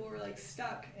friends and people were like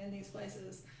stuck in these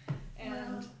places.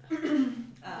 And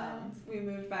we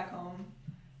moved back home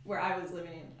where I was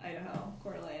living in Idaho,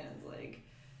 Coeur d'Alene. It's like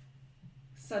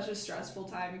such a stressful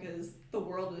time because the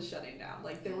world was shutting down.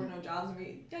 Like there were no jobs, and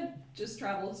we had just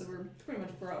traveled, so we're pretty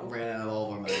much broke. Ran out of all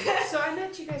of our money. So I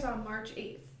met you guys on March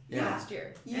 8th. Yeah. Last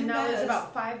year. You and that met was us.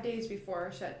 about 5 days before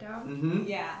our shutdown. Mm-hmm.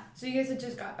 Yeah. So you guys had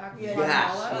just got back from Yeah.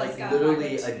 Guatemala? Like got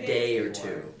literally back a like 2 day or days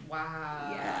before. two.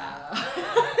 Wow.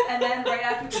 Yeah. And then right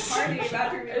after the party,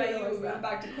 after we met you, we moved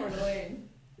back to Coeur d'Alene.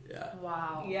 Yeah.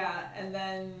 Wow. Yeah, and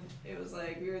then it was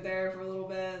like we were there for a little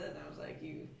bit, and I was like,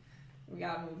 we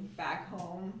gotta move back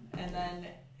home, and then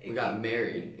We got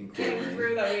married in Coeur came d'Alene.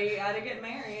 through that we had to get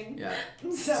married. Yeah.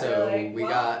 So, So we're like, we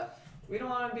well, got we don't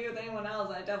want to be with anyone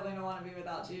else. I definitely don't want to be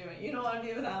without you, and you don't want to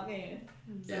be without me.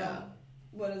 So yeah.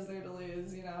 what is there to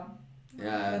lose, you know?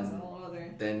 Yeah. That's a whole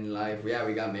other. Then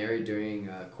we got married during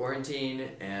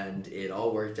quarantine, and it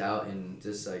all worked out in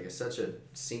just like such a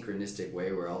synchronistic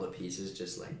way where all the pieces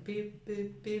just like beep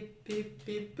beep beep beep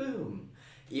beep boom.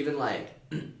 Even like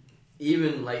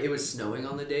it was snowing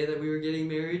on the day that we were getting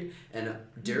married, and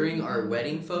during our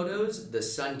wedding photos the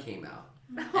sun came out,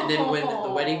 and then when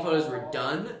the wedding photos were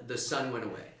done the sun went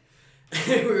away.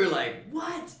 We were like,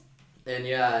 what? And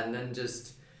yeah, and then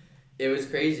just it was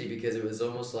crazy because it was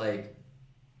almost like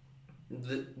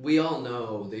we all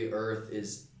know the earth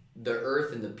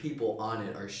and the people on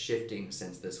it are shifting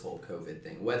since this whole COVID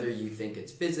thing, whether you think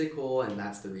it's physical and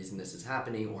that's the reason this is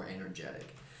happening, or energetic.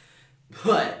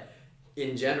 But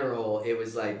in general, it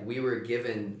was like we were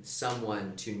given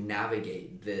someone to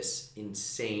navigate this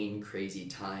insane, crazy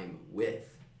time with.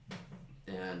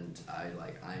 And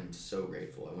I'm so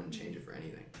grateful. I wouldn't change it for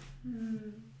anything.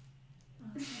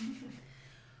 Awesome.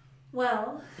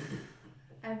 Well,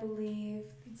 I believe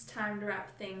it's time to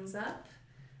wrap things up.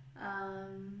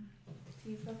 Do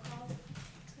you feel called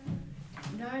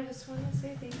to? No, I just want to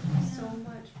say thank you so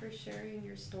much for sharing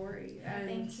your story. And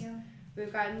thank you.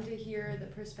 We've gotten to hear the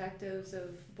perspectives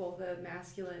of both a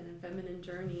masculine and feminine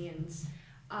journey, and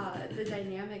the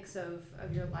dynamics of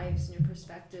your lives and your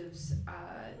perspectives,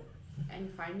 and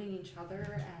finding each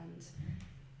other. And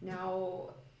now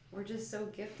we're just so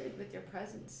gifted with your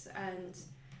presence, and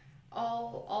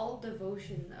all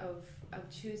devotion of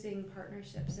choosing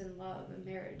partnerships and love and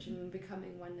marriage and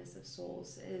becoming oneness of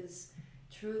souls is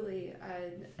truly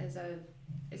as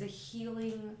a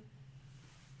healing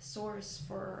source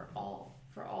for all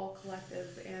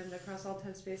collective and across all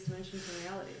time, space, dimensions, and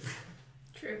realities.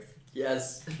 Truth.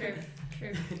 Yes.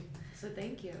 Truth. So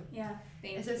thank you. Yeah.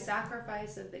 Thank It's you. a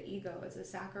sacrifice of the ego. It's a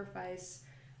sacrifice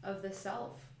of the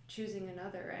self, choosing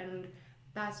another. And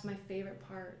that's my favorite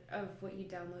part of what you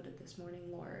downloaded this morning,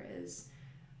 Laura, is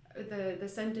the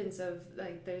sentence of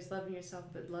like, there's loving yourself,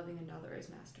 but loving another is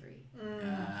mastery.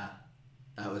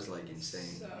 That was like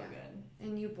insane. So good.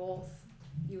 And you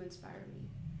inspire me.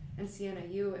 And Sienna,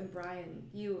 you and Brian,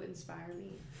 you inspire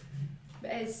me.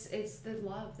 It's the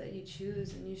love that you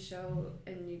choose and you show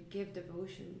and you give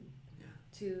devotion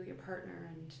to your partner,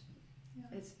 and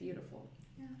it's beautiful.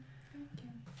 Yeah, thank you.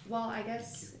 Well, I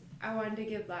guess I wanted to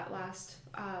give that last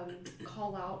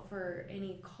call out for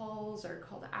any calls or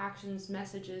call to actions,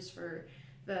 messages for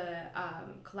the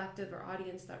collective or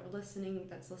audience that's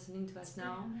listening to us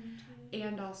now,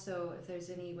 and also if there's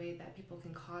any way that people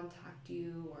can contact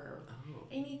you or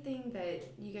anything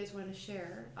that you guys want to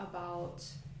share about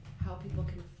how people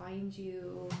can find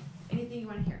you, anything you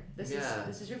want to hear. This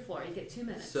is your floor. You get 2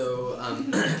 minutes. So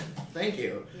thank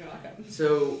you. You're welcome.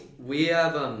 So we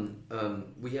have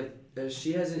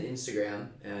she has an Instagram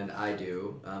and I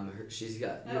do. She's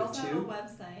got I also have a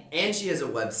website. And she has a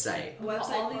website. A website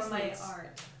all for these my links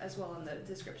art. as well in the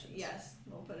description. Yes,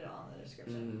 we'll put it all in the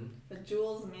description. But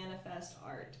Jules Manifest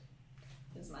Art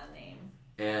is my name.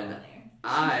 And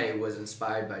I was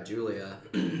inspired by Julia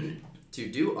to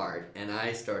do art, and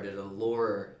I started a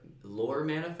lore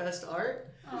manifest art.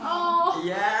 Oh.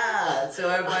 Yeah, so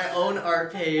I have my own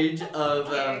art page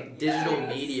of digital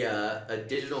media, a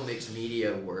digital mixed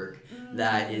media work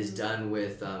that is done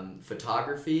with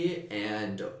photography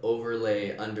and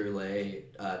underlay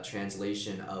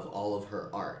translation of all of her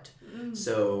art.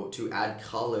 So to add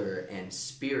color and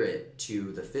spirit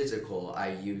to the physical,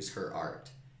 I use her art,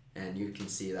 and you can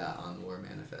see that on Lore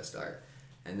Manifest Art.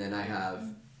 And then I have,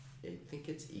 I think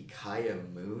it's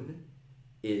Ikaya Moon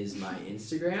is my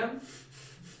Instagram.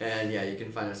 And yeah, you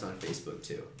can find us on Facebook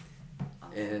too.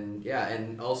 And yeah,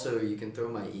 and also you can throw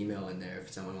my email in there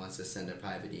if someone wants to send a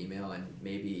private email and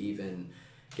maybe even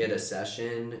get a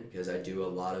session, because I do a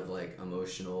lot of like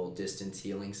emotional distance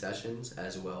healing sessions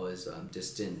as well as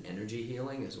distant energy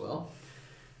healing as well.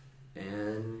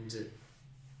 And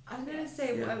I'm going to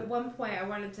say at one point I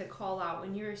wanted to call out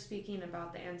when you were speaking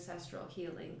about the ancestral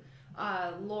healing.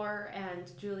 Laura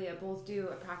and Julia both do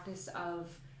a practice of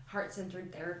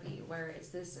heart-centered therapy, where it's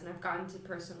this, and I've gotten to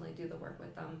personally do the work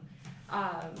with them,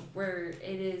 where it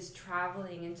is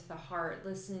traveling into the heart,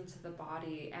 listening to the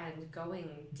body, and going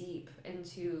deep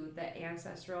into the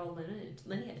ancestral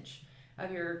lineage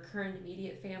of your current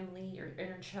immediate family, your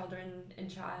inner children and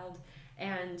child,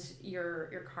 and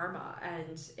your karma.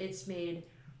 And it's made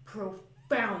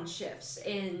profound shifts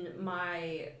in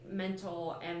my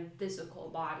mental and physical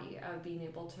body of being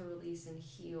able to release and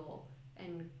heal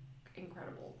and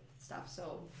incredible stuff.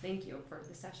 So thank you for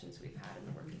the sessions we've had and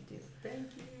the work you do.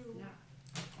 Thank you.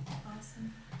 Yeah.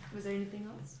 Awesome. Was there anything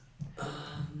else?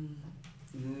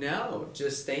 No,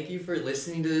 just thank you for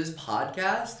listening to this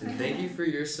podcast, and thank you for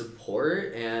your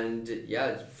support. And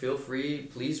yeah, feel free,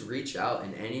 please reach out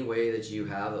in any way that you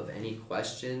have of any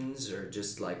questions or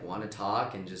just like want to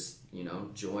talk and just, you know,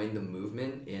 join the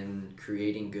movement in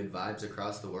creating good vibes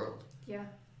across the world. Yeah.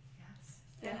 Yes.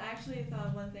 And I actually thought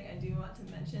of one thing I do want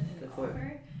to mention and Go for it.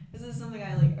 offer. This is something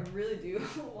I really do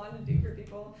want to do for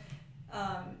people.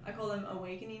 I call them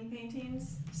awakening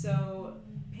paintings. So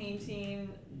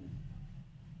painting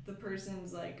the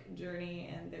person's like journey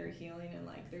and their healing and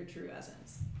like their true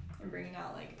essence. and bringing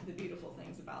out like the beautiful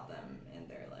things about them and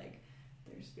their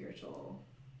spiritual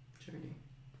Journey.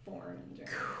 form and journey.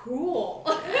 Cool.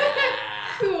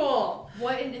 Cool.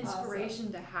 What an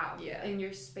inspiration to have Yeah. in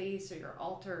your space or your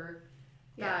altar.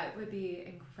 That would be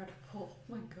incredible. Oh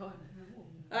my god.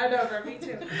 I know, for me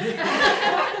too.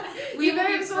 We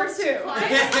very be absorbed first too.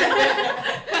 clients.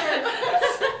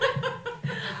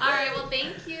 All right, well,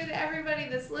 thank you to everybody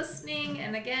that's listening.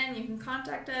 And again, you can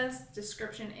contact us.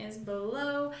 Description is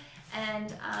below.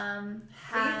 And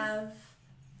have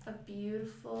a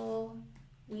beautiful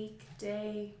week,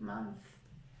 day, month,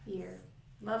 year.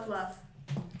 Love, love.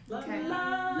 Love, Okay.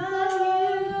 love.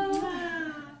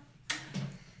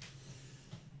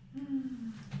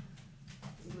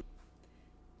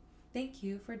 Thank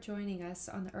you for joining us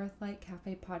on the Earthlight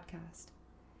Cafe podcast.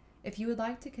 If you would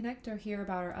like to connect or hear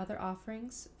about our other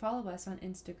offerings, follow us on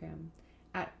Instagram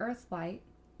at Earthlight,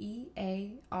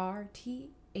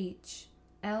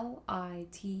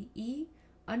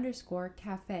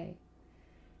 EARTHLITE_cafe.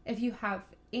 If you have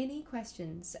any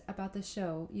questions about the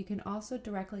show, you can also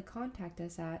directly contact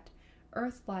us at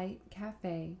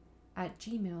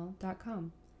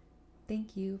earthlightcafe@gmail.com.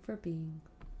 Thank you for being.